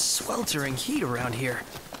 what's with the sweltering heat around here?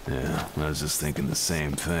 Yeah, I was just thinking the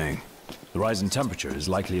same thing. The rise in temperature is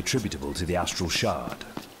likely attributable to the astral shard.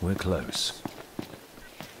 We're close.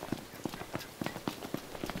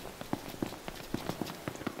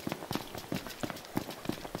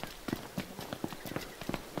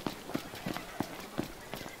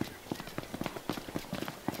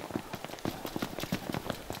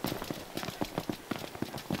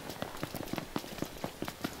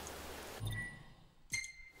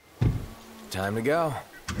 Time to go.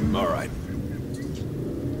 All right.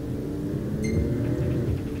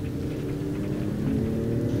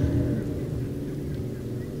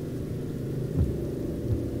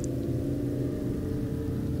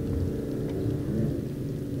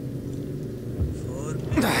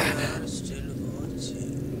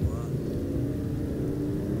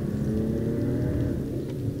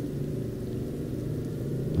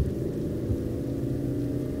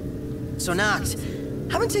 So, Noct,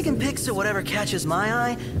 I've been taking pics of whatever catches my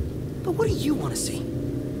eye, but what do you want to see?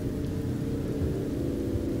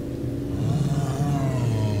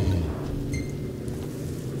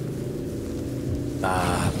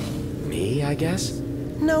 Me, I guess?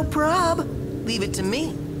 No prob. Leave it to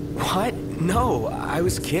me. What? No, I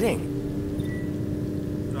was kidding.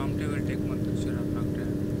 Promptly will take one picture of Doctor.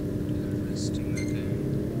 Resting again.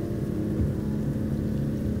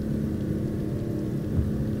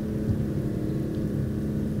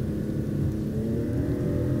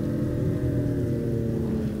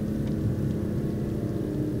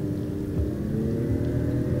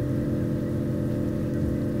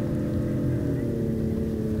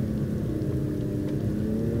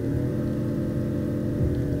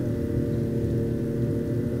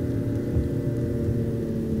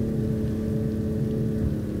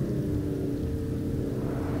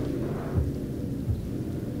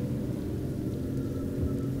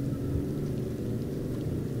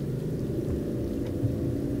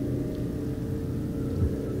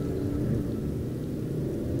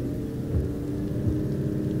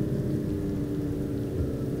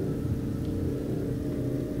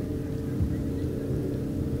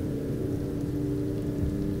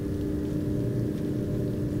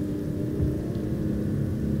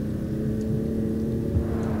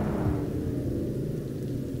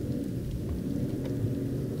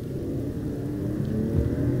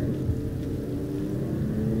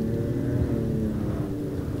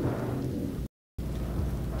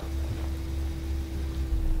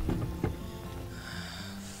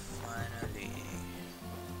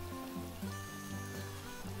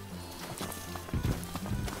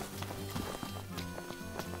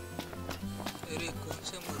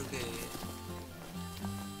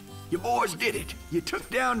 You boys did it. You took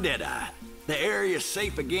down Deadeye. The area's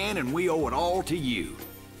safe again, and we owe it all to you.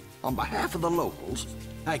 On behalf of the locals,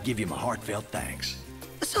 I give you my heartfelt thanks.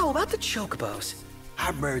 So, about the chocobos.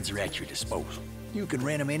 Our birds are at your disposal. You can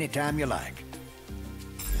rent them anytime you like.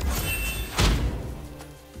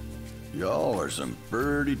 Y'all are some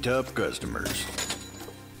pretty tough customers.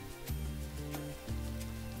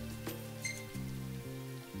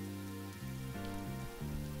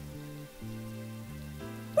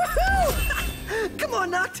 Woohoo! Come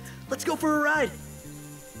on, Noct. Let's go for a ride.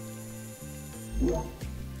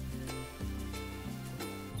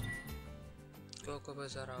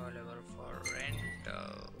 Chocobos are available for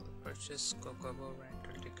rental. Purchase Chocobo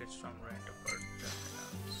rental tickets from rent-a-bird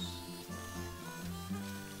terminals.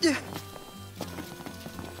 Yeah.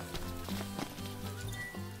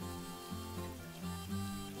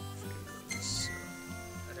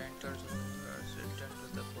 Rentals are returned to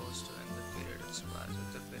the post when the period expires. If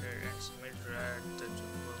the period ends mid-ride, the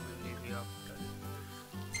Chocobo will leave you after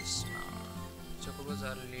this hour. Chocobos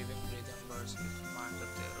are living, breathing birds with mind of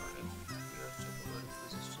their own. If your Chocobo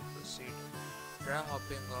refuses to proceed, try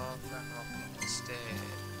hopping off and walking instead.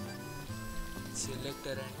 Select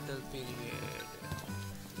a rental period.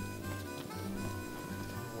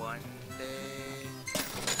 1 day.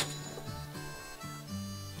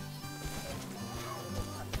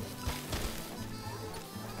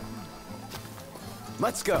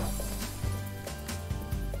 Let's go.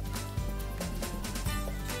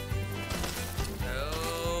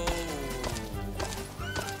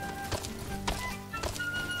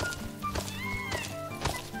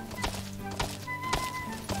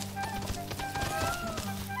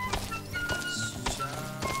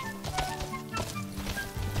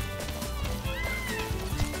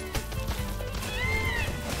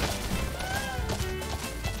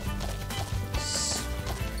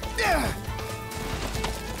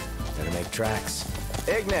 Tracks.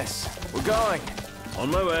 Ignis, we're going. On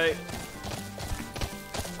my way.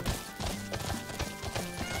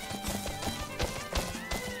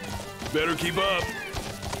 Better keep up.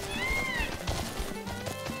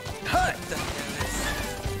 Hut!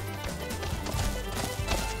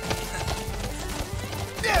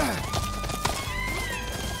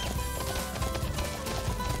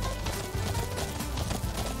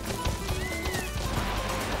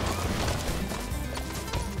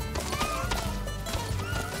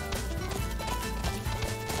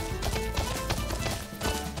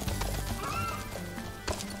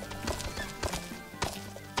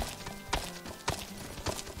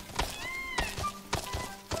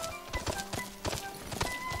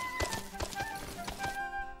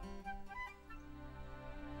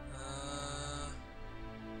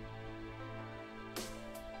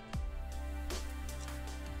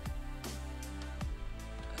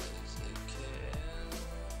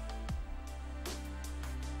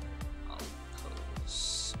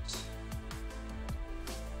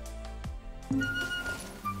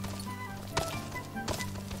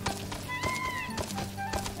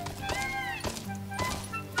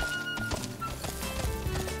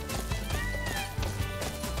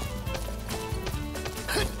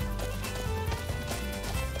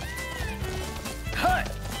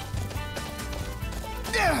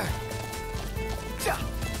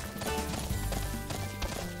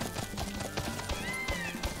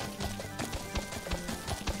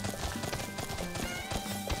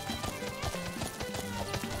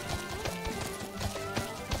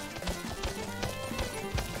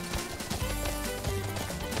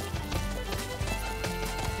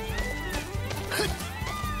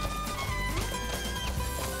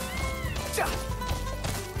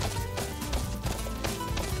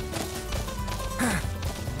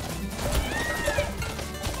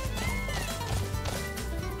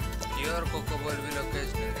 Your Chocobo will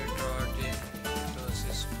occasionally trot in to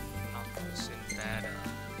assist Noctis in battle.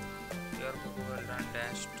 Your Chocobo will run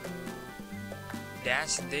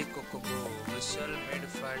dash the Chocobo, whistle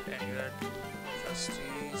mid-fight, and your trusty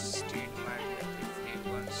steed might get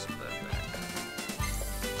free once per battle.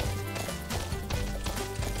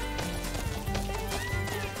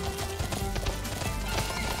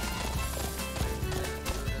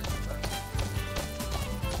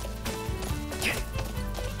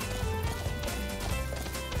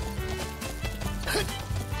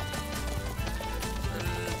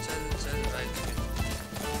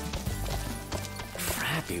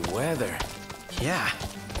 Weather. Yeah.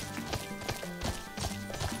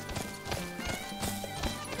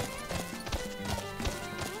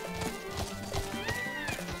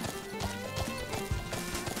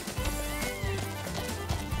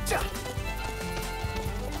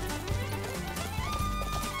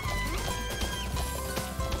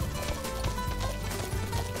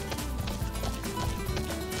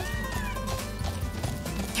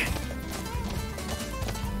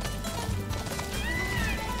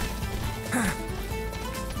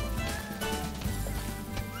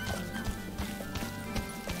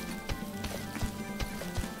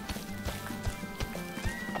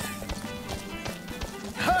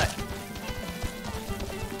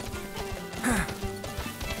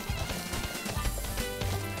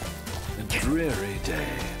 dreary day.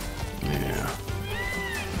 Yeah.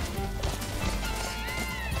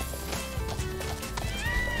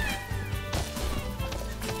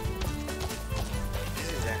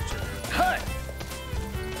 This is actually... Hey!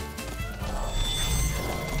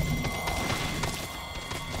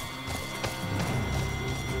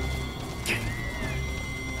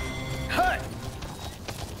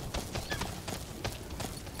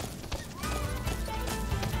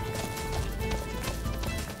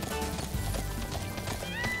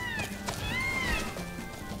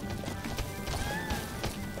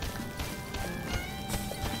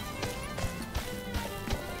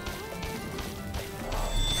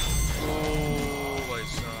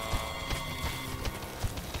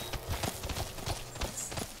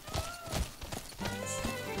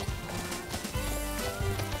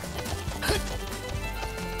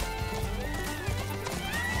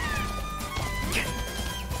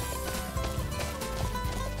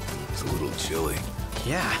 It's a little chilly.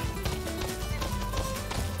 Yeah.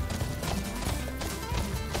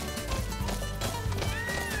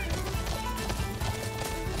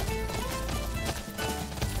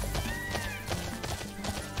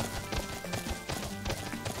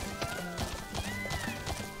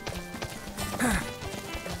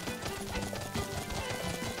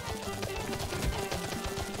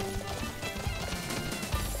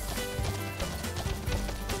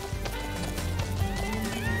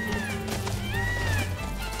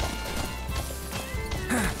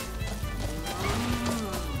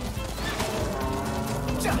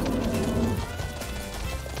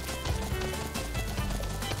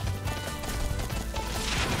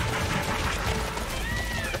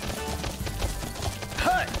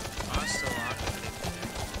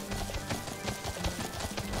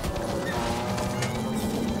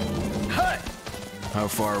 How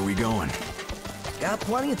far are we going? Got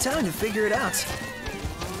plenty of time to figure it out.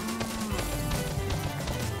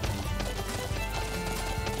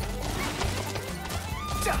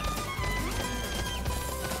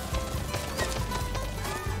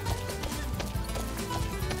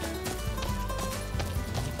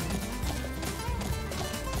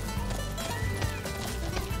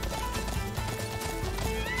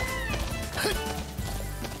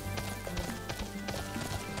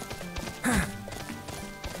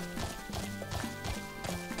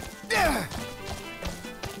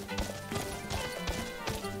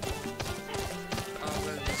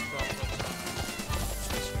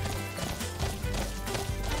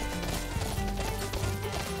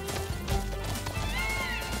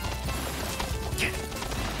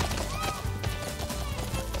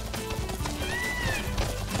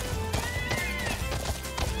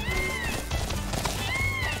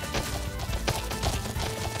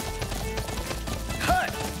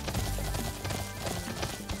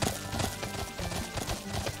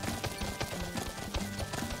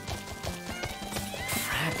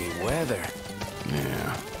 Weather.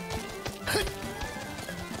 Yeah.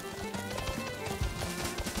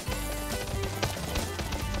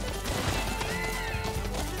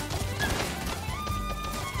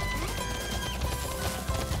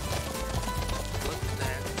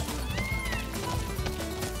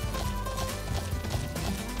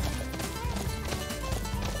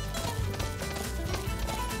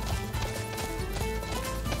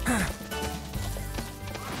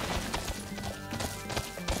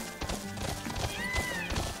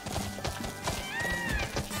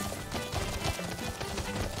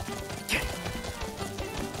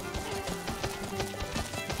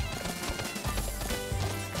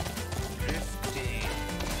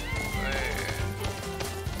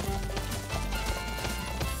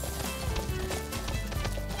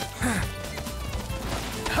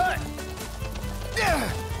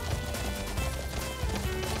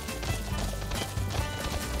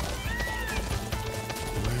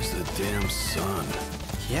 Where's the damn sun?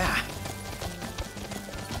 Yeah.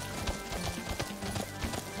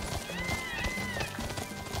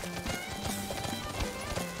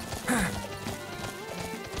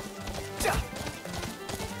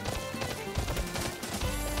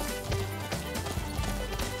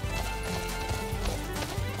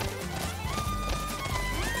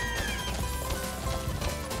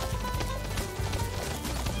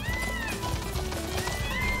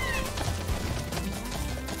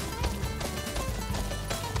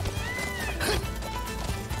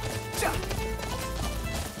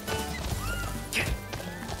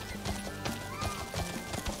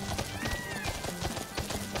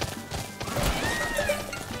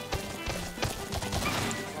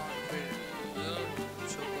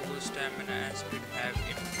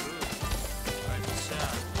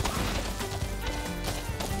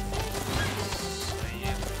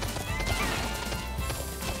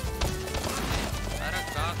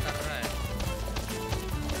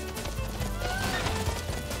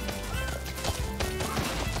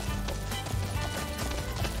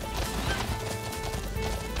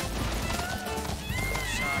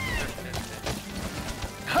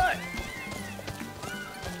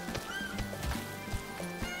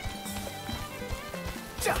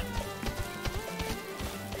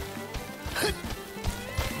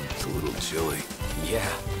 chilly. Yeah.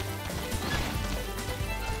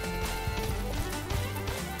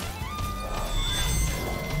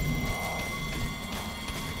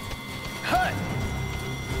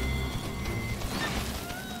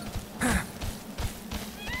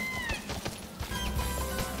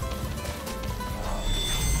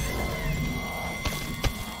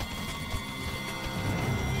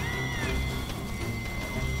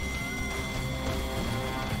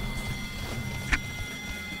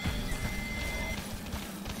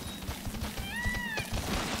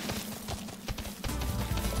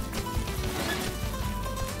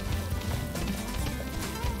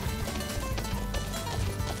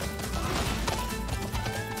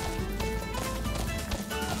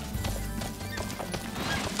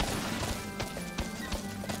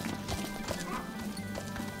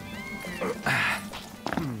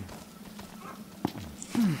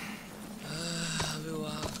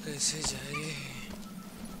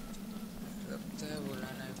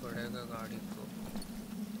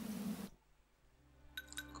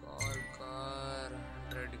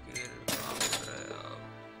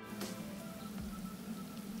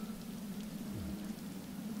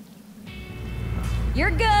 You're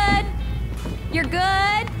good. You're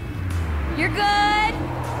good. You're good.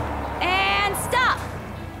 And stop.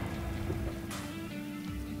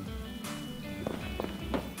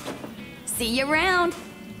 See you around.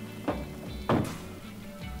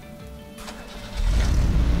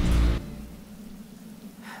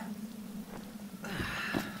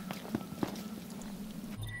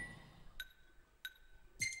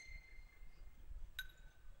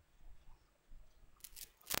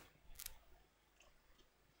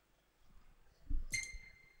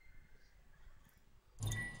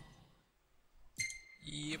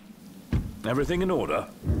 Everything in order?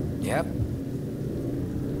 Yep.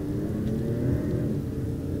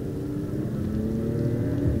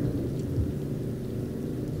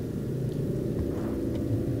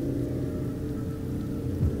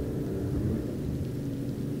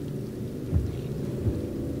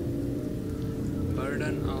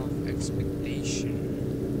 Burden of expectation.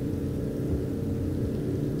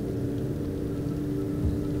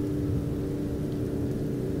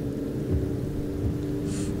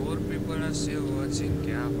 से watching,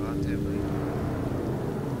 क्या बात है भाई।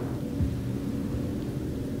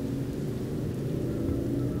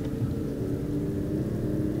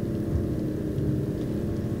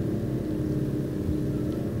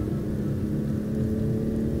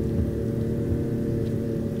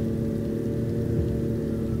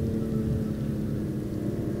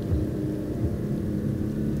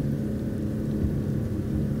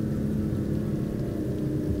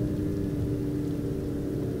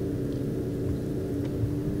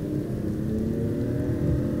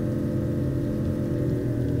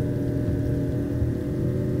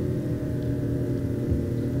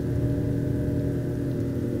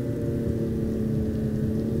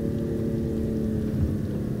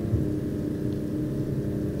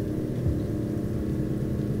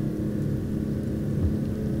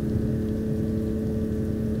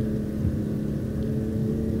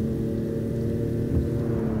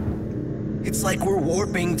 It's like we're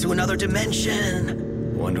warping to another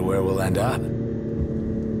dimension. Wonder where we'll end up.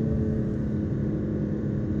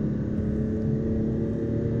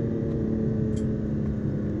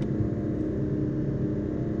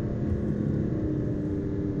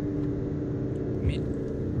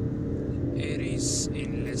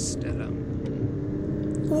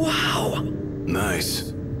 Wow!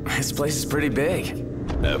 Nice. This place is pretty big.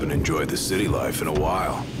 Haven't enjoyed the city life in a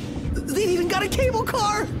while. They've even got a cable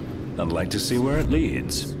car! I'd like to see where it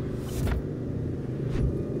leads.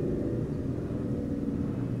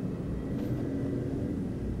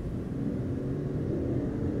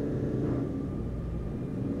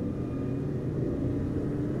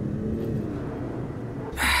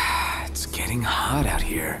 It's getting hot out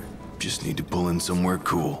here. Just need to pull in somewhere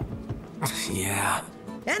cool. Yeah.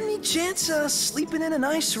 Any chance of sleeping in a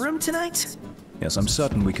nice room tonight? Yes, I'm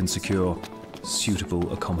certain we can secure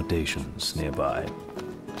suitable accommodations nearby.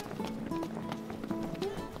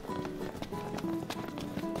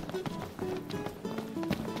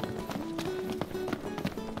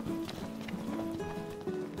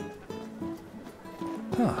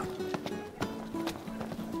 Huh.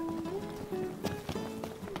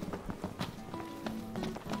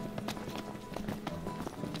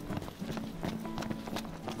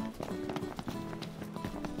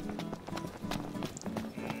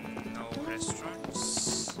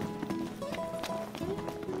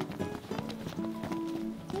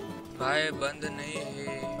 भाई बंद नहीं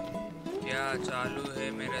है क्या चालू है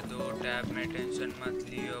मेरे 2 tab में tension मत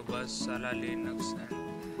लियो बस साला लिनक्स है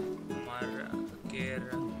मर के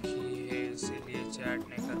रखी है इसलिए चैट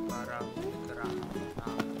नहीं कर पा रहा हूँ।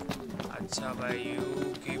 अच्छा भाई यू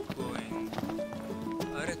कीप गोइंग।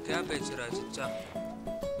 अरे क्या बेच रहा है चचा?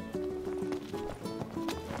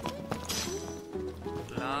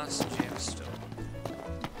 Glass gemstone.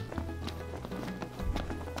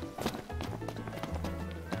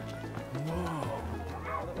 Whoa.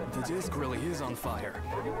 The disc really is on fire.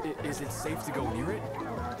 Is it safe to go near it?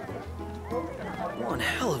 One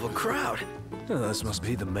hell of a crowd. This must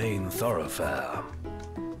be the main thoroughfare.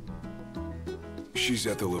 She's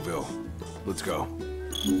at the Laville. Let's go.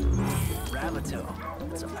 Ravito.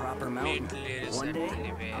 It's a proper mountain. One day,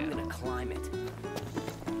 I'm gonna climb it.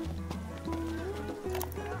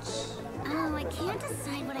 Oh, I can't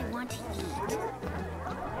decide what I want to eat.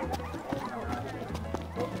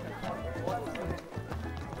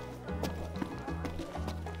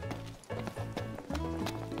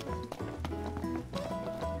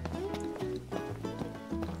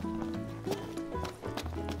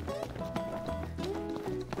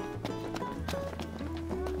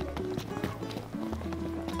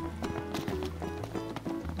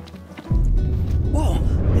 Whoa!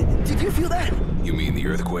 Did you feel that? You mean the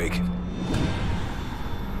earthquake?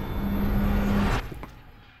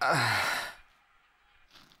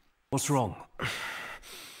 What's wrong?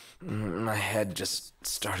 My head just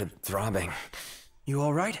started throbbing. You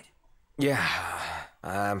all right? Yeah,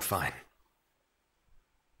 I'm fine.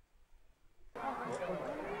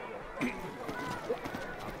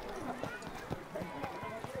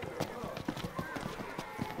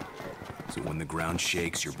 So when the ground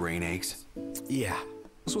shakes, your brain aches? Yeah.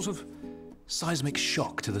 A sort of seismic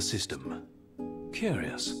shock to the system.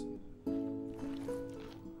 Curious.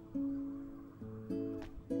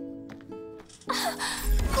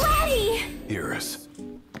 Gladdy! Iris.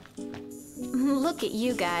 Look at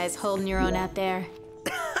you guys holding your own out there.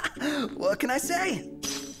 What can I say?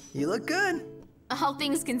 You look good. All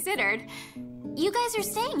things considered. You guys are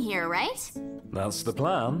staying here, right? That's the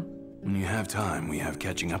plan. When you have time, we have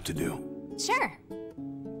catching up to do. Sure.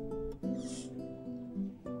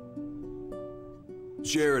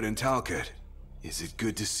 Jared and Talcott, is it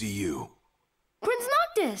good to see you? Prince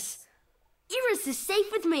Noctis! Iris is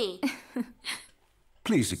safe with me.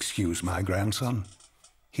 Please excuse my grandson.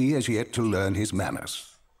 He has yet to learn his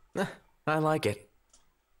manners. I like it.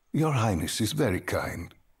 Your Highness is very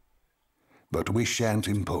kind, but we shan't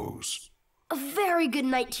impose. A very good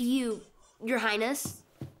night to you, Your Highness.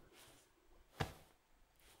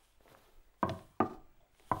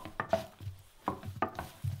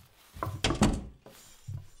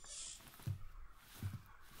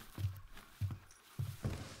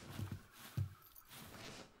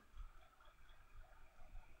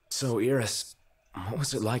 So, Iris, what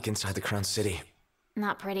was it like inside the Crown City?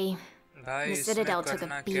 Not pretty. The Citadel took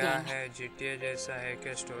a beating.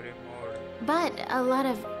 But a lot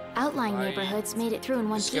of outlying neighborhoods made it through in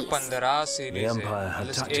one piece. The Empire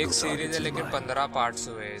had tactical targets in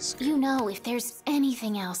mind. You know, if there's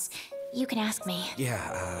anything else, you can ask me.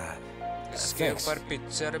 Yeah, इसके ऊपर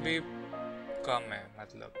picture भी कम है,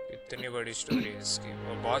 मतलब इतनी बड़ी story है इसकी,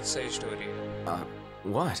 वो बहुत सही स्टोरी है.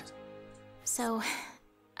 What? So,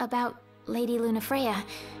 about Lady Lunafreya,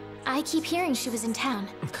 I keep hearing she was in town.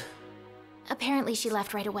 Apparently she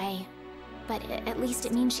left right away, but at least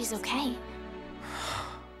it means she's okay.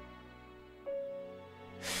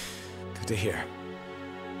 Good to hear.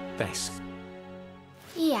 Thanks.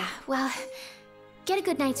 Yeah, well, get a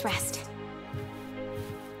good night's rest.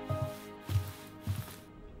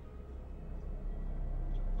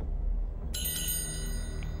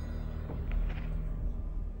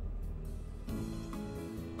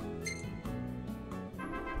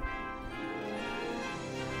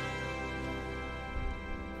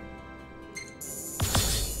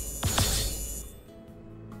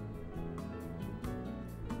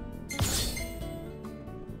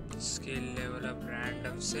 Skill level up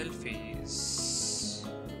random selfies.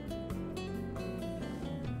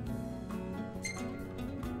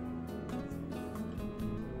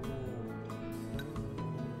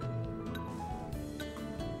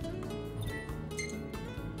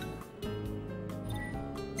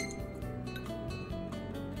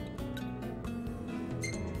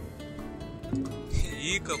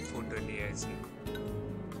 ये कब photo लिया इसने?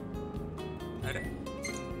 अरे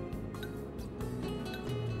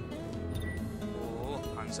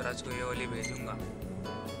हंसराज को ये वाली भेजूंगा.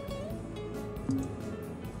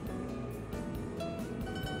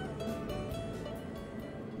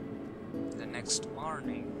 The next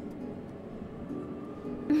morning.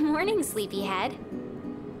 Morning, sleepyhead.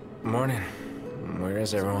 Morning. Where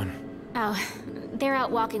is everyone? Oh, they're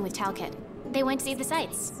out walking with Talcott. They went to see the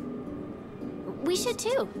sights. We should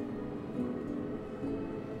too.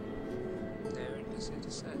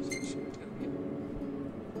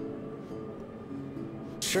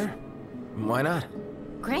 Sure. Why not?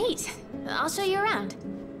 Great. I'll show you around.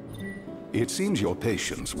 It seems your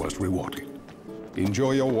patience was rewarded.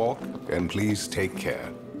 Enjoy your walk, and please take care.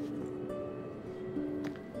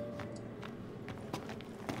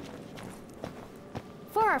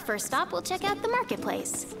 For our first stop, we'll check out the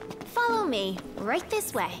marketplace. Follow me, right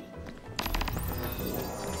this way.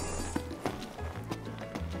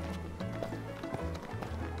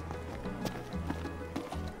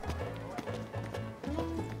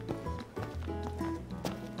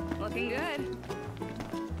 Looking good.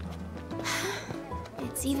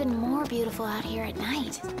 It's even more beautiful out here at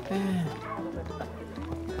night.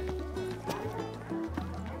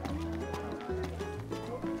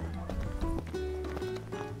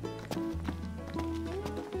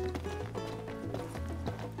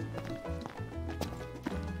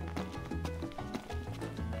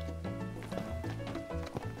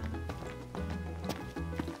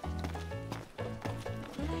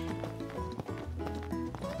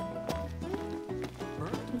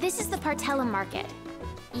 This is the Partella Market.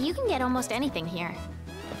 You can get almost anything here.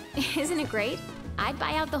 Isn't it great? I'd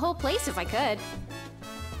buy out the whole place if I could.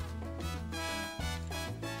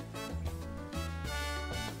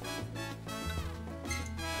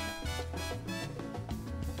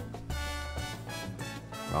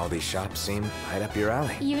 All these shops seem right up your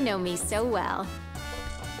alley. You know me so well.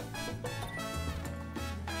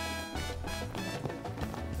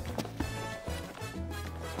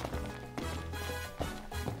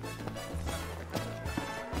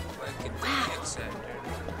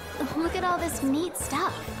 Look at all this neat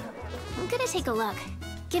stuff. I'm gonna take a look.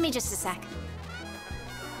 Give me just a sec.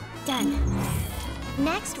 Done.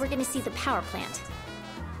 Next, we're gonna see the power plant.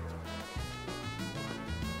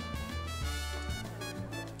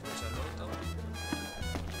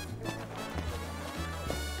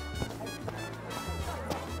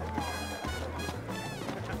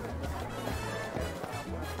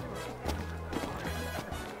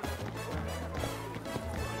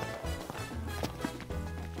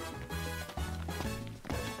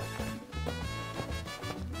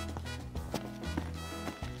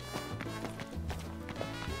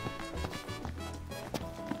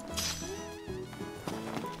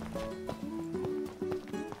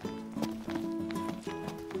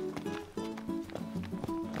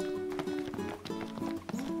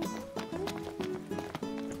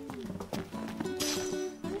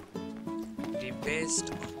 Based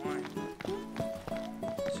on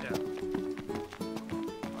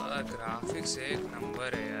graphics एक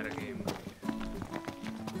number है यार game का.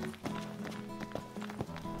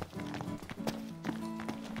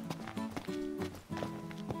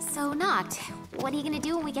 So Noct, what are you gonna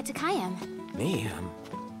do when we get to Kayam? Me?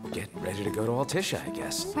 Getting ready to go to Altisha, I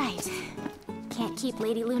guess. Right. Can't keep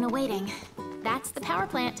Lady Luna waiting. That's the power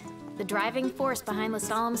plant, the driving force behind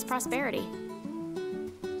Lestolem's prosperity.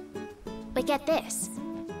 But get this,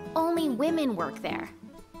 only women work there.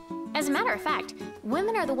 As a matter of fact,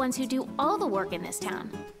 women are the ones who do all the work in this town.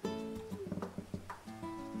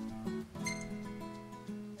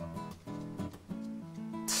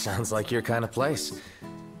 Sounds like your kind of place.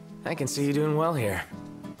 I can see you doing well here.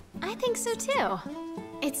 I think so too.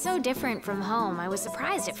 It's so different from home. I was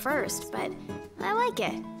surprised at first, but I like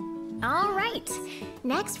it. All right,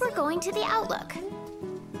 next we're going to the Outlook.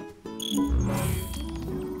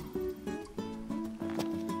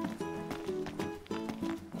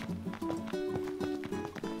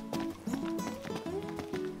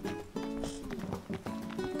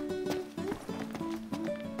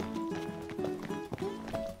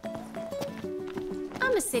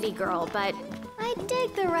 I'm a city girl, but I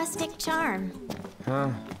dig the rustic charm. Huh?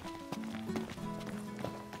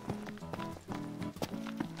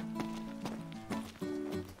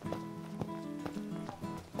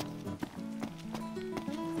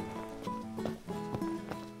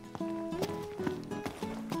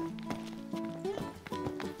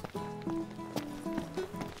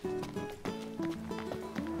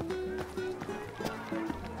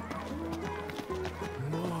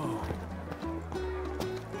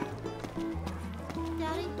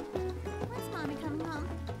 Daddy, when's Mommy coming home?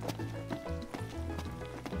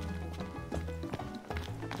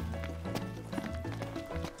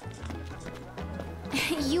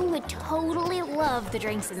 You would totally love the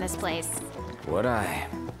drinks in this place. Would I?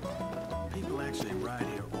 People actually ride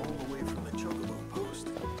here all the way from the Chocobo Post.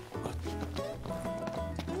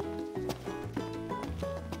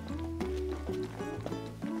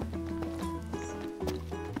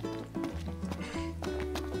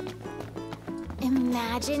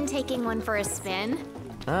 Imagine taking one for a spin.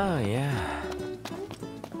 Oh, yeah.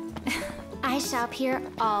 I shop here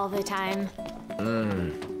all the time.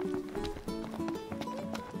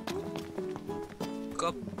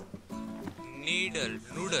 Cup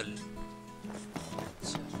noodle.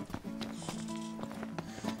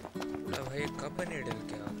 अच्छा भाई cup needle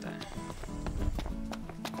क्या होता है?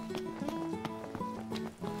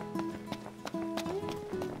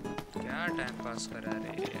 क्या time pass करा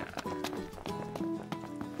रहे हैं यार?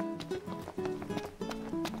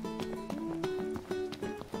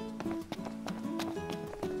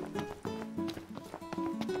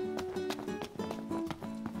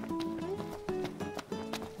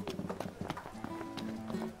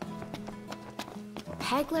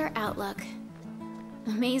 Pegler Outlook.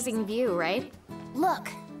 Amazing view, right? Look!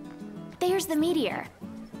 There's the meteor.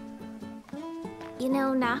 You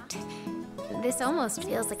know, Noct, this almost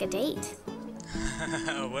feels like a date.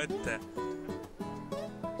 What the?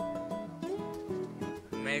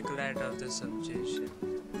 Make light of the subject.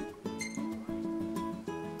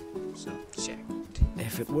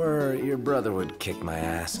 If it were, your brother would kick my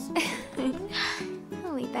ass.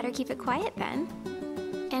 Well, we better keep it quiet then.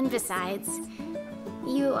 And besides,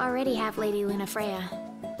 you already have Lady Lunafreya.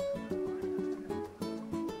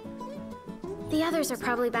 The others are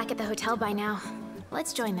probably back at the hotel by now.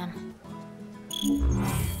 Let's join them.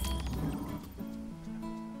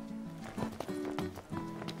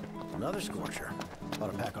 Another scorcher.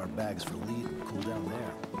 Ought to pack our bags for lead and cool down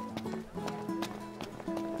there.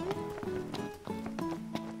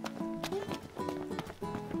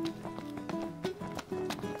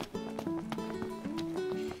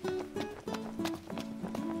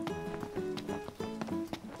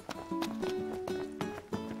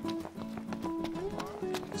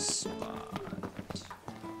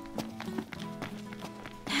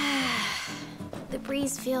 The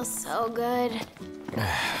breeze feels so good.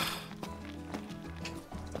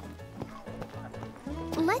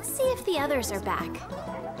 Let's see if the others are back.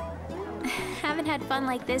 Haven't had fun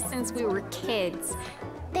like this since we were kids.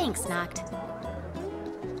 Thanks, Noct.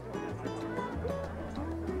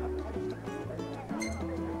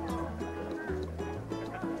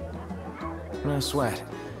 No sweat.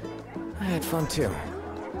 I had fun too.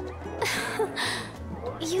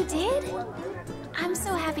 You did? I'm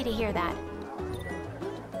so happy to hear that.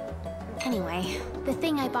 Anyway, the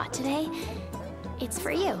thing I bought today, it's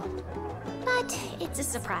for you. But it's a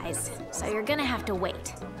surprise, so you're gonna have to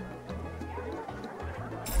wait.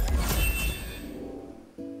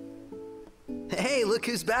 Hey, look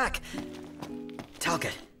who's back!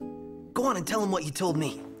 Talcott, go on and tell him what you told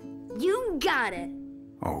me. You got it!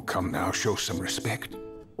 Oh, come now, show some respect.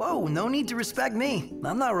 Whoa, no need to respect me.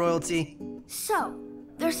 I'm not royalty. So,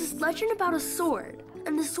 there's this legend about a sword,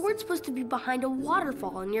 and the sword's supposed to be behind a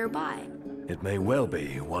waterfall nearby. It may well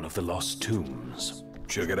be one of the lost tombs.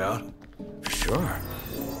 Check it out. Sure.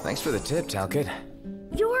 Thanks for the tip, Talcott.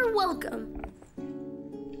 You're welcome.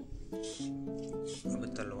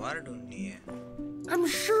 I'm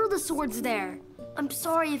sure the sword's there. I'm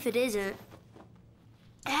sorry if it isn't.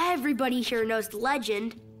 Everybody here knows the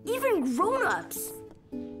legend, even grown-ups.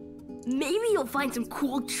 Maybe you'll find some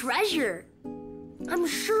cool treasure. I'm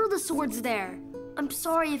sure the sword's there. I'm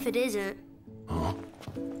sorry if it isn't. Huh?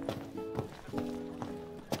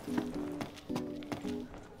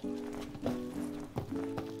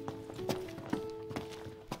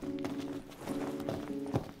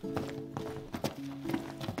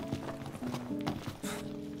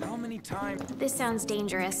 How many times? This sounds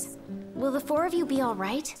dangerous. Will the four of you be all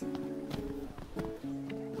right?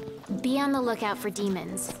 Be on the lookout for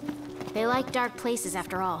demons. They like dark places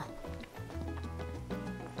after all.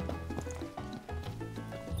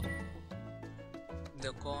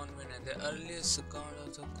 The Covenant, the earliest god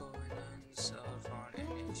of the Covenants are found in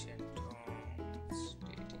ancient tombs,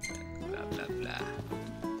 dating back, blah blah blah.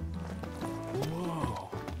 Whoa.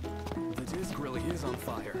 The disc really is on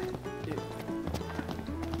fire.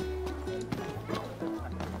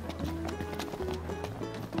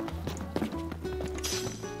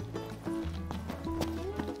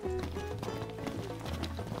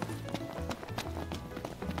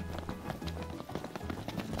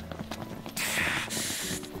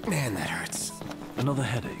 Man, that hurts. Another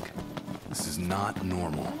headache. This is not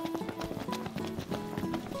normal.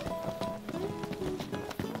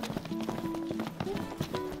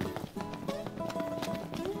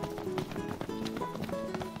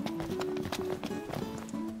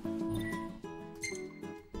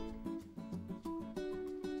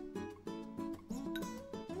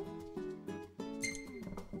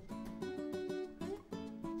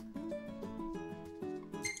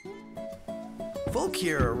 Folk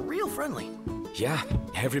here are real friendly. Yeah,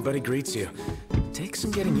 everybody greets you. Takes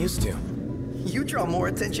some getting used to. You draw more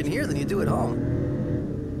attention here than you do at home.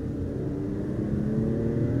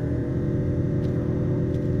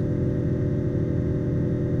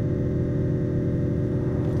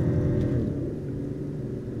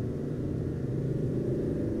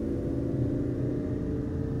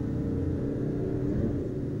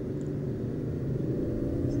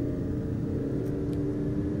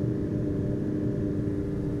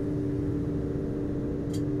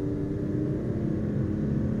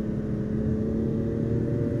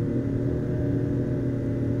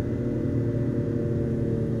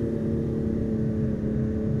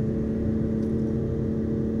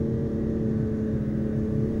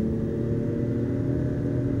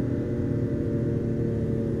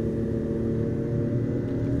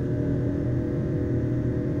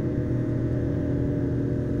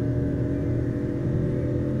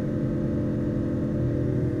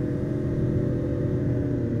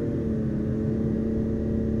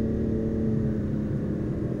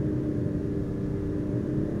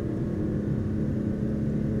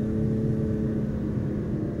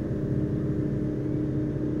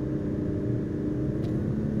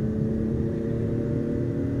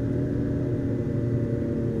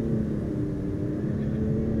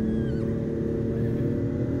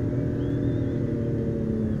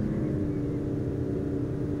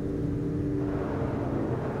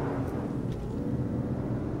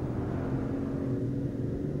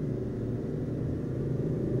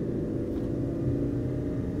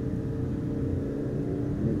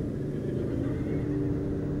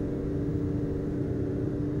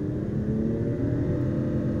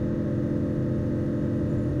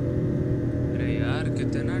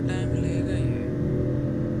 कितना time लेगा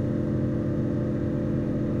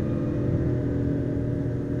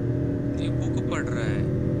ये book पढ़ रहा है।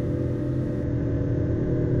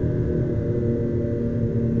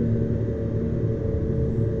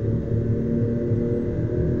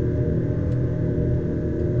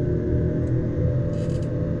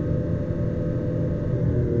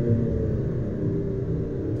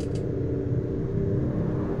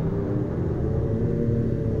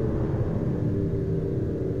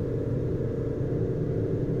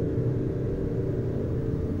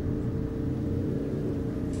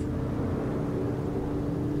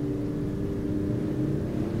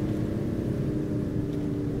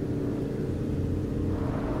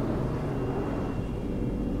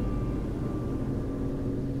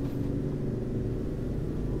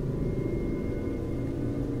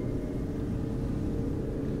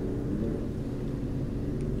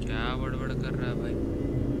 कर रहा है भाई।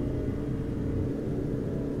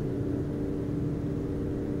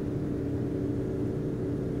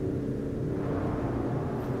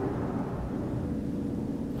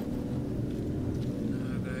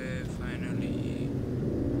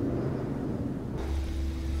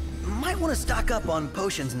 Might want to stock up on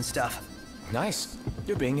potions and stuff. Nice.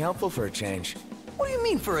 You're being helpful for a change. What do you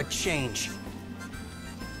mean for a change?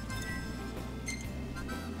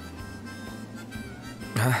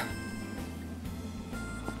 Huh?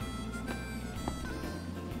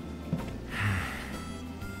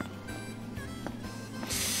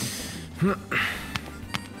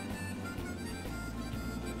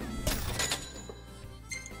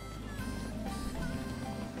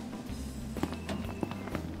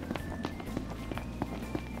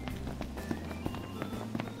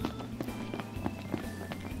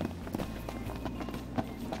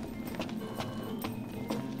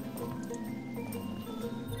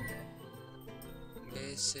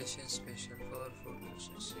 Session special for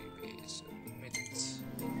base minutes.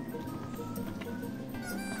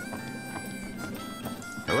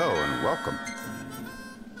 Hello and welcome.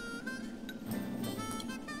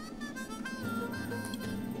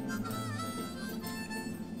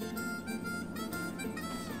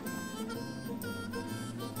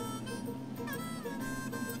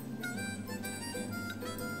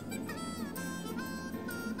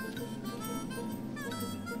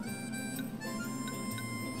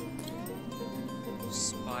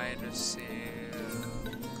 Spider silk,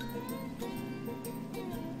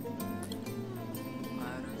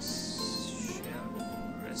 iris shell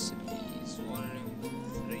recipes, volume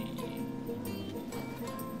 3.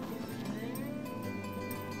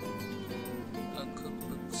 A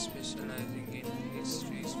cookbook specializing in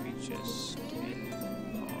pastries features skin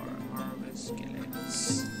or harvest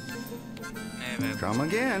skillets. Come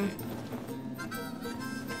again.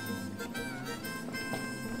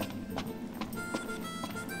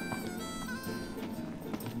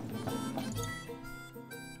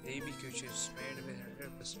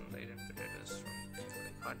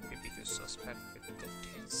 card BBQ sauce pack with the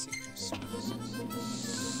 10 secret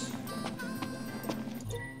spices.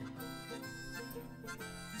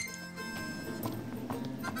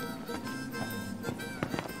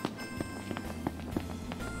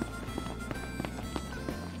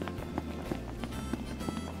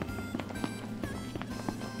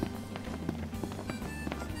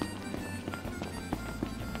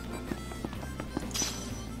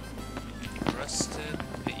 Rusted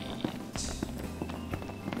meat.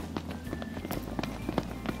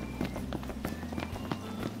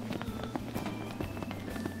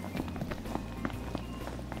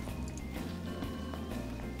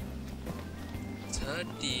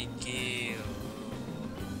 Gil.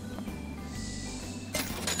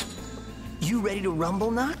 You ready to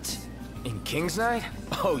rumble, Noct? In King's Night?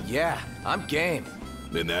 Oh yeah, I'm game.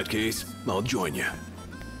 In that case, I'll join you.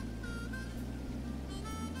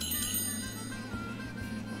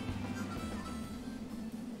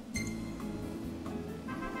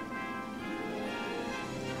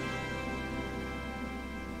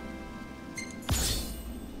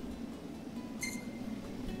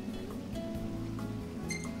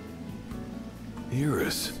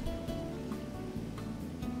 Iris.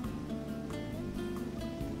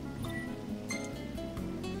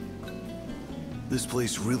 This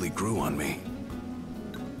place really grew on me.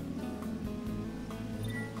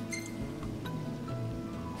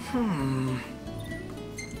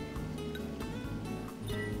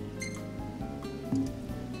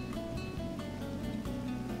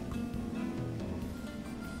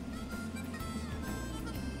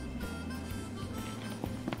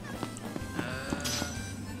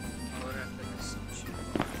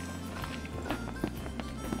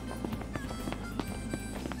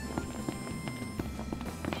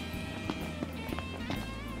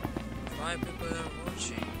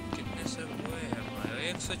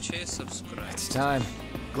 It's time.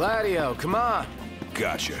 Gladio, come on.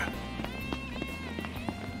 Gotcha.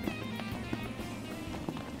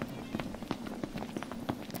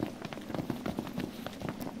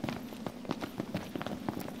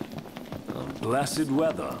 Blessed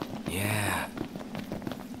weather. Yeah.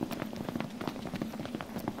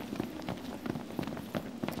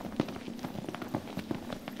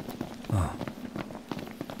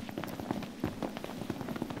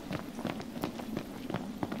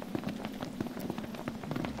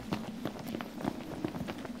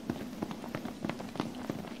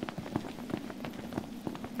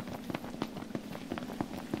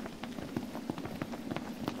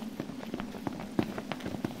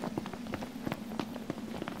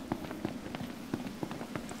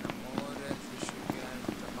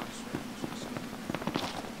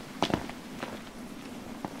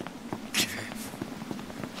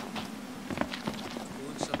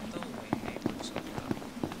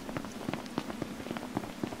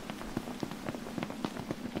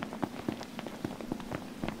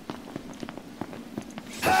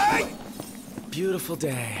 Beautiful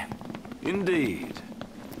day. Indeed.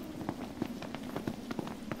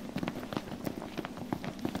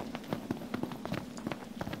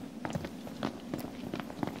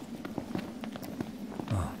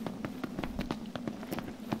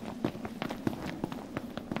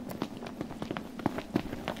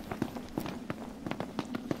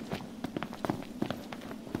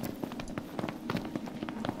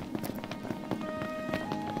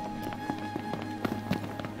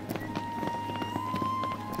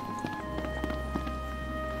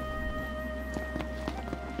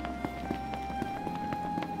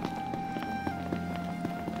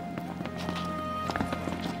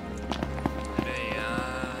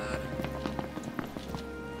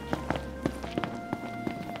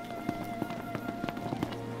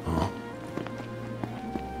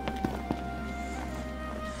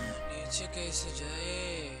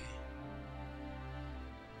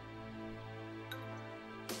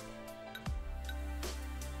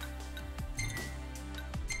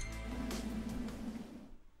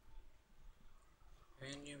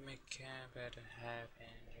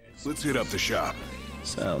 Let's hit up the shop.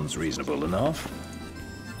 Sounds reasonable enough.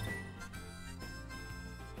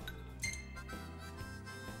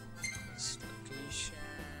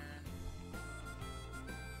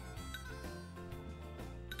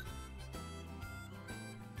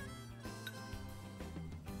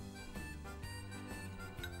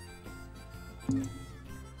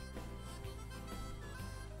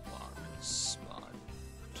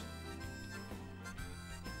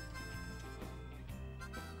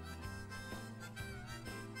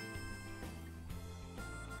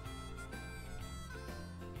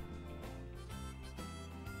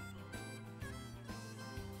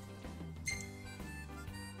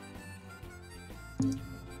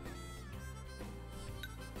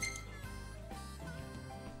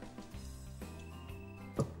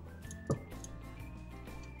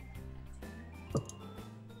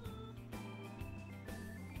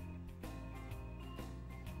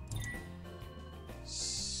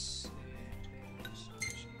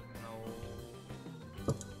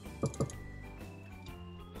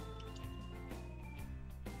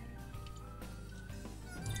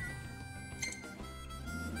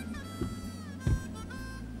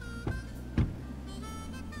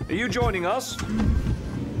 Are you joining us?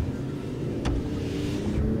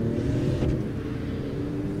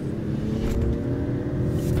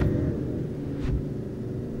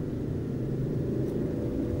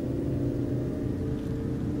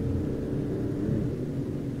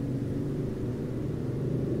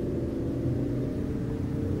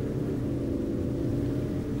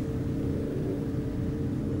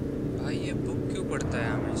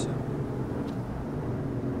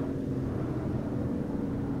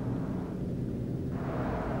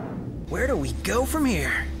 Where do we go from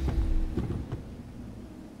here?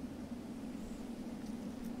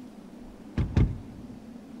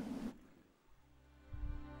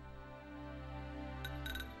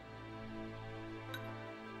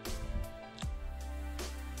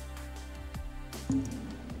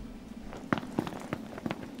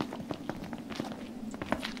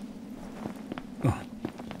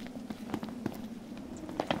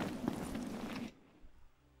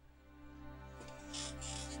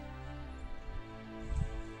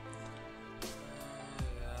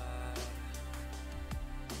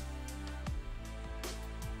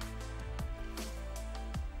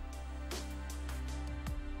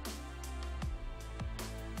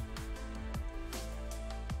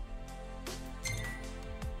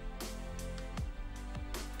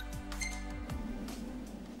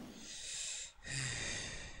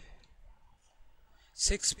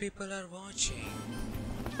 Six people are watching.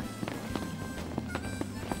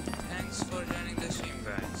 Thanks for joining the stream,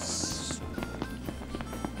 guys.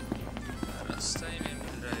 रास्ता ही नहीं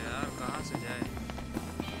मिल रहा यार, कहाँ से जाए?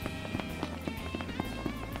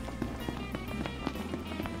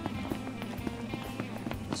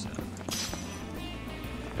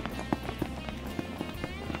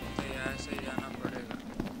 तो यहाँ से जाना पड़ेगा.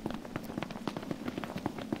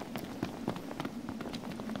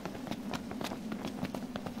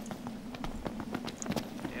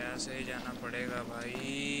 से ही जाना पड़ेगा भाई.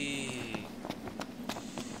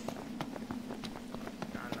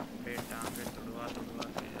 लंबे टांगे तुड़वा तुड़वा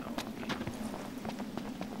के जाओगी.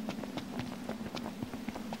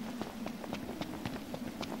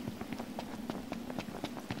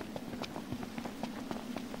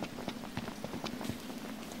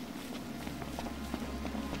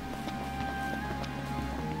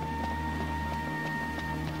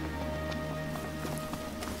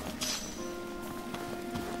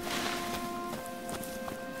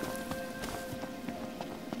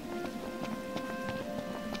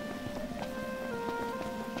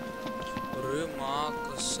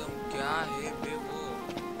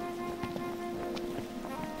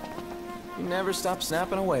 Never stop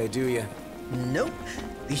snapping away, do you? Nope.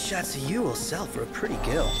 These shots of you will sell for a pretty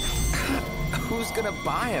gill. Who's gonna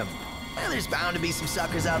buy them? Well, there's bound to be some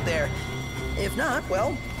suckers out there. If not,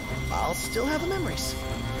 well, I'll still have the memories.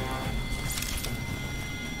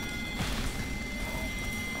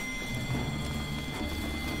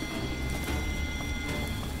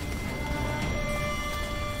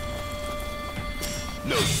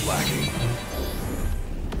 No slacking.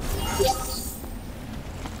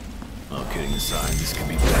 All kidding aside, this could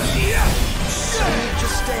be bad. Yeah!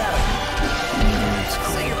 Just stay out of it.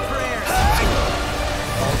 Cool. Say your prayers.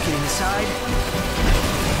 All kidding aside.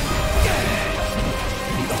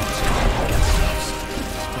 The odds are against us.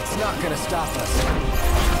 It's not gonna stop us.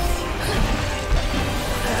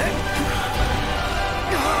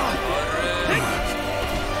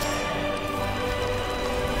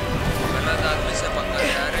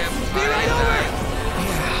 Be right over!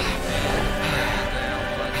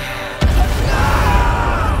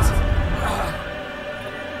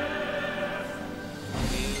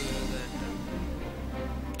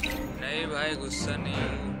 गुस्सा नहीं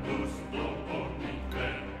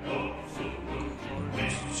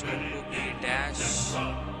dash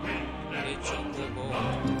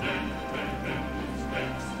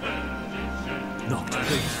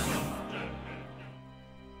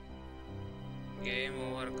game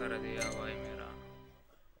over कर दिया भाई मेरा.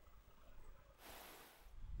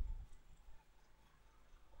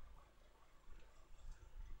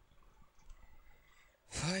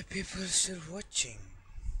 Five people still watching.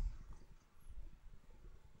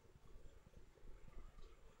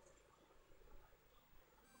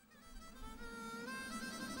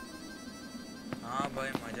 हाँ भाई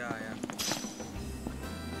मजा आया.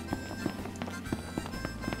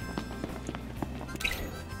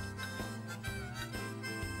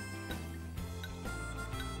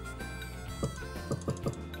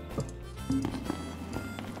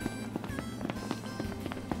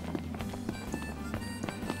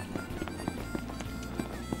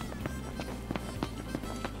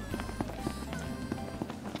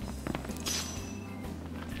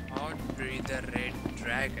 Bury the Red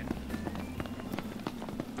Dragon.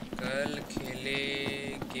 कल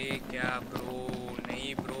खेलेंगे क्या ब्रो?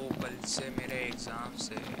 नहीं ब्रो, कल से मेरे एग्जाम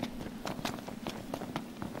से।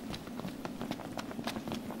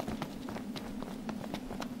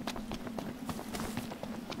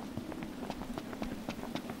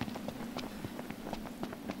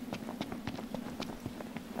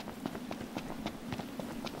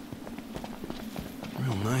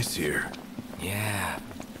 Real nice here. Yeah.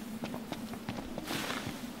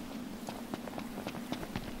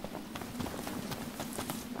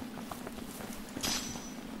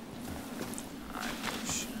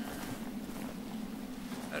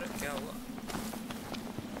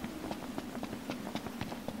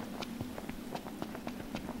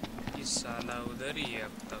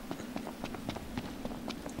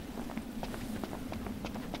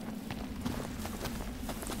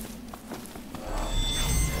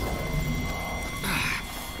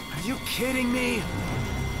 Are you kidding me?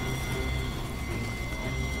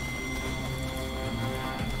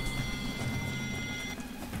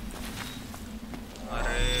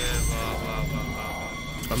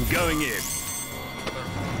 I'm going in.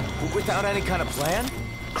 Without any kind of plan?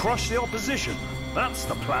 Crush the opposition. That's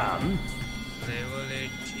the plan. Level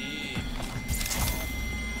 18.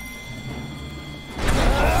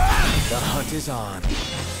 The hunt is on.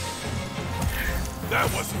 That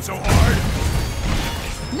wasn't so hard.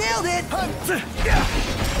 Nailed it!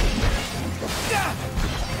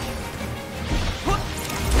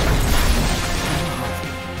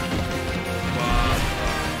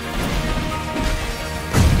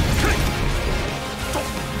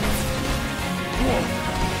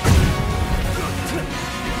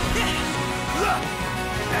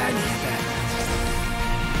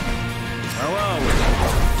 How are we?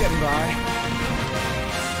 Getting by.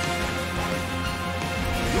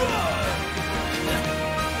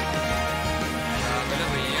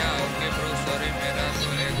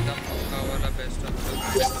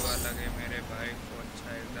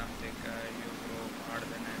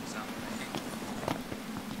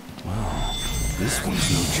 Wow, this one's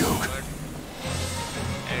no joke.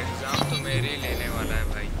 Exam तो मेरे ही लेने वाला है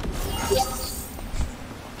भाई।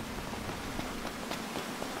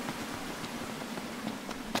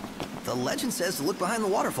 The legend says to look behind the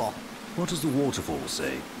waterfall. What does the waterfall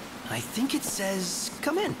say? I think it says,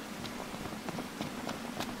 come in.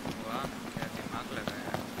 वाह, क्या दिमाग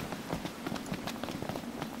लगाया।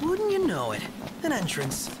 Wouldn't you know it? An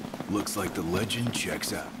entrance. Looks like the legend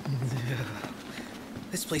checks out.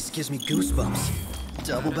 This place gives me goosebumps.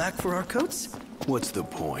 Double back for our coats? What's the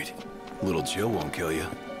point? Little chill won't kill you.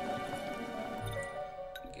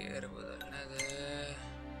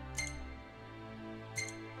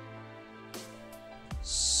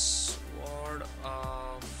 Sword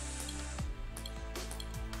of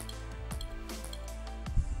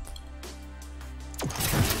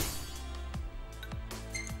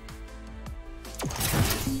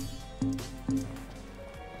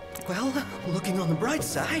Well, looking on the bright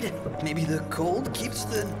side, maybe the cold keeps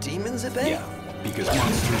the demons at bay? Yeah, because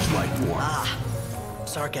monsters like warmth. Ah,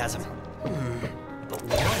 sarcasm. But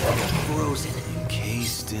what frozen?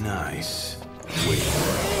 Encased in ice. Wait.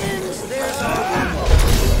 And there's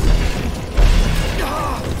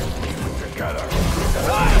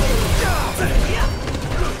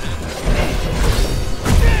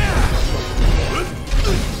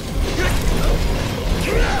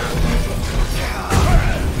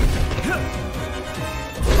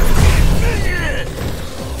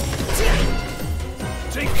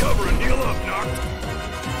Take cover and heal up, Noct.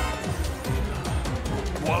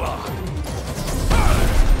 Voila.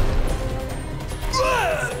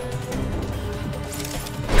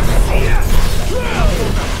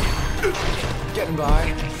 getting by.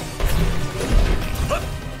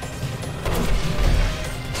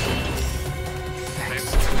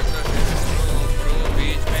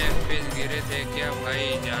 बीच में फिर गिरे थे क्या भाई?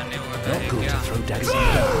 जाने वाला है क्या?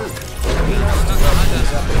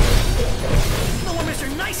 No one, Mr.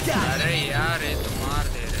 Nice Guy! अरे यार ये तो मार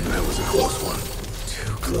दे रहे। That was a close one.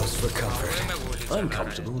 Too close for comfort. I'm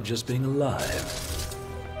comfortable just being alive.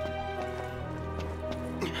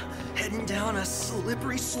 Heading down a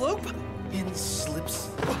slippery slope in slips.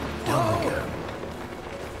 Down we go.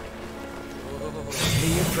 Say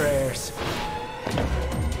your prayers.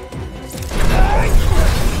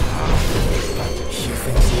 You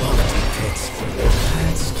things lofty pits.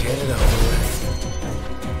 Let's get it over with.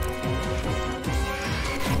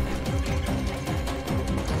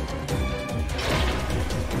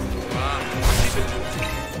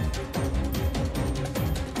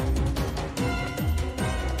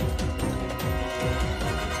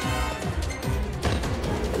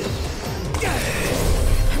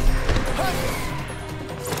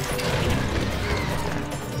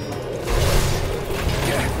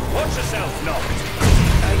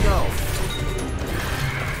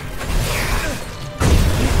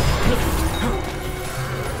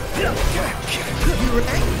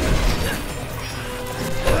 right?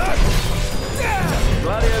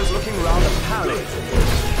 Gladio's looking rather pallid.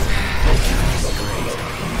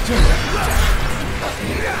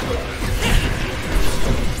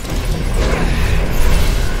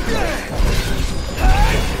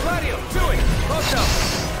 Gladio, do it! Close up!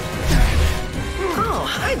 Oh,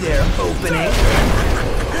 hi there, opening.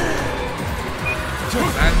 It's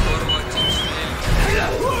not bad.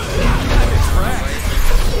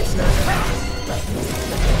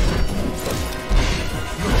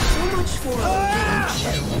 So much for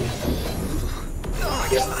I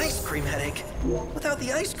guess ice cream headache. Without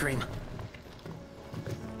the ice cream.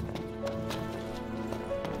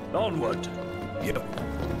 Onward. Yep.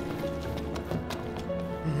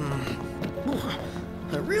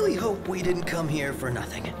 I really hope we didn't come here for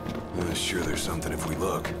nothing. Sure there's something if we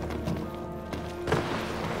look.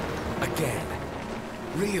 Again.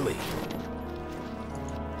 Really?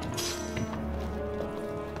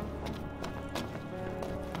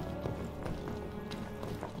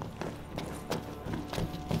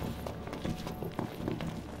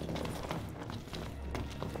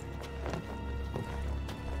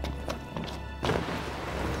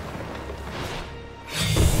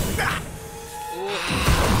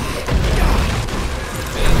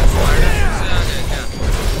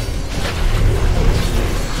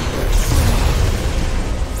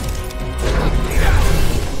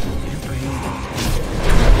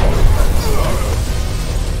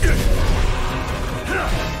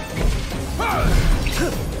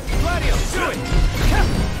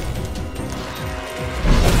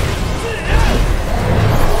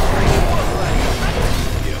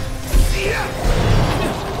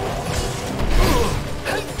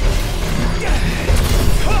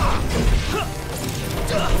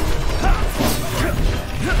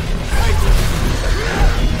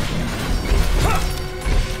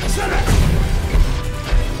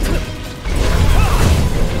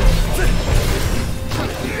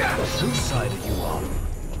 Whose side are you on?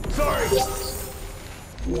 Sorry!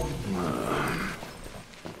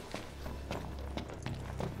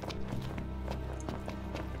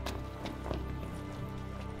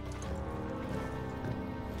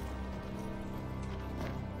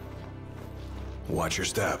 Watch your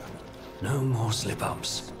step. No more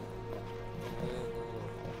slip-ups.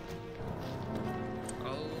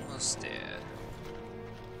 Almost there.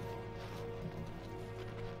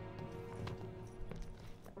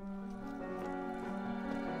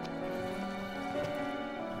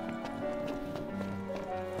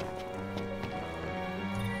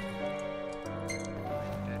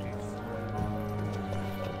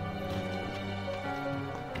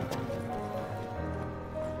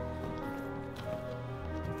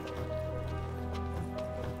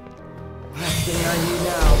 Thing I need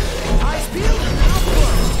now. Eyes peeled,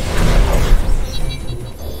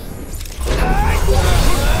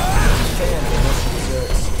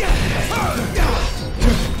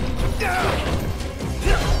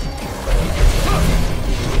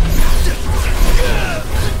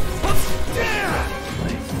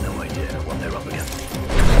 No idea what they're up against.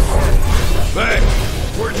 Hey!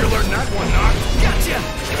 Where'd you learn that one, Knock? Gotcha!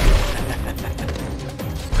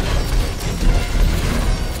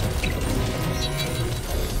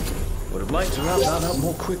 Would have liked to wrap that up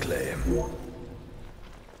more quickly.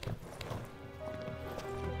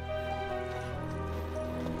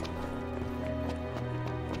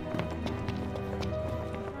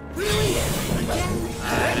 Really?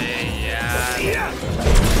 Again?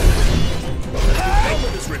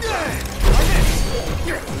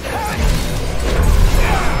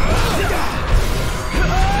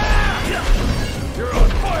 You're on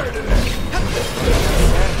fire today!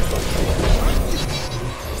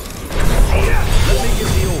 Let me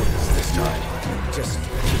give the orders this time. Just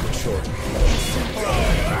keep it short.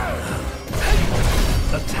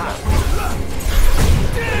 Attack.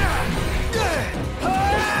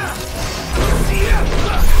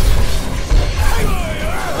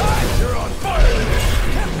 You're on fire today!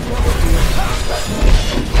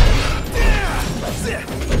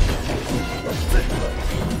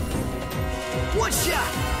 One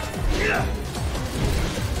shot!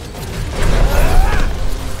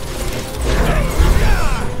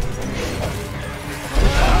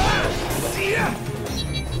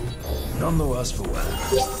 None the worse for wear.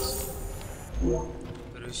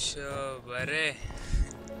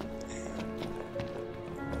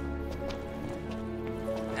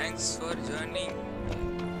 Thanks for joining.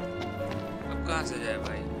 अब कहाँ से जाए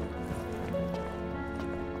भाई?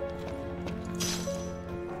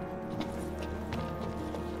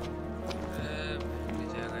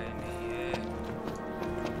 जगह ही नहीं है।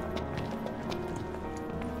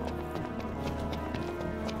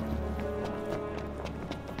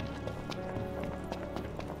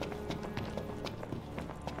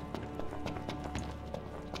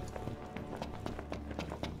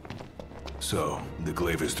 So, the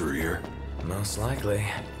glaive is through here? Most likely.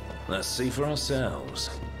 Let's see for ourselves.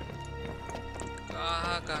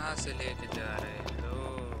 कहाँ से लेके जा रहे हैं लोग?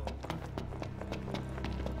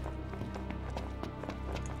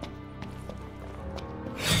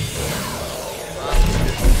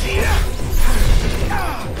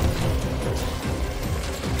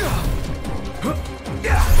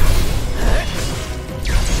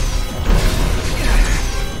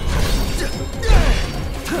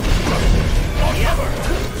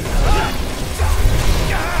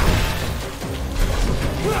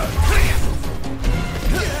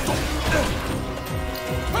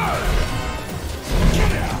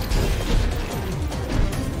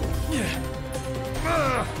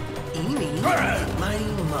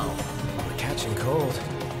 We're catching cold.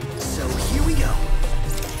 So here we go.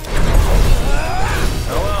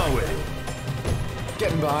 How are we?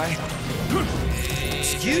 Getting by.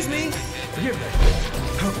 Excuse me. Forgive me.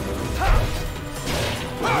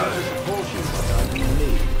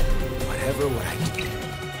 Whatever would I do?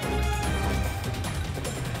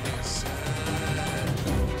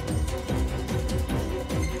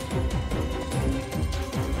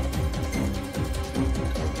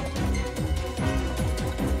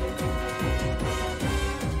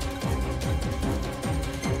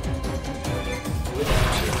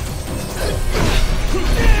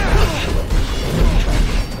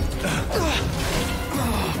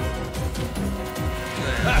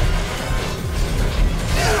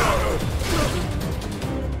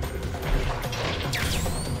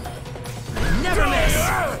 Never miss.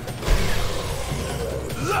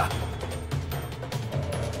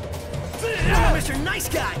 Oh, Mr. Nice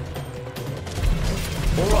Guy.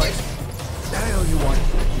 All right. I owe you one.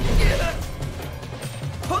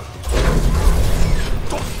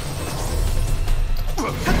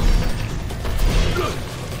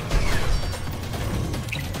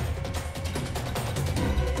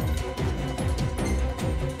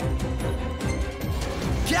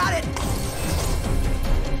 Got it.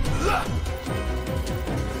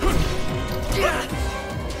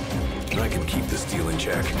 I can keep this deal in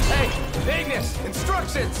check. Hey, Ignis,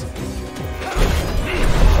 instructions.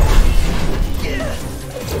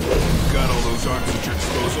 Got all those arms at your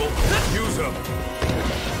disposal? Use them.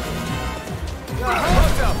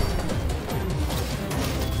 Hold up.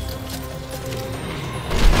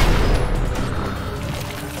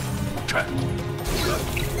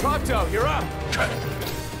 Prompto, you're up.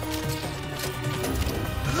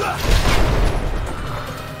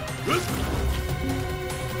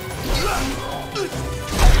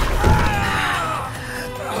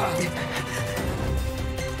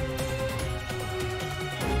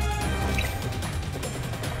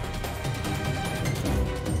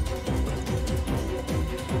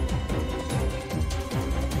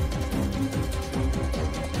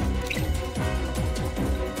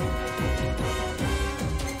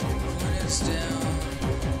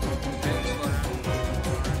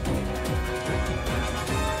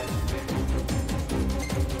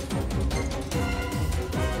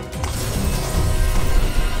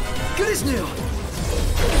 Good as new.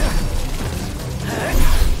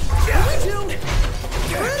 Are we doomed?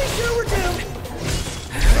 Pretty sure we're doomed.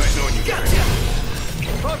 Nice knowing you guys. Gotcha.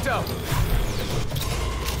 Prompto.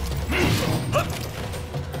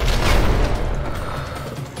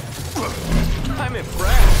 I'm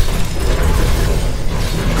impressed.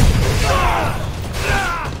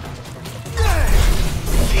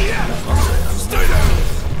 Stay down.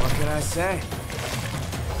 What can I say?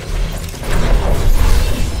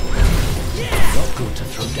 Not good to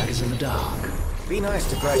throw daggers in the dark. Be nice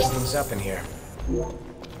to brighten things up in here.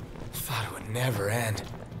 Thought it would never end.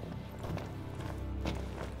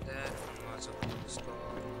 That was a good score.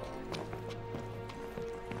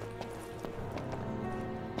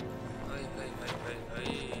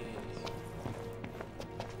 Hey.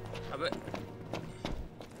 अबे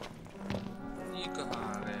ये कहाँ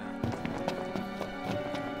आ गया?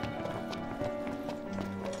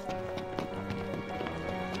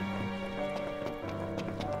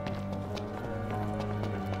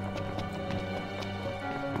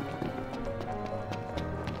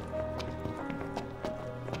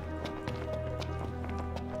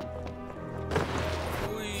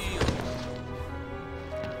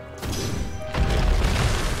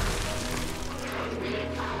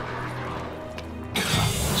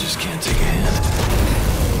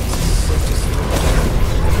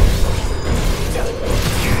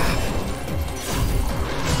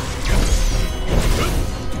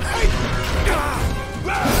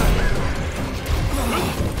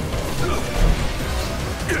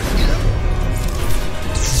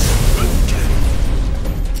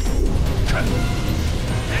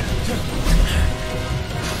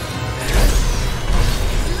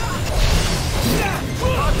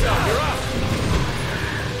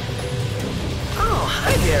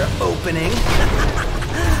 opening.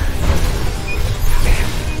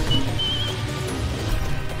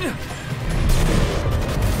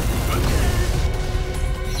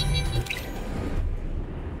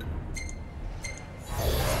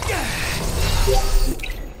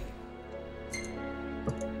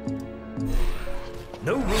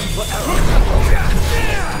 No room for error.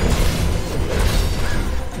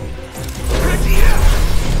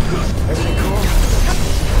 Everything cool?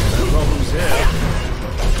 No problems here.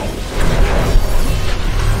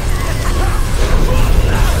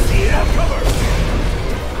 Cover!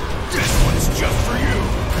 This one's just for you.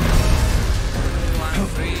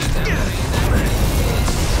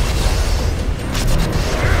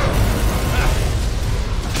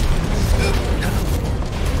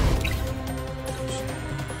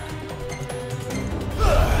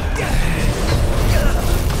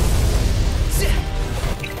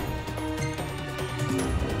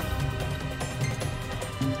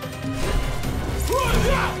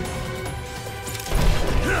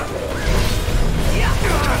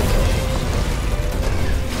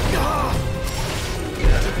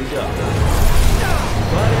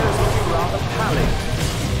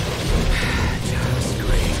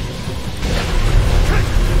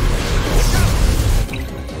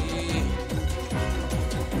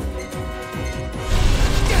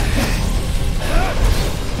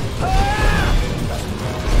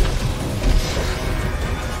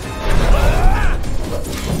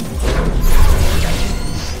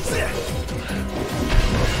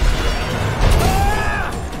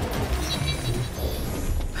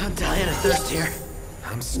 I'm dying of thirst here.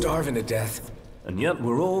 I'm starving to death. And yet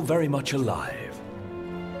we're all very much alive.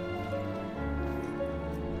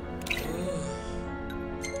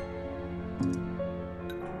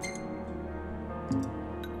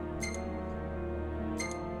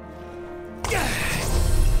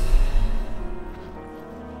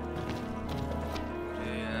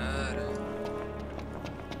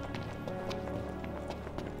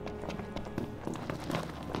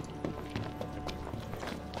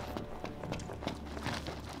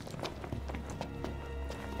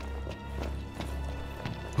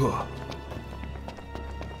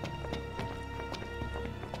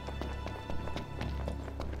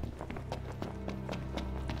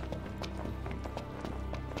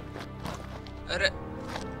 अरे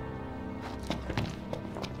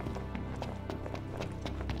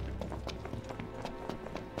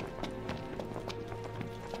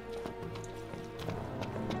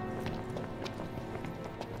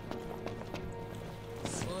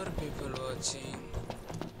four people watching.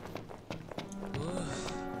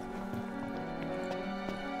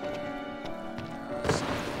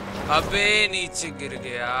 अबे नीचे गिर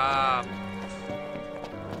गया.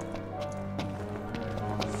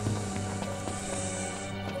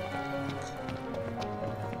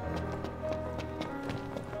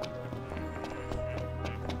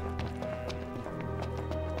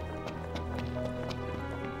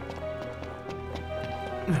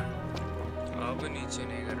 अब नीचे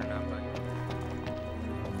नहीं करना भाई.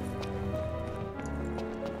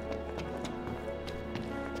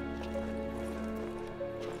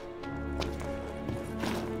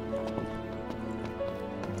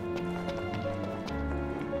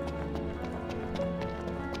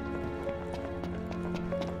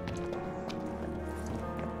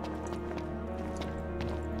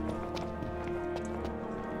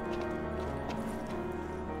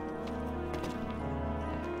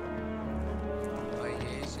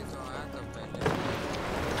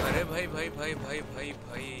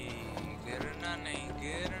 भाई गिरना नहीं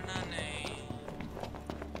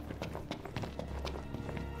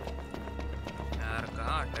यार.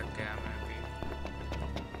 कहाँ अटक गया मैं भी.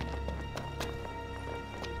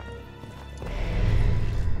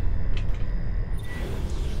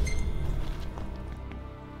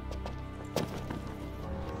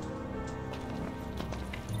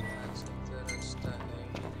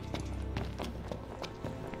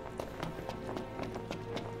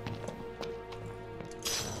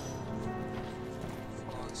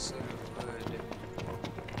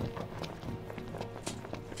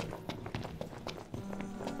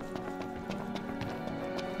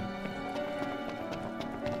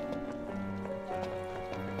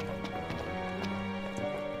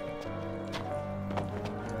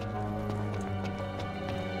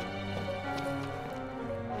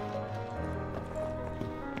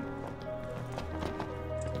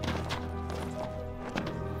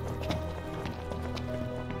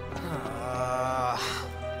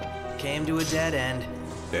 Came to a dead end.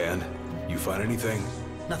 Dan, you find anything?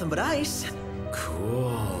 Nothing but ice.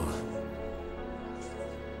 Cool.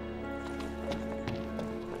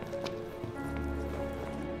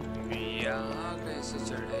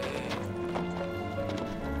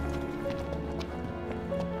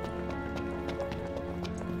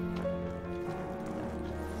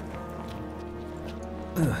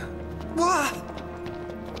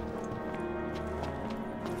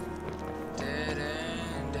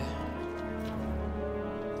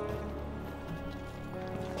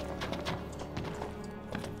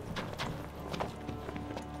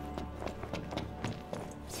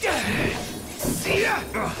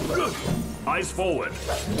 Eyes forward.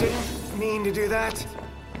 Didn't mean to do that.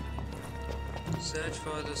 Search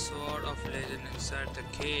for the sword of legend inside the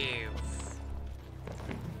cave.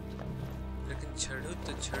 लेकिन चढ़ू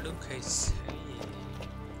तो चढ़ू कैसे?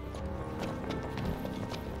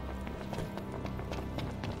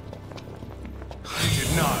 I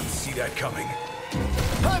did not see that coming.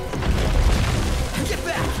 Get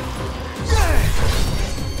back!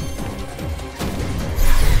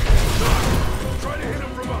 Try to hit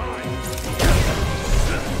him from behind.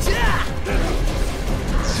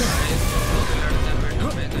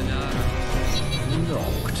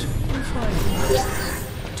 Locked.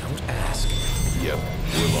 Don't ask. Yep,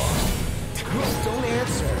 we're lost. Don't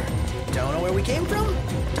answer. Don't know where we came from?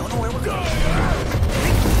 Don't know where we're going.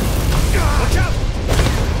 Watch out!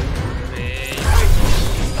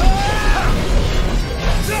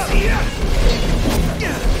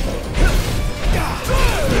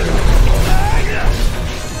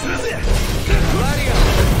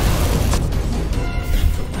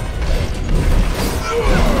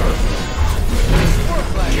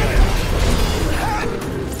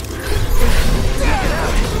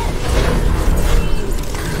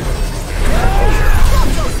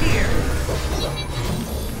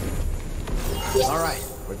 All right,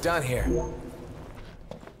 we're done here.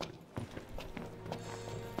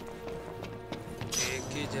 एक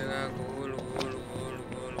ही जगह गोल गोल गोल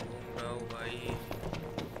गोल घूम रहा हूँ भाई।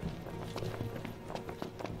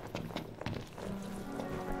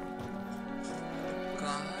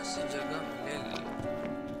 कहाँ से जगह मिलेगी?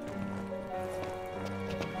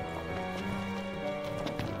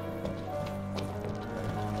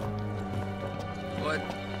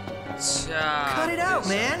 अच्छा। Cut it out,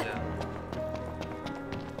 man.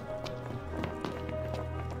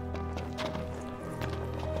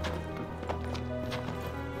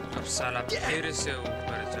 साला फिर से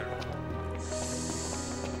ऊपर चढ़ो।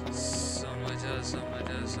 समझा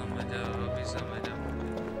अभी समझा।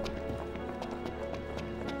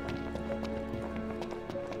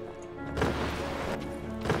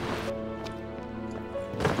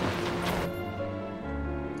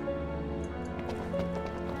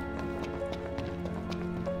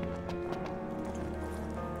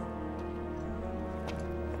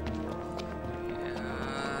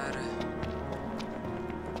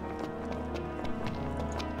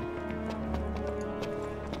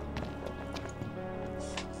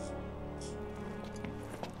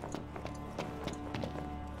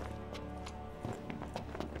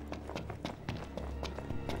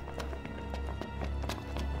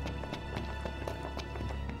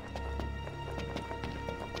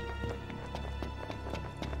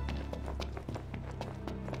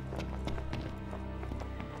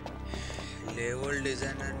 लेवल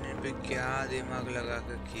डिजाइनर ने भी क्या दिमाग लगा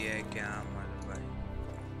कर किया है, क्या मालूम भाई।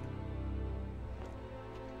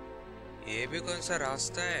 ये भी कौन सा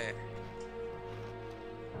रास्ता है?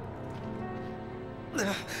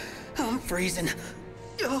 I'm freezing.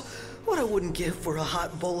 Oh, what I wouldn't give for a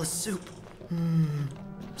hot bowl of soup.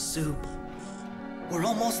 Soup. We're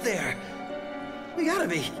almost there. We gotta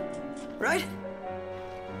be, right?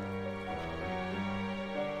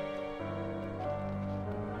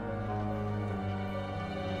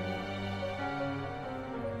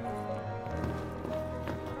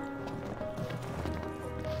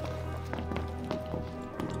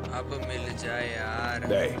 अब मिल जाए यार।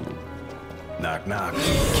 Hey, knock knock.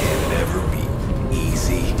 Can it ever be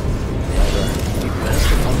easy? Never. You best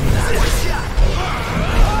have told me that. One shot.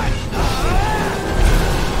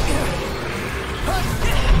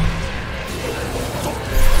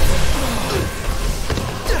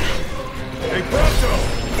 Hey, Pronto!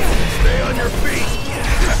 Stay on your feet!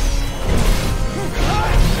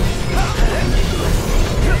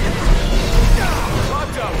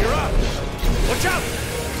 Pronto, you're up! Watch out!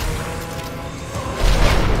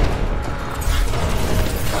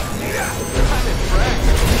 I'm impressed.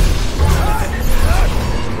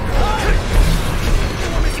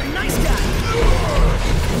 Mr. Nice Guy.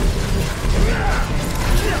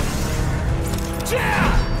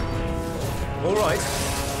 All right.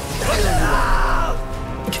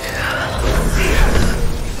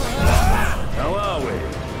 How are we?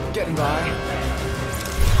 Getting by.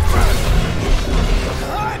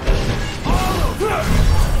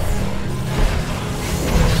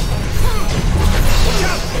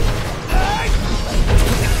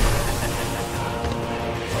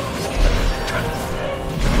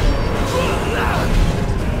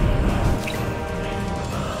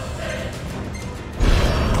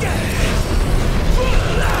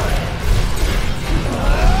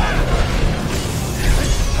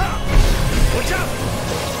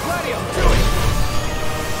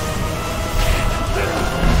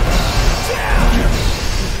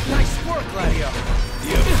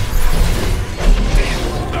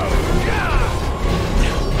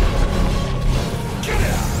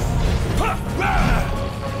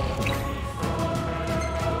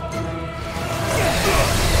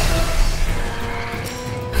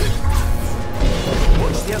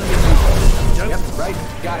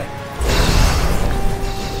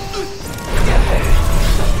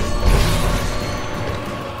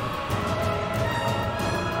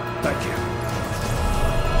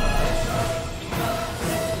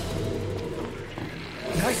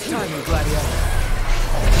 Nice timing, Gladio.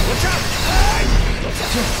 Watch out!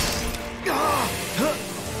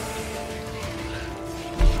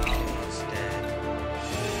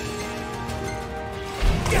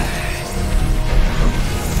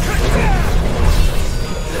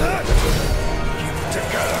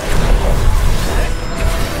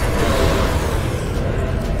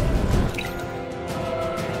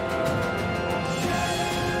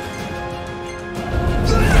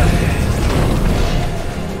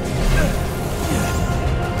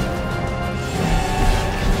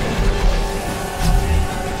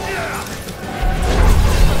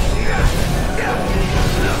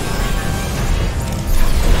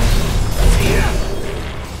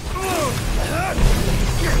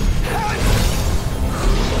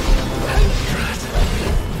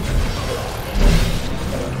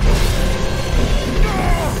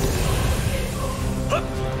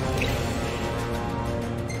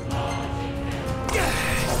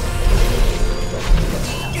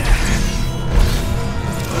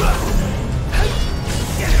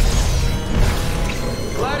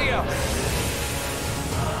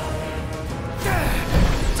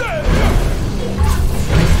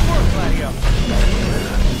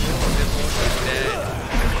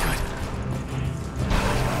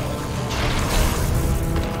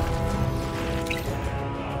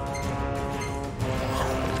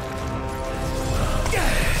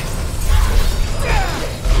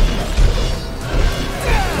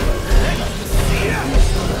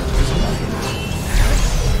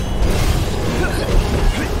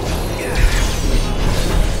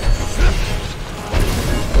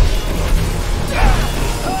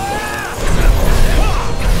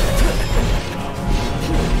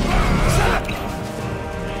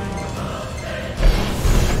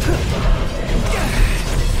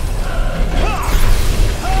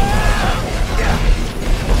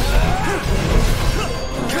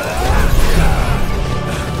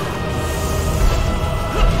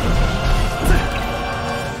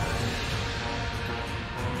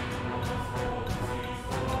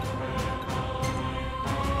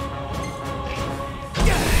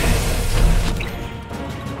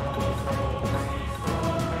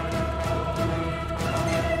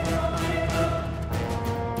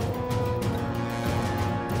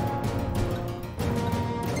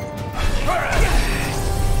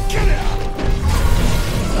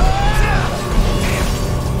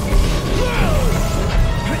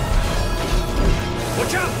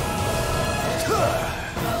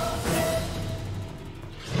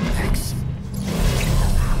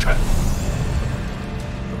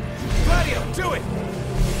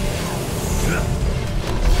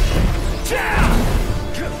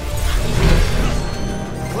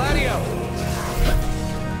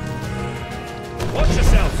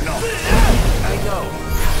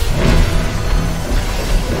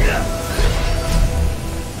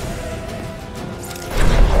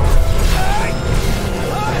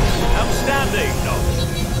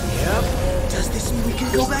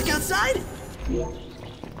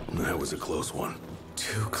 That was a close one.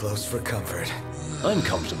 Too close for comfort. I'm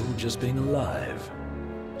comfortable just being alive.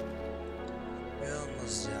 We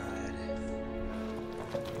almost died.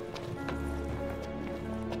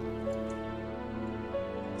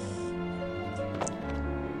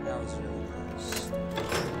 That was really close.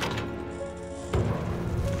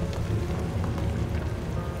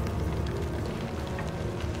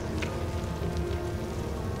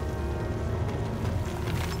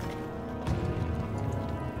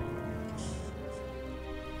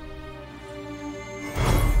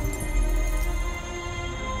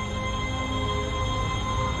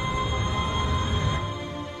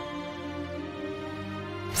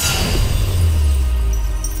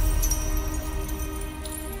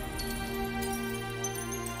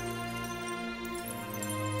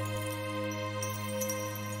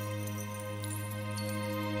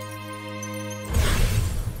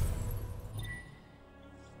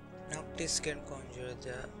 Noctis can conjure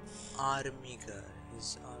the Armiger,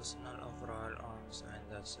 his arsenal of royal arms, and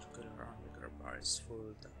the circular Armiger bar is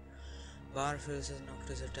full. The bar fills as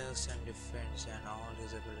Noctis attacks and defends, and all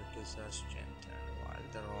his abilities are strengthened while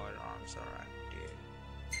the royal arms are active.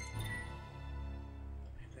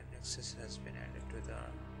 Nexus has been added to the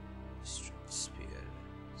sphere.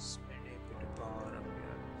 Spend a bit of power of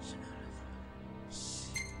your arsenal.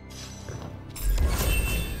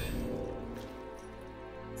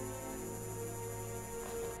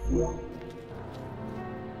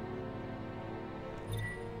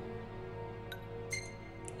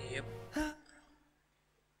 Yep.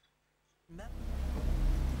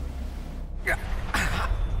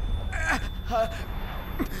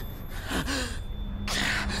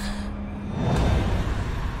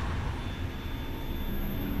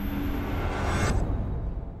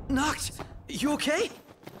 Noct, you okay?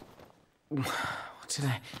 What did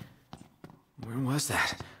I... Where was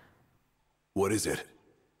that? What is it?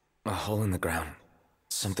 A hole in the ground.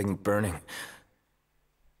 Something burning.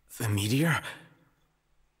 The meteor?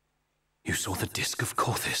 You saw the disk of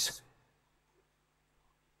Corthis.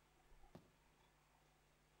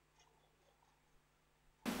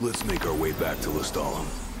 Let's make our way back to Lestalem.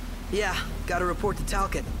 Yeah, gotta report to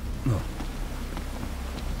Talcott. Oh.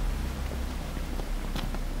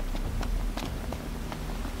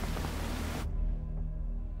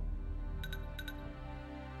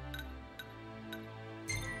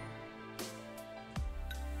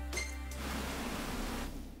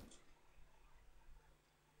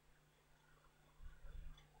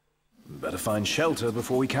 Better find shelter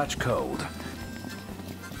before we catch cold.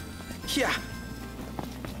 Yeah.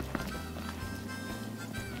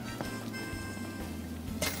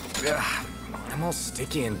 Ugh, I'm all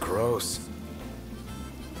sticky and gross.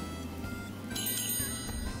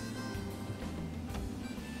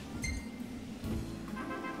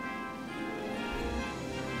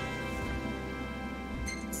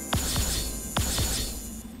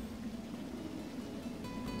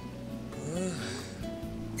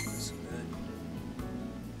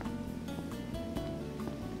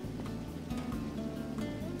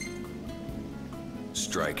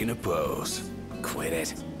 Striking a pose. Quit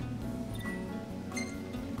it.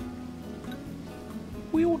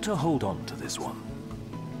 We ought to hold on to this one.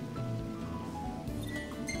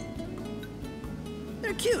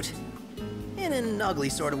 They're cute. In an ugly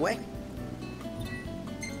sort of way.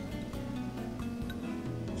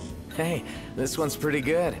 Hey, this one's pretty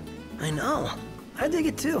good. I know. I dig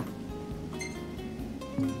it too.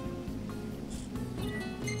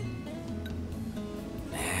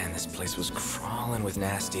 Man, this place was crawling with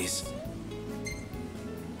nasties.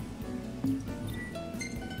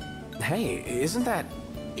 Hey, isn't that...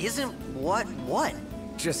 Isn't what? What?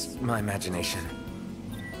 Just my imagination.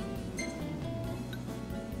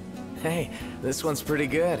 Hey, this one's pretty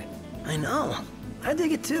good. I know. I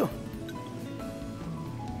dig it too.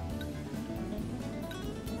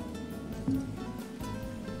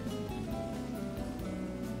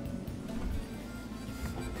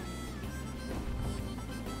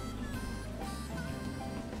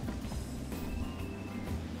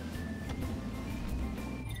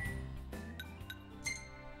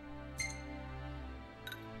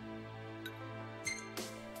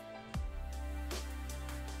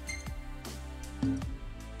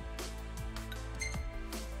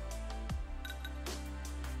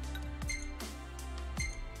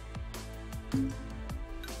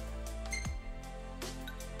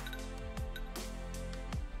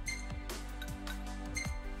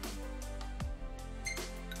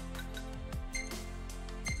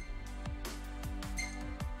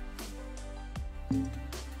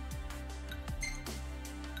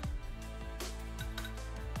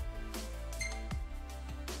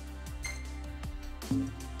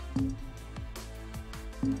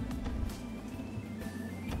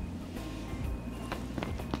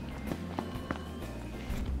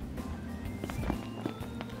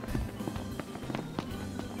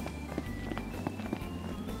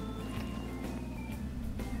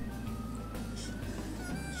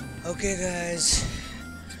 Okay guys,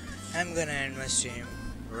 I'm gonna end my stream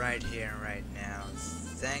right here and right now.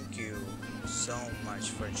 Thank you so much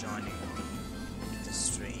for joining me in the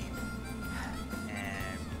stream,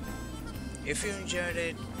 and if you enjoyed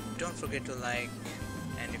it, don't forget to like,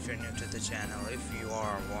 and if you're new to the channel, if you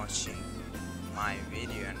are watching my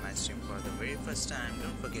video and my stream for the very first time,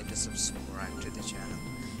 don't forget to subscribe to the channel,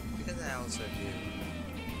 because I also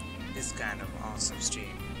do this kind of awesome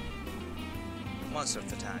stream most of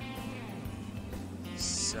the time.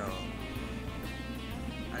 So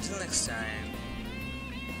until next time,